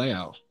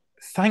layout.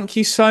 thank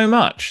you so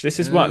much. This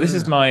is Yeah,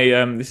 my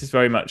this is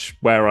very much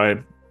where I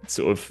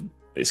sort of.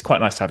 It's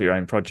quite nice to have your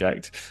own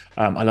project.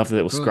 I love the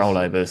little of scroll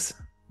course. overs.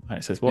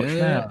 It says Yeah, "Watch yeah,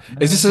 yeah. now."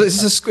 Is this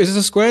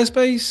a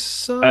Squarespace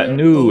site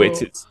No, or?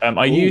 I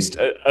Oh, used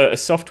a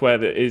software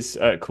that is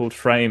called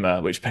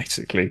Framer, which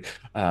basically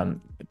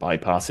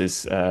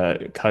bypasses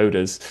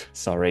coders.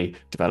 Sorry,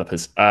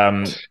 developers.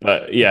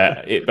 But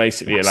yeah, it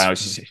basically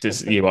allows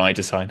UI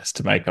designers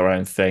to make our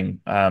own thing.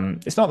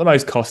 It's not the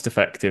most cost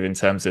effective in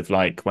terms of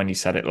like when you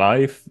set it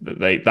live.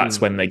 That's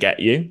hmm, when they get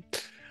you.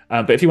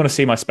 But if you want to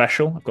see my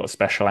special, I've got a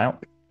special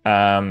out.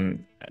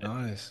 Um,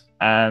 nice.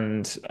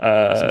 and Some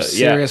yeah,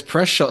 serious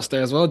press shots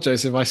there as well,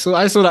 Joseph. I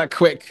saw that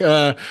quick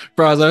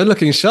browser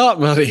looking sharp,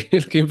 buddy.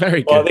 Looking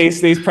very well, good.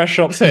 these press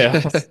shops here.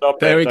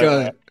 Stop There it! we Don't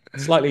worry. go.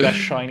 Slightly less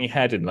shiny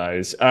head in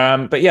those.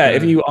 But yeah,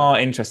 if Yeah, you are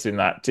interested in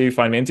that, do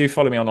find me and do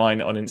follow me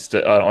online on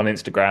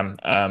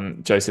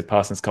Instagram, Joseph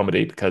Parsons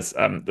Comedy, because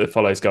the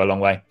follows go a long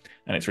way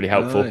and it's really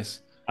helpful.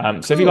 nice.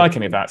 So if you like Cool.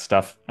 any of that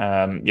stuff,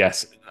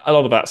 yes, a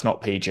lot of that's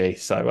not PG.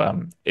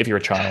 So if you're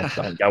a child,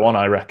 don't go on,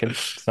 I reckon.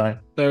 So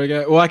There we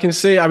go. Well, I can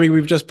see. I mean,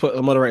 we've just put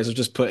the moderators have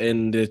just put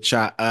in the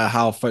chat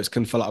how folks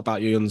can follow up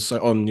about you and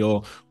so on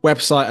your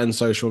website and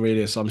social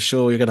media. So I'm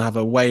sure you're going to have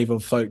a wave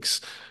of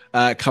folks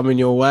coming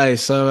your way.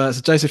 So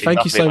Joseph, it'd be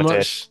thank you lovely if so I did.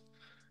 much.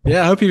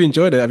 Yeah, I hope you've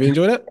enjoyed it. Have you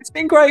enjoyed it? It's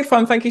been great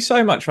fun. Thank you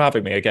so much for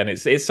having me again.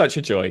 It's such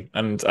a joy,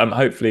 and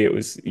hopefully it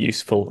was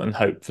useful, and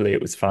hopefully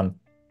it was fun.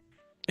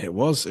 It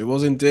was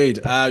indeed.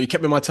 You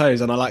kept me on my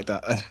toes, and I like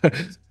that.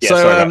 Yeah,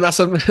 sorry So about that's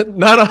a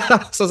no,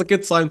 that's a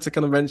good time to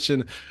kind of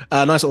mention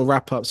a nice little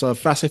wrap up. So a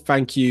massive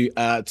thank you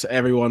to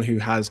everyone who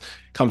has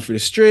come through the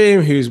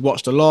stream, who's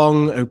watched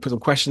along, who put some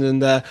questions in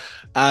there.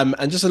 And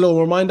just a little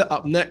reminder: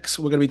 up next,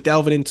 we're going to be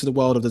delving into the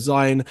world of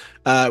design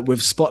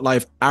with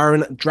Spotlight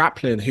Aaron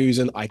Draplin, who's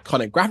an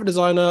iconic graphic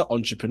designer,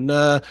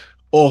 entrepreneur,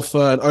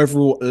 author, and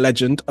overall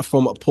legend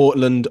from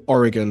Portland,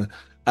 Oregon.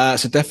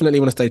 So definitely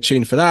want to stay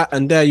tuned for that.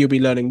 And there you'll be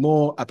learning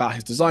more about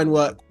his design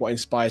work, what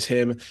inspires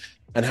him,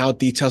 and how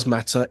details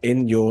matter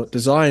in your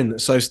design.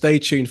 So stay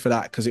tuned for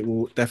that because it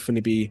will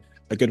definitely be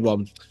a good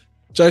one.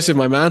 Joseph,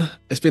 my man,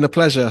 it's been a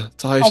pleasure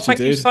to Oh, host you, thank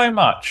you dude. so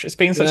much. It's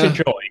been such a Yeah,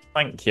 joy.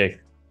 Thank you.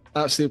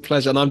 absolute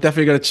pleasure. And I'm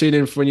definitely going to tune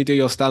in for when you do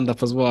your stand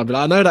up as well. I'll be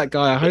like, I know that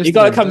guy, I You hosted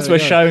got to him. come There we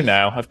to a go. show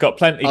now. I've got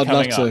plenty I'd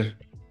love coming up. to.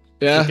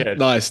 Be Yeah, good.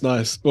 nice,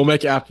 nice. We'll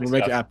make it happen. Good We'll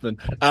make it stuff. happen.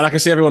 And I can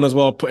see everyone as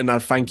well putting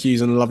out thank yous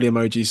and lovely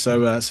emojis.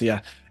 So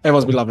yeah,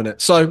 everyone's been loving it.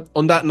 So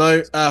on that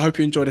note, I hope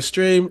you enjoyed the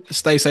stream.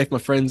 Stay safe, my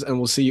friends, and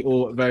we'll see you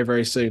all very,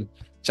 very soon.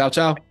 Ciao,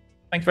 ciao.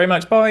 Thank you very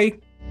much.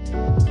 Bye.